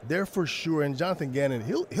 They're for sure. And Jonathan Gannon,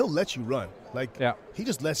 he'll let you run. Like, he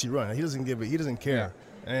just lets you run. He doesn't give it. He doesn't care.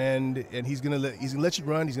 And he's gonna let you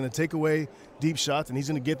run. He's gonna take away deep shots, and he's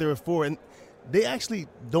gonna get there with 4. And they actually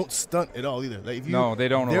don't stunt at all either. Like, no, they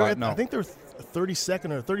don't. I think they're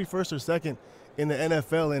 32nd or 31st or 2nd in the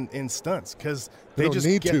NFL in stunts because they just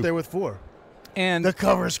get there with 4. And the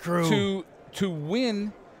covers crew. To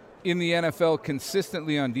win in the NFL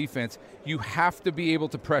consistently on defense, you have to be able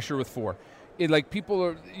to pressure with 4.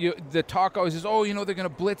 The talk always is, oh, you know, they're going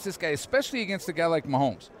to blitz this guy, especially against a guy like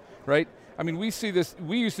Mahomes, right? I mean, we see this.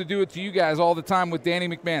 We used to do it to you guys all the time with Danny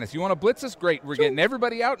McManus. You want to blitz us? Great. We're getting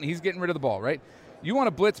everybody out, and he's getting rid of the ball, right? You want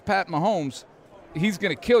to blitz Pat Mahomes, he's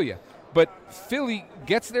going to kill you. But Philly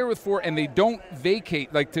gets there with 4, and they don't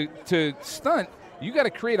vacate. Like, to stunt, you got to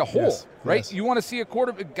create a hole, right? Yes. You want to see a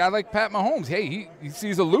guy like Pat Mahomes. Hey, he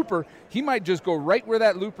sees a looper. He might just go right where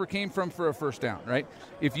that looper came from for a first down, right?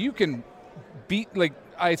 If you can beat, like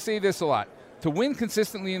I say this a lot, to win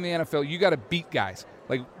consistently in the NFL, you got to beat guys.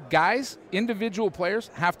 Like guys, individual players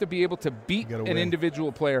have to be able to beat an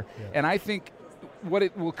individual player. Yeah. And I think what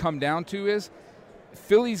it will come down to is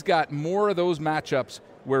Philly's got more of those matchups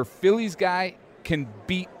where Philly's guy can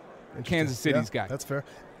beat Kansas City's guy. That's fair.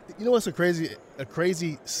 You know what's a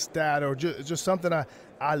crazy stat or just something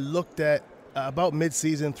I looked at about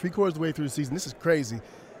midseason, 3/4 of the way through the season. This is crazy.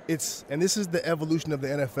 And this is the evolution of the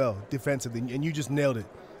NFL defensively, and you just nailed it.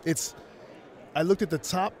 I looked at the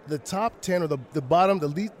top 10 or the bottom, the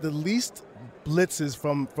least blitzes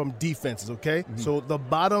from defenses, okay? Mm-hmm. So the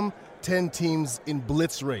bottom 10 teams in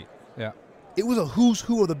blitz rate. Yeah. It was a who's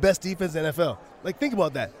who of the best defense in the NFL. Like, think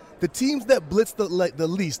about that. The teams that blitzed the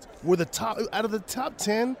least were the top. Out of the top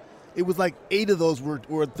 10, it was like 8 of those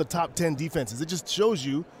were the top 10 defenses. It just shows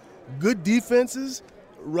you good defenses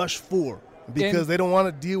rush 4 because they don't want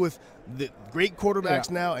to deal with the great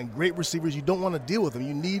quarterbacks now and great receivers. You don't want to deal with them.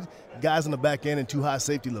 You need guys on the back end and 2 high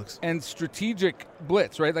safety looks. And strategic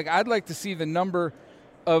blitz, right? Like, I'd like to see the number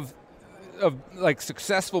of like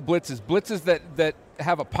successful blitzes that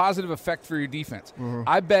have a positive effect for your defense. Mm-hmm.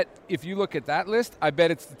 I bet if you look at that list, I bet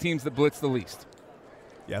it's the teams that blitz the least.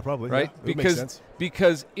 Yeah, probably. Right? Yeah,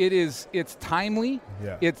 because it's timely.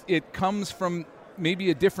 Yeah. It comes from maybe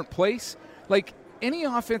a different place. Like any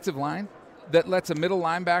offensive line that lets a middle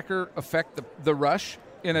linebacker affect the rush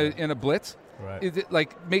in a blitz, right, it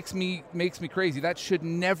like makes me crazy. That should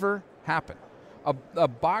never happen. A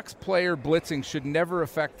box player blitzing should never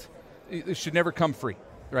affect. It should never come free,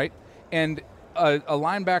 right? And a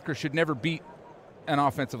linebacker should never beat an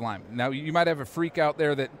offensive lineman. Now, you might have a freak out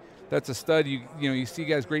there that's a stud. You see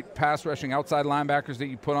guys, great pass rushing outside linebackers that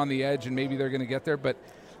you put on the edge, and maybe they're going to get there. But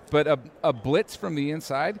a blitz from the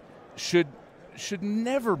inside should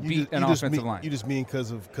never beat an offensive line. You just mean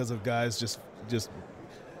because of guys just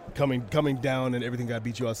coming down and everything got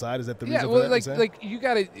beat you outside? Is that the reason for that? Like you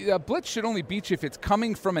got a blitz should only beat you if it's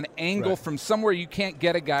coming from an angle from somewhere you can't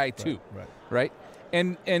get a guy to. Right?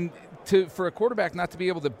 And for a quarterback not to be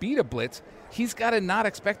able to beat a blitz, he's got to not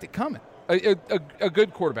expect it coming. A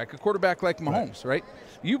good quarterback, a quarterback like Mahomes, right?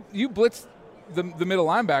 You blitz the middle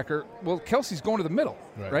linebacker, well, Kelsey's going to the middle,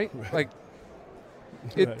 right? Like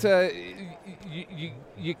you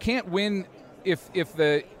can't win if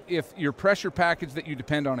your pressure package that you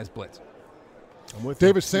depend on is blitz.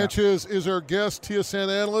 David Sanchez is our guest, TSN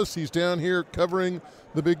analyst. He's down here covering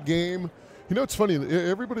the big game. You know, it's funny,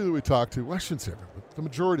 everybody that we talk to, well, I shouldn't say everybody, but the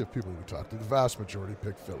majority of people we talk to, the vast majority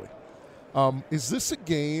pick Philly. Is this a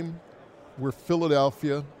game where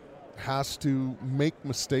Philadelphia has to make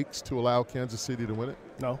mistakes to allow Kansas City to win it?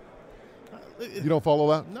 No. You don't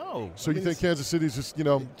follow that? No. So you think Kansas City's just,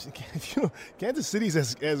 Kansas City's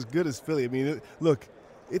as good as Philly. I mean, look,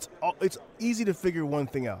 it's easy to figure one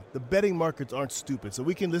thing out. The betting markets aren't stupid, so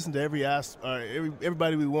we can listen to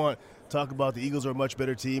everybody we want talk about the Eagles are a much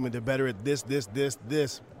better team and they're better at this.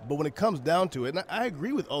 But when it comes down to it, and I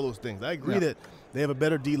agree with all those things. I agree that they have a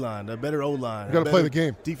better D-line, a better O-line. You got to play the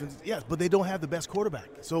game. Defense, yes, but they don't have the best quarterback.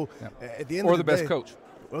 So at the end of the day, best coach.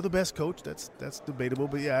 Or the best coach. That's debatable.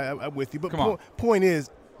 But yeah, I'm with you. But point is,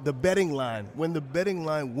 the betting line. When the betting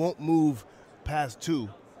line won't move past 2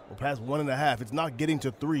 or past 1.5, it's not getting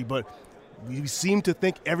to 3. But we seem to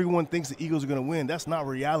think everyone thinks the Eagles are going to win. That's not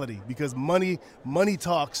reality because money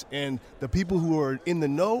talks, and the people who are in the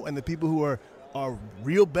know and the people who are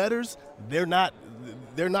real bettors, they're not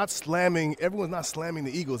slamming. Everyone's not slamming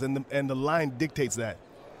the Eagles, and the line dictates that.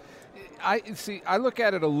 I look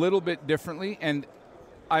at it a little bit differently, and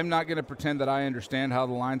I'm not going to pretend that I understand how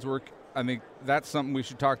the lines work. I think that's something we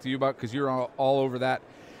should talk to you about because you're all over that.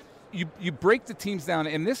 You break the teams down,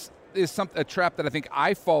 and this is a trap that I think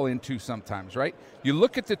I fall into sometimes, right? You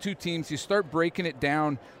look at the two teams, you start breaking it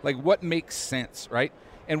down, like what makes sense, right?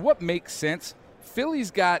 And what makes sense,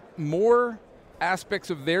 Philly's got more aspects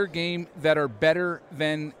of their game that are better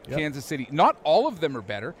than Kansas City. Not all of them are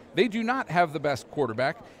better. They do not have the best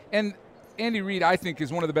quarterback. And Andy Reid, I think,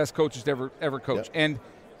 is one of the best coaches to ever coach. Yep. And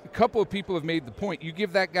a couple of people have made the point, you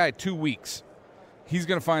give that guy 2 weeks, he's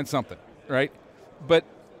going to find something, right? But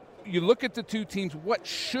you look at the two teams, what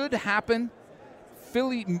should happen,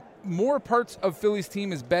 Philly, more parts of Philly's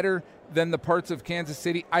team is better than the parts of Kansas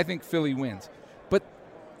City. I think Philly wins. But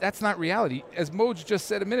that's not reality. As Moj just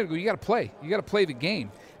said a minute ago, you got to play. You got to play the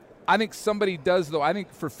game. I think somebody does, though. I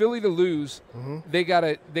think for Philly to lose, they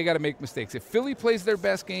gotta make mistakes. If Philly plays their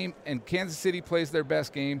best game and Kansas City plays their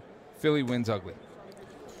best game, Philly wins ugly.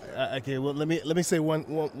 Okay, well, let me say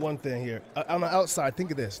one thing here. On the outside,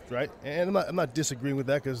 think of this, right? And I'm not disagreeing with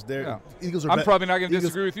that because Eagles are. I'm probably not going to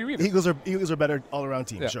disagree with you either. Eagles are better all around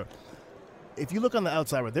team, sure. if you look on the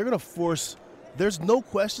outside, right, they're going to force. There's no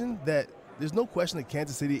question that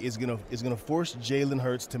Kansas City is going to force Jalen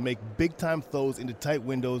Hurts to make big time throws into tight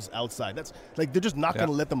windows outside. That's like they're just not going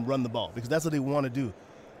to let them run the ball because that's what they want to do.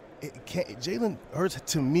 Jalen Hurts,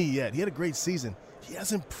 to me, he had a great season. He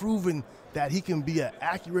hasn't proven that he can be an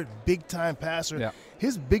accurate big time passer. Yeah.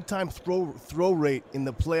 His big time throw rate in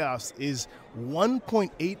the playoffs is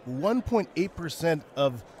 1.8%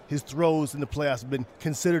 of his throws in the playoffs have been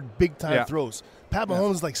considered big time throws. Pat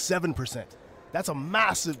Mahomes is like 7%. That's a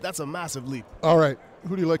massive leap. All right.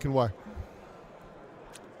 Who do you like and why?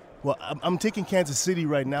 Well, I'm taking Kansas City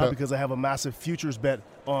right now because I have a massive futures bet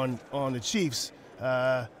on the Chiefs.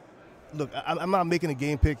 Look, I'm not making a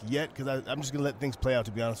game pick yet because I'm just going to let things play out,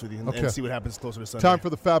 to be honest with you, and see what happens closer to Sunday. Time for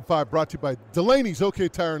the Fab Five, brought to you by Delaney's OK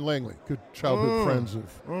Tire and Langley. Good childhood friends of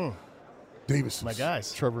Davis. My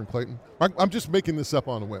guys. Trevor and Clayton. I'm just making this up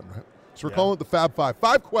on the whim, right? So we're calling it the Fab Five.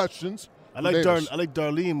 5 questions. I like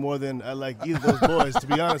Darlene more than I like either of those boys, to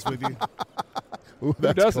be honest with you. Ooh,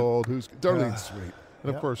 that's cold. Darlene's sweet.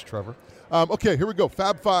 And, of course, Trevor. Okay, here we go.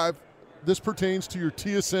 Fab Five. This pertains to your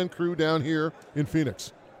TSN crew down here in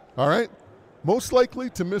Phoenix. All right? Most likely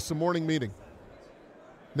to miss a morning meeting.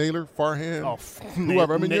 Naylor, Farhan,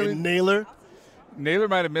 whoever. Naylor? Naylor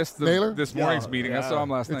might have missed this morning's meeting. I saw him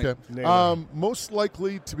last night. Okay. Most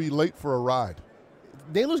likely to be late for a ride.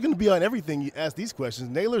 Naylor's going to be on everything you ask these questions.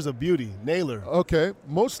 Naylor's a beauty. Naylor. Okay.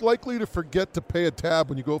 Most likely to forget to pay a tab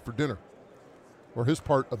when you go for dinner. Or his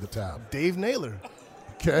part of the tab. Dave Naylor.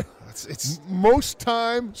 Okay. It's most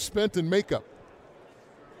time spent in makeup.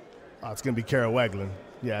 Oh, it's going to be Kara Waglin.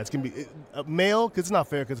 Yeah, it's going to be male, because it's not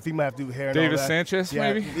fair, because if he might have to do hair and Davis all that. Sanchez,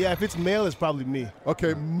 yeah, maybe? Yeah, if it's male, it's probably me.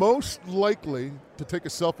 Okay, most likely to take a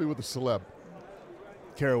selfie with a celeb.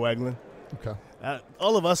 Kara Waglin. Okay.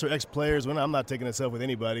 All of us are ex-players. I'm not taking a selfie with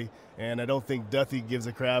anybody, and I don't think Duthie gives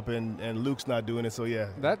a crap, and Luke's not doing it, so yeah.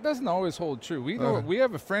 That doesn't always hold true. We know we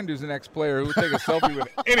have a friend who's an ex-player who would take a selfie with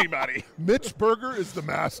anybody. Mitch Berger is the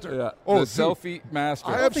master. Yeah, the selfie master.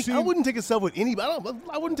 I wouldn't take a selfie with anybody.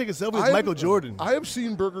 I wouldn't take a selfie with Michael Jordan. I have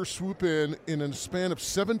seen Berger swoop in a span of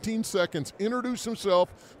 17 seconds, introduce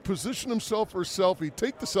himself, position himself for a selfie,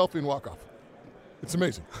 take the selfie, and walk off. It's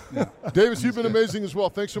amazing. Yeah. Davis, you've been amazing as well.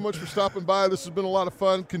 Thanks so much for stopping by. This has been a lot of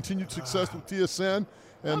fun. Continued success with TSN.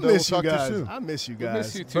 And we'll talk to you soon. I miss you guys. We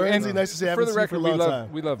miss you too. Bernsey, nice to see you. For the record, for a long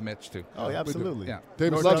time. we love Mitch too. Oh, yeah, absolutely. Yeah.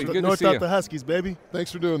 Davis, North Delta Huskies, baby.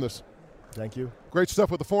 Thanks for doing this. Thank you. Great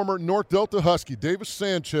stuff with the former North Delta Husky, Davis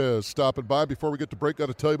Sanchez, stopping by. Before we get to break, got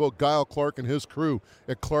to tell you about Guile Clark and his crew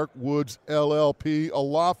at Clark Woods LLP, a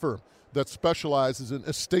law firm that specializes in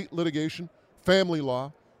estate litigation, family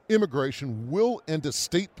law, immigration, will and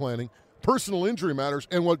estate planning, personal injury matters,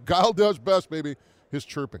 and what Guile does best, baby, his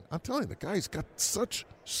chirping. I'm telling you, the guy's got such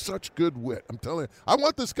good wit. I'm telling you. I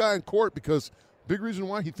want this guy in court because big reason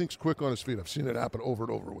why he thinks quick on his feet. I've seen it happen over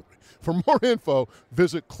and over with me. For more info,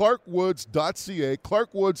 visit clarkwoods.ca.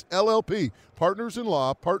 Clark Woods LLP, partners in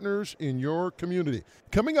law, partners in your community.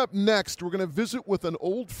 Coming up next, we're going to visit with an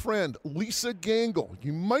old friend, Lisa Gangle.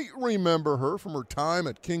 You might remember her from her time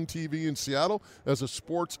at King TV in Seattle as a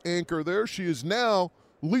sports anchor there. She is now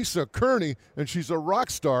Lisa Kearney, and she's a rock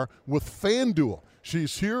star with FanDuel.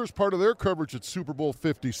 She's here as part of their coverage at Super Bowl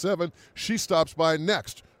 57. She stops by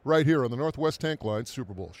next, right here on the Northwest Tank Line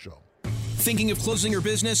Super Bowl Show. Thinking of closing your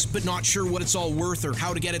business but not sure what it's all worth or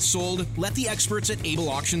how to get it sold? Let the experts at Able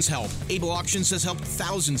Auctions help. Able Auctions has helped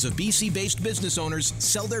thousands of BC-based business owners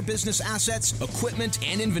sell their business assets, equipment,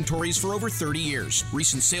 and inventories for over 30 years.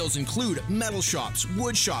 Recent sales include metal shops,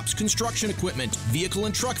 wood shops, construction equipment, vehicle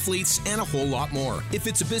and truck fleets, and a whole lot more. If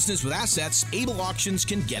it's a business with assets, Able Auctions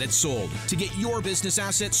can get it sold. To get your business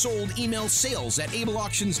asset sold, email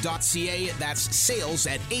sales@ableauctions.ca. That's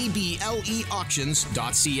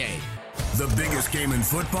sales@ableauctions.ca. The biggest game in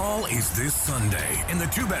football is this Sunday, and the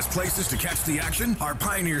two best places to catch the action are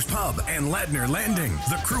Pioneers Pub and Ladner Landing.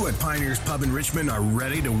 The crew at Pioneers Pub in Richmond are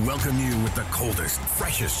ready to welcome you with the coldest,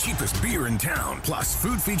 freshest, cheapest beer in town, plus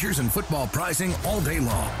food features and football pricing all day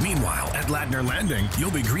long. Meanwhile, at Ladner Landing,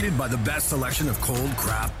 you'll be greeted by the best selection of cold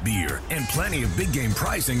craft beer and plenty of big game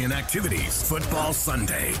pricing and activities. Football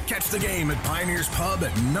Sunday. Catch the game at Pioneers Pub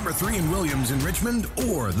at number 3 in Williams in Richmond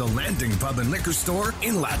or the Landing Pub and Liquor Store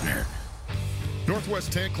in Ladner.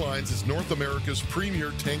 Northwest Tank Lines is North America's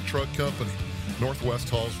premier tank truck company. Northwest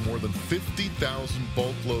hauls more than 50,000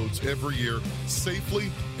 bulk loads every year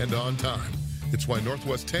safely and on time. It's why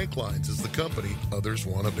Northwest Tank Lines is the company others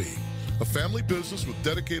want to be. A family business with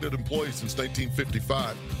dedicated employees since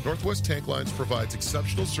 1955, Northwest Tank Lines provides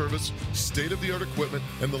exceptional service, state-of-the-art equipment,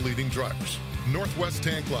 and the leading drivers. Northwest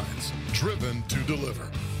Tank Lines, driven to deliver.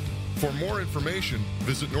 For more information,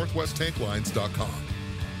 visit northwesttanklines.com.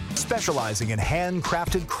 Specializing in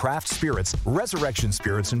handcrafted craft spirits, Resurrection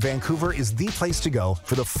Spirits in Vancouver is the place to go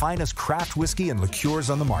for the finest craft whiskey and liqueurs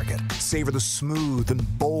on the market. Savor the smooth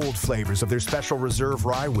and bold flavors of their special reserve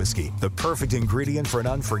rye whiskey, the perfect ingredient for an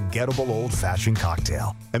unforgettable old-fashioned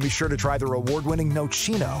cocktail. And be sure to try their award-winning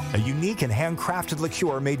Nocino, a unique and handcrafted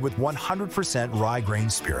liqueur made with 100% rye grain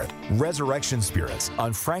spirit. Resurrection Spirits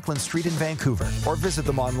on Franklin Street in Vancouver, or visit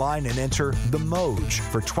them online and enter the Moj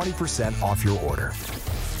for 20% off your order.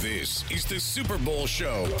 This is the Super Bowl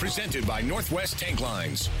show presented by Northwest Tank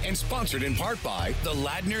Lines and sponsored in part by the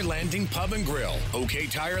Ladner Landing Pub and Grill, OK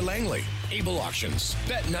Tire Langley, Able Auctions,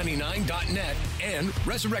 Bet99.net, and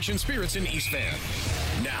Resurrection Spirits in East Van.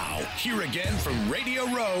 Now, here again from Radio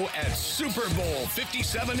Row at Super Bowl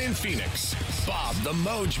 57 in Phoenix, Bob the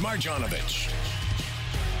Moj Marjanovich.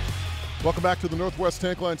 Welcome back to the Northwest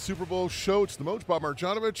Tank Line Super Bowl show. It's the Moj, Bob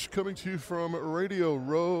Marjanovich, coming to you from Radio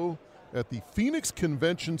Row at the Phoenix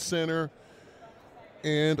Convention Center,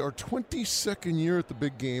 and our 22nd year at the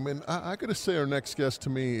big game. And I got to say, our next guest, to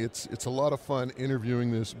me, it's a lot of fun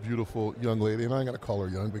interviewing this beautiful young lady, and I'm going to call her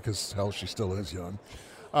young because, hell, she still is young.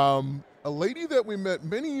 A lady that we met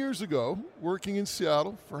many years ago working in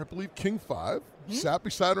Seattle for, I believe, King 5. Sat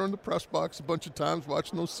beside her in the press box a bunch of times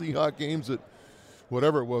watching those Seahawks games at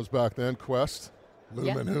whatever it was back then, Quest,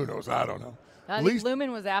 Lumen, who knows, I don't know. I think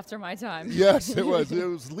Lumen was after my time. Yes, it was. It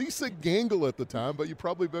was Lisa Gangle at the time, but you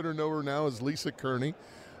probably better know her now as Lisa Kearney.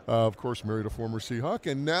 Of course, married a former Seahawk,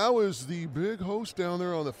 and now is the big host down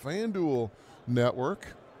there on the FanDuel network.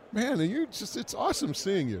 Man, and it's awesome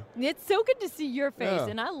seeing you. It's so good to see your face, Yeah.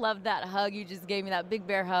 and I love that hug you just gave me, that big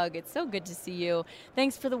bear hug. It's so good to see you.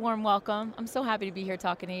 Thanks for the warm welcome. I'm so happy to be here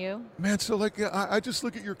talking to you. Man, so I just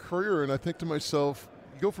look at your career and I think to myself,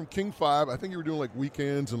 you go from King 5, I think you were doing like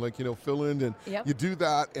weekends and fill in, and you do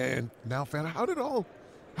that, and now how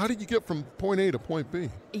did you get from point A to point B?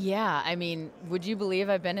 Yeah, I mean, would you believe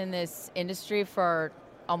I've been in this industry for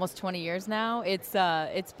almost 20 years now? It's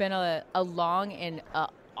been a long and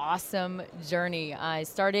awesome journey. I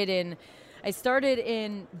started in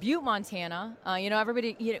Butte, Montana.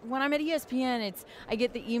 Everybody, when I'm at ESPN, I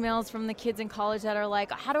get the emails from the kids in college that are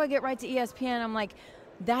like, how do I get right to ESPN? I'm like,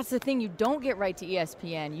 that's the thing, you don't get right to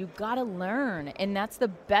ESPN. You got to learn, and that's the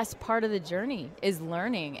best part of the journey, is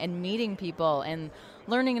learning and meeting people and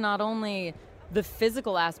learning not only the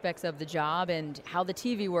physical aspects of the job and how the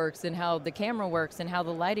TV works and how the camera works and how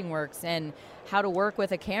the lighting works and how to work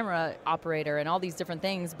with a camera operator and all these different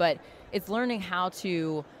things, but it's learning how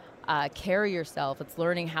to carry yourself. It's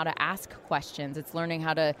learning how to ask questions. It's learning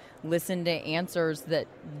how to listen to answers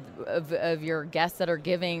of your guests that are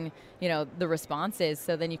giving, the responses.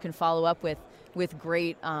 So then you can follow up with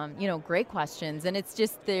great, great questions. And it's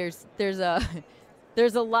just there's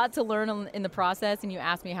a lot to learn in the process. And you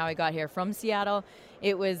asked me how I got here from Seattle.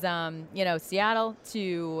 It was Seattle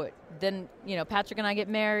to then Patrick and I get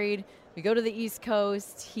married. We go to the East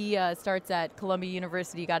Coast. He starts at Columbia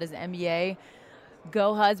University, got his MBA.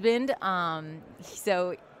 Go husband.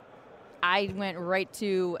 So I went right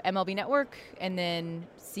to MLB Network and then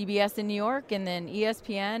CBS in New York and then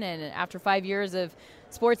ESPN. And after 5 years of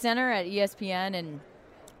SportsCenter at ESPN, and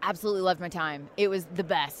absolutely loved my time. It was the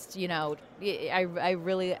best. I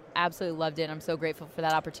really absolutely loved it. I'm so grateful for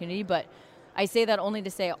that opportunity. But I say that only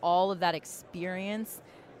to say all of that experience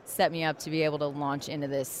set me up to be able to launch into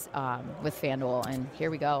this with FanDuel, and here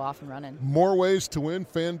we go, off and running. More ways to win.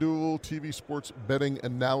 FanDuel TV Sports Betting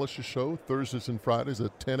Analysis Show, Thursdays and Fridays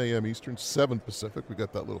at 10 a.m. Eastern, 7 Pacific. We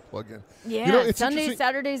got that little plug-in. Yeah, it's Sundays,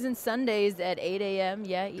 Saturdays, and Sundays at 8 a.m.,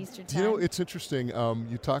 Eastern time. It's interesting.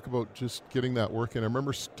 You talk about just getting that work in. I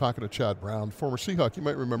remember talking to Chad Brown, former Seahawk. You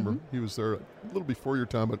might remember. He was there a little before your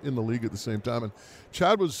time, but in the league at the same time. And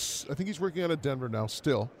Chad I think he's working out of Denver now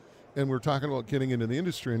still. And we were talking about getting into the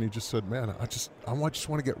industry, and he just said, man, I just want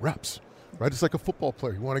to get reps, right? It's like a football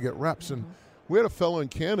player. You want to get reps. And we had a fellow in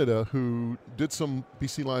Canada who did some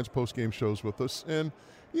BC Lions post-game shows with us. And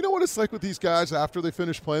you know what it's like with these guys after they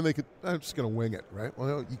finish playing? I'm just going to wing it, right?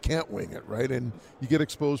 Well, you can't wing it, right? And you get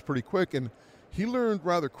exposed pretty quick. And he learned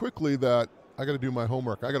rather quickly that I got to do my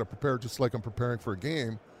homework. I got to prepare just like I'm preparing for a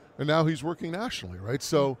game. And now he's working nationally, right?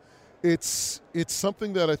 So it's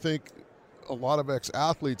something that I think a lot of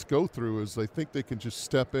ex-athletes go through, is they think they can just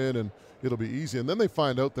step in and it'll be easy, and then they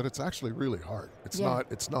find out that it's actually really hard. It's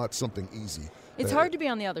not something easy. It's hard to be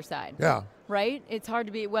on the other side. Yeah. Right? It's hard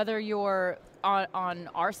to be, whether you're on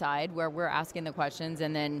our side where we're asking the questions,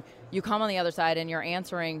 and then you come on the other side and you're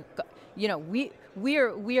answering. We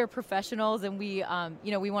are professionals, and we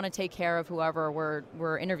want to take care of whoever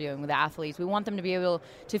we're interviewing, with the athletes. We want them to be able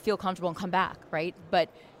to feel comfortable and come back, right? But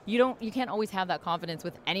you can't always have that confidence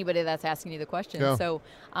with anybody that's asking you the question. Yeah. So,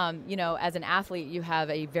 as an athlete, you have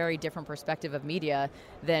a very different perspective of media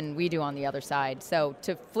than we do on the other side. So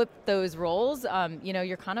to flip those roles,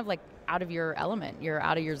 you're kind of like out of your element. You're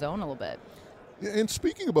out of your zone a little bit. Yeah, and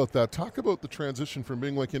speaking about that, talk about the transition from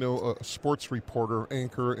being like, a sports reporter,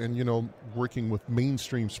 anchor, and, working with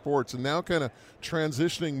mainstream sports, and now kind of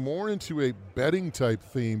transitioning more into a betting type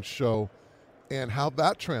themed show, and how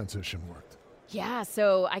that transition worked. Yeah,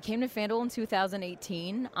 so I came to FanDuel in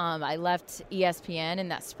 2018. I left ESPN in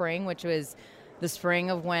that spring, which was the spring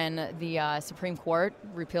of when the Supreme Court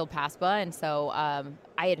repealed PASPA, and so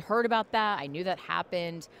I had heard about that. I knew that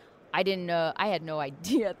happened. I didn't know. I had no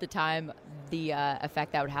idea at the time the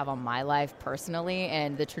effect that would have on my life personally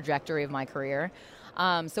and the trajectory of my career.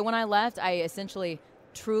 So when I left, I essentially,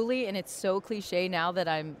 truly, and it's so cliche now that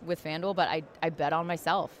I'm with FanDuel, but I bet on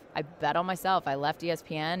myself. I bet on myself. I left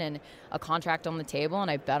ESPN and a contract on the table,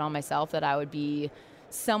 and I bet on myself that I would be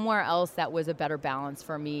somewhere else that was a better balance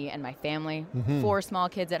for me and my family. 4 small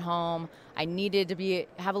kids at home. I needed to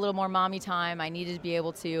have a little more mommy time. I needed to be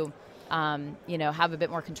able to have a bit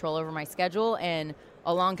more control over my schedule. And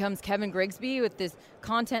along comes Kevin Grigsby with this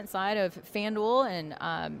content side of FanDuel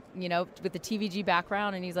and, with the TVG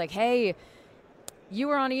background. And he's like, hey, you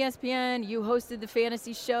were on ESPN, you hosted the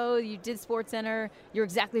fantasy show, you did SportsCenter, you're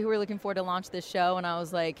exactly who we're looking for to launch this show. And I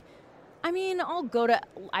was like, I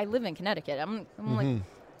live in Connecticut. I'm like,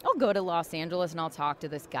 I'll go to Los Angeles and I'll talk to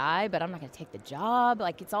this guy, but I'm not going to take the job.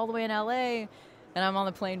 Like, it's all the way in LA. And I'm on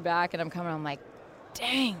the plane back and I'm like,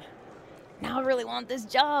 dang. Now I really want this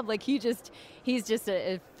job. Like, he's just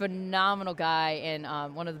a phenomenal guy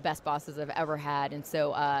and one of the best bosses I've ever had. And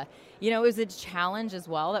so, it was a challenge as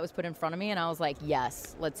well that was put in front of me. And I was like,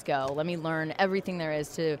 yes, let's go. Let me learn everything there is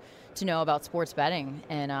to know about sports betting.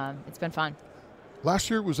 And it's been fun.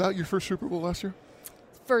 Last year, was that your first Super Bowl last year?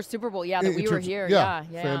 First Super Bowl, yeah, that we were here. Yeah.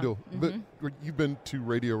 FanDuel. But you've been to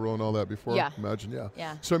Radio Row and all that before, yeah. I imagine, yeah.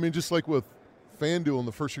 Yeah. So, just like with FanDuel in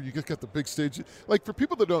the first year, you just got the big stage. Like, for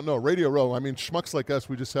people that don't know, Radio Row, schmucks like us,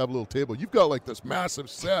 we just have a little table. You've got like this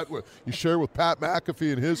massive set where you share with Pat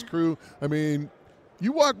McAfee and his crew.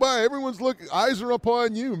 You walk by, everyone's eyes are up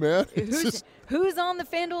on you, man. Who's on the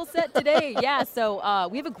FanDuel set today? Yeah, so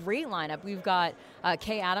we have a great lineup. We've got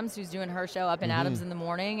Kay Adams, who's doing her show up in Adams in the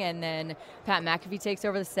morning, and then Pat McAfee takes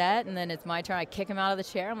over the set, and then it's my turn. I kick him out of the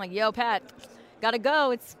chair. I'm like, yo, Pat, gotta go.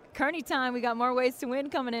 It's Kearney time. We got more ways to win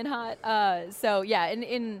coming in hot.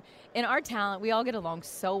 In our talent, we all get along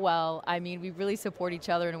so well. We really support each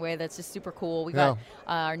other in a way that's just super cool. We got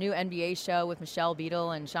our new NBA show with Michelle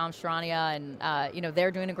Beadle and Shams Charania, and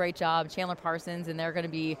they're doing a great job. Chandler Parsons, and they're going to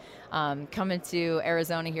be coming to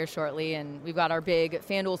Arizona here shortly. And we've got our big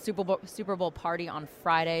FanDuel Super Bowl party on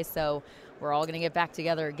Friday, so we're all going to get back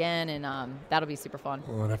together again, and that'll be super fun.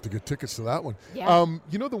 Well, I'd have to get tickets to that one. Yeah.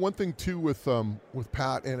 The one thing too with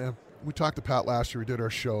Pat, and we talked to Pat last year. We did our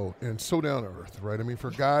show, and so down to earth, right? For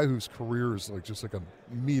a guy whose career is just like a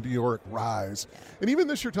meteoric rise, and even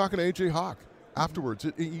this year talking to AJ Hawk afterwards,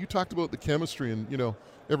 you talked about the chemistry and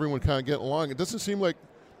everyone kind of getting along. It doesn't seem like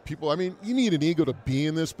people. You need an ego to be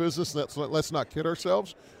in this business. Let's not kid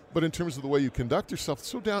ourselves. But in terms of the way you conduct yourself,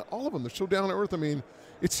 all of them, they're so down to earth.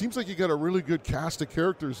 It seems like you got a really good cast of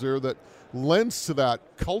characters there that lends to that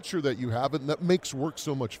culture that you have and that makes work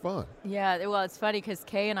so much fun. Yeah, well, it's funny because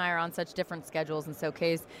Kay and I are on such different schedules, and so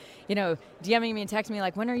Kay's, DMing me and texting me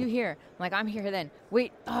like, when are you here? I'm like, I'm here then.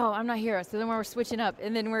 Wait, I'm not here. So then we're switching up,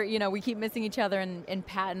 and then we keep missing each other, and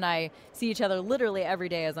Pat and I see each other literally every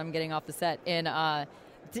day as I'm getting off the set. And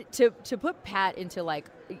to put Pat into,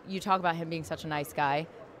 you talk about him being such a nice guy.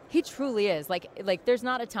 He truly is. Like there's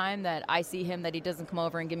not a time that I see him that he doesn't come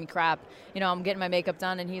over and give me crap. I'm getting my makeup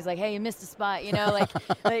done, and he's like, hey, you missed a spot.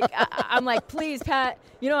 I'm like, please, Pat,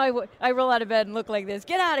 I roll out of bed and look like this.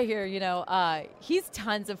 Get out of here, He's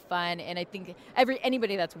tons of fun, and I think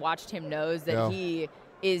anybody that's watched him knows that he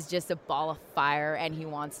is just a ball of fire, and he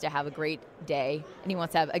wants to have a great day, and he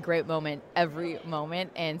wants to have a great moment every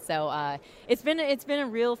moment. And so it's been a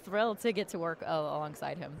real thrill to get to work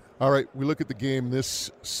alongside him. All right, we look at the game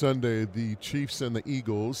this Sunday, the Chiefs and the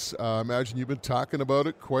Eagles. I imagine you've been talking about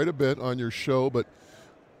it quite a bit on your show, but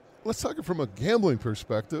let's talk it from a gambling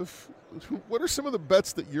perspective. What are some of the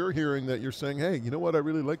bets that you're hearing that you're saying, hey, you know what, I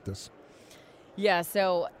really like this? Yeah,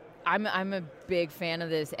 so I'm a big fan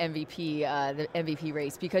of this the MVP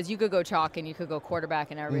race, because you could go chalk and you could go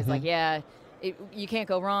quarterback, and everybody's like, yeah, you can't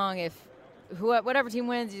go wrong. If whatever team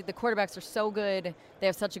wins, the quarterbacks are so good, they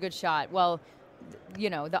have such a good shot. Well,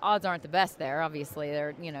 the odds aren't the best there. Obviously,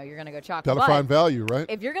 you're going to go chalk. Got to find value, right?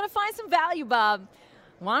 If you're going to find some value, Bob,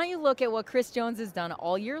 why don't you look at what Chris Jones has done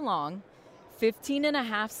all year long? 15 and a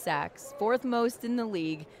half sacks, 4th most in the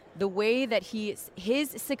league. The way that his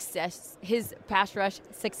pass rush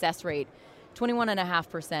success rate,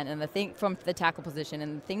 21.5%, and the thing from the tackle position,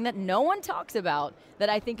 and the thing that no one talks about that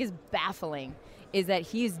I think is baffling is that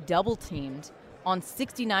he's double teamed on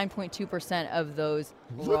 69.2% of those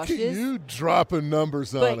rushes. Look at you dropping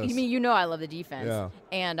numbers on us. But you know I love the defense. Yeah.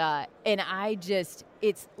 And I just,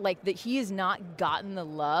 it's like that he has not gotten the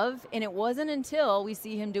love, and it wasn't until we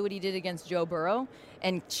see him do what he did against Joe Burrow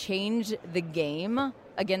and change the game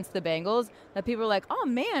against the Bengals that people are like, oh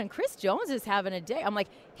man, Chris Jones is having a day. I'm like,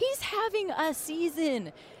 he's having a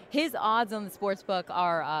season. His odds on the sportsbook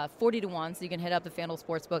are 40-1, so you can hit up the FanDuel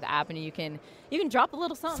Sportsbook app and you can drop a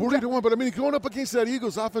little something. 40-1, but I mean, going up against that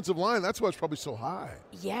Eagles offensive line, that's why it's probably so high.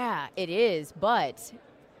 Yeah, it is. But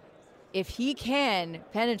if he can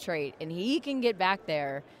penetrate and he can get back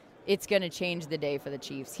there, it's going to change the day for the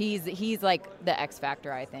Chiefs. He's like the X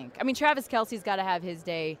factor, I think. I mean, Travis Kelce's got to have his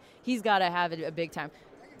day. He's got to have a big time.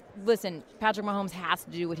 Listen, Patrick Mahomes has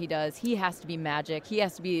to do what he does. He has to be magic. He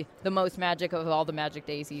has to be the most magic of all the magic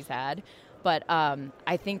days he's had. But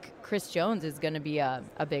I think Chris Jones is going to be a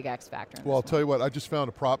big X factor. Well, I'll tell you what. I just found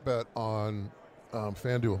a prop bet on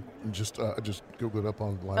FanDuel. And just Googled it up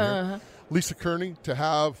online here. Lisa Kearney to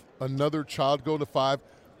have another child go to 5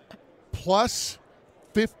 plus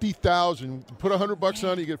 50,000. Put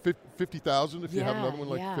 $100 on it, you get 50,000 if you have another one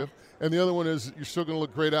like 5th. And the other one is you're still going to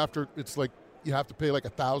look great after. It's like you have to pay like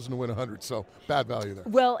 $1,000 to win 100. So bad value there.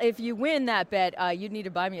 Well, if you win that bet, you'd need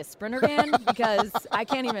to buy me a Sprinter van because I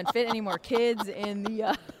can't even fit any more kids in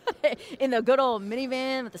the good old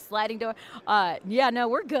minivan with the sliding door. No,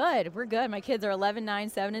 we're good. We're good. My kids are 11, 9,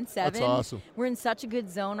 7, and 7. That's awesome. We're in such a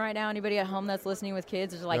good zone right now. Anybody at home that's listening with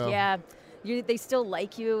kids is like, they still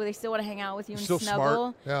like you. They still want to hang out with you and still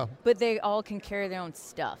snuggle. Smart. Yeah. But they all can carry their own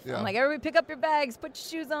stuff. Yeah. I'm like, everybody pick up your bags, put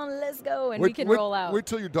your shoes on, let's go, and we can roll out. Wait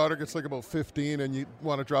till your daughter gets like about 15 and you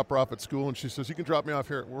want to drop her off at school and she says, you can drop me off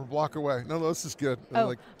here. We're a block away. No, this is good.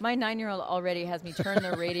 And my 9-year-old already has me turn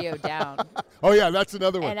the radio down. Oh, yeah, that's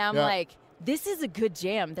another one. And I'm like, this is a good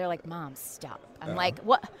jam. They're like, Mom, stop. I'm like,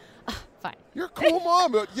 what? Fine. You're a cool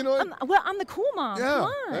mom, but you know. I'm the cool mom. Yeah, Come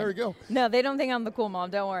on. there we go. No, they don't think I'm the cool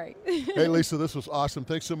mom. Don't worry. Hey, Lisa, this was awesome.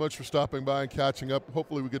 Thanks so much for stopping by and catching up.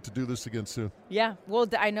 Hopefully we get to do this again soon. Yeah. Well,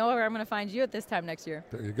 I know where I'm going to find you at this time next year.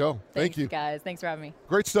 There you go. Thanks, you. guys. Thanks for having me.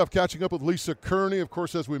 Great stuff catching up with Lisa Kearney. Of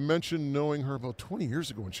course, as we mentioned, knowing her about 20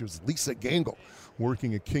 years ago when she was Lisa Gangle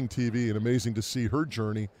working at King TV, and amazing to see her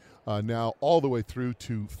journey now all the way through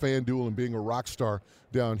to FanDuel and being a rock star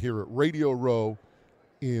down here at Radio Row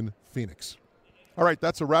in Phoenix. All right,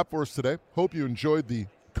 that's a wrap for us today. Hope you enjoyed the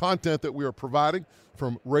content that we are providing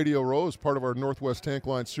from Radio Row as part of our Northwest Tank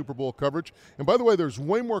Line Super Bowl coverage. And by the way, there's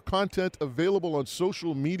way more content available on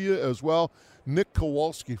social media as well. Nick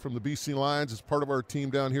Kowalski from the BC Lions is part of our team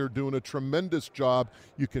down here doing a tremendous job.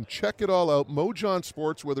 You can check it all out. Moj on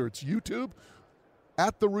Sports, whether it's YouTube,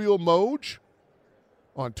 at The Real Moj,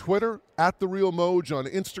 on Twitter, at The Real Moj on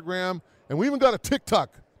Instagram, and we even got a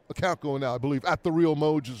TikTok account going now, I believe, at The Real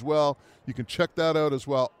Moj as well. You can check that out as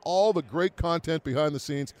well. All the great content behind the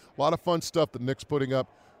scenes, a lot of fun stuff that Nick's putting up.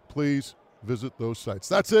 Please visit those sites.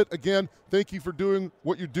 That's it. Again, thank you for doing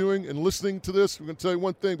what you're doing and listening to this. We're going to tell you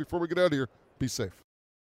one thing before we get out of here. Be safe.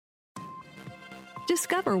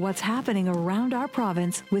 Discover what's happening around our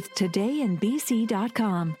province with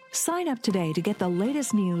todayinbc.com. Sign up today to get the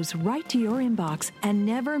latest news right to your inbox and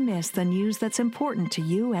never miss the news that's important to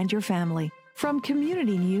you and your family. From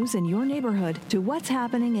community news in your neighborhood to what's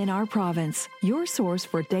happening in our province, your source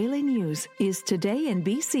for daily news is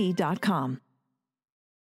todayinbc.com.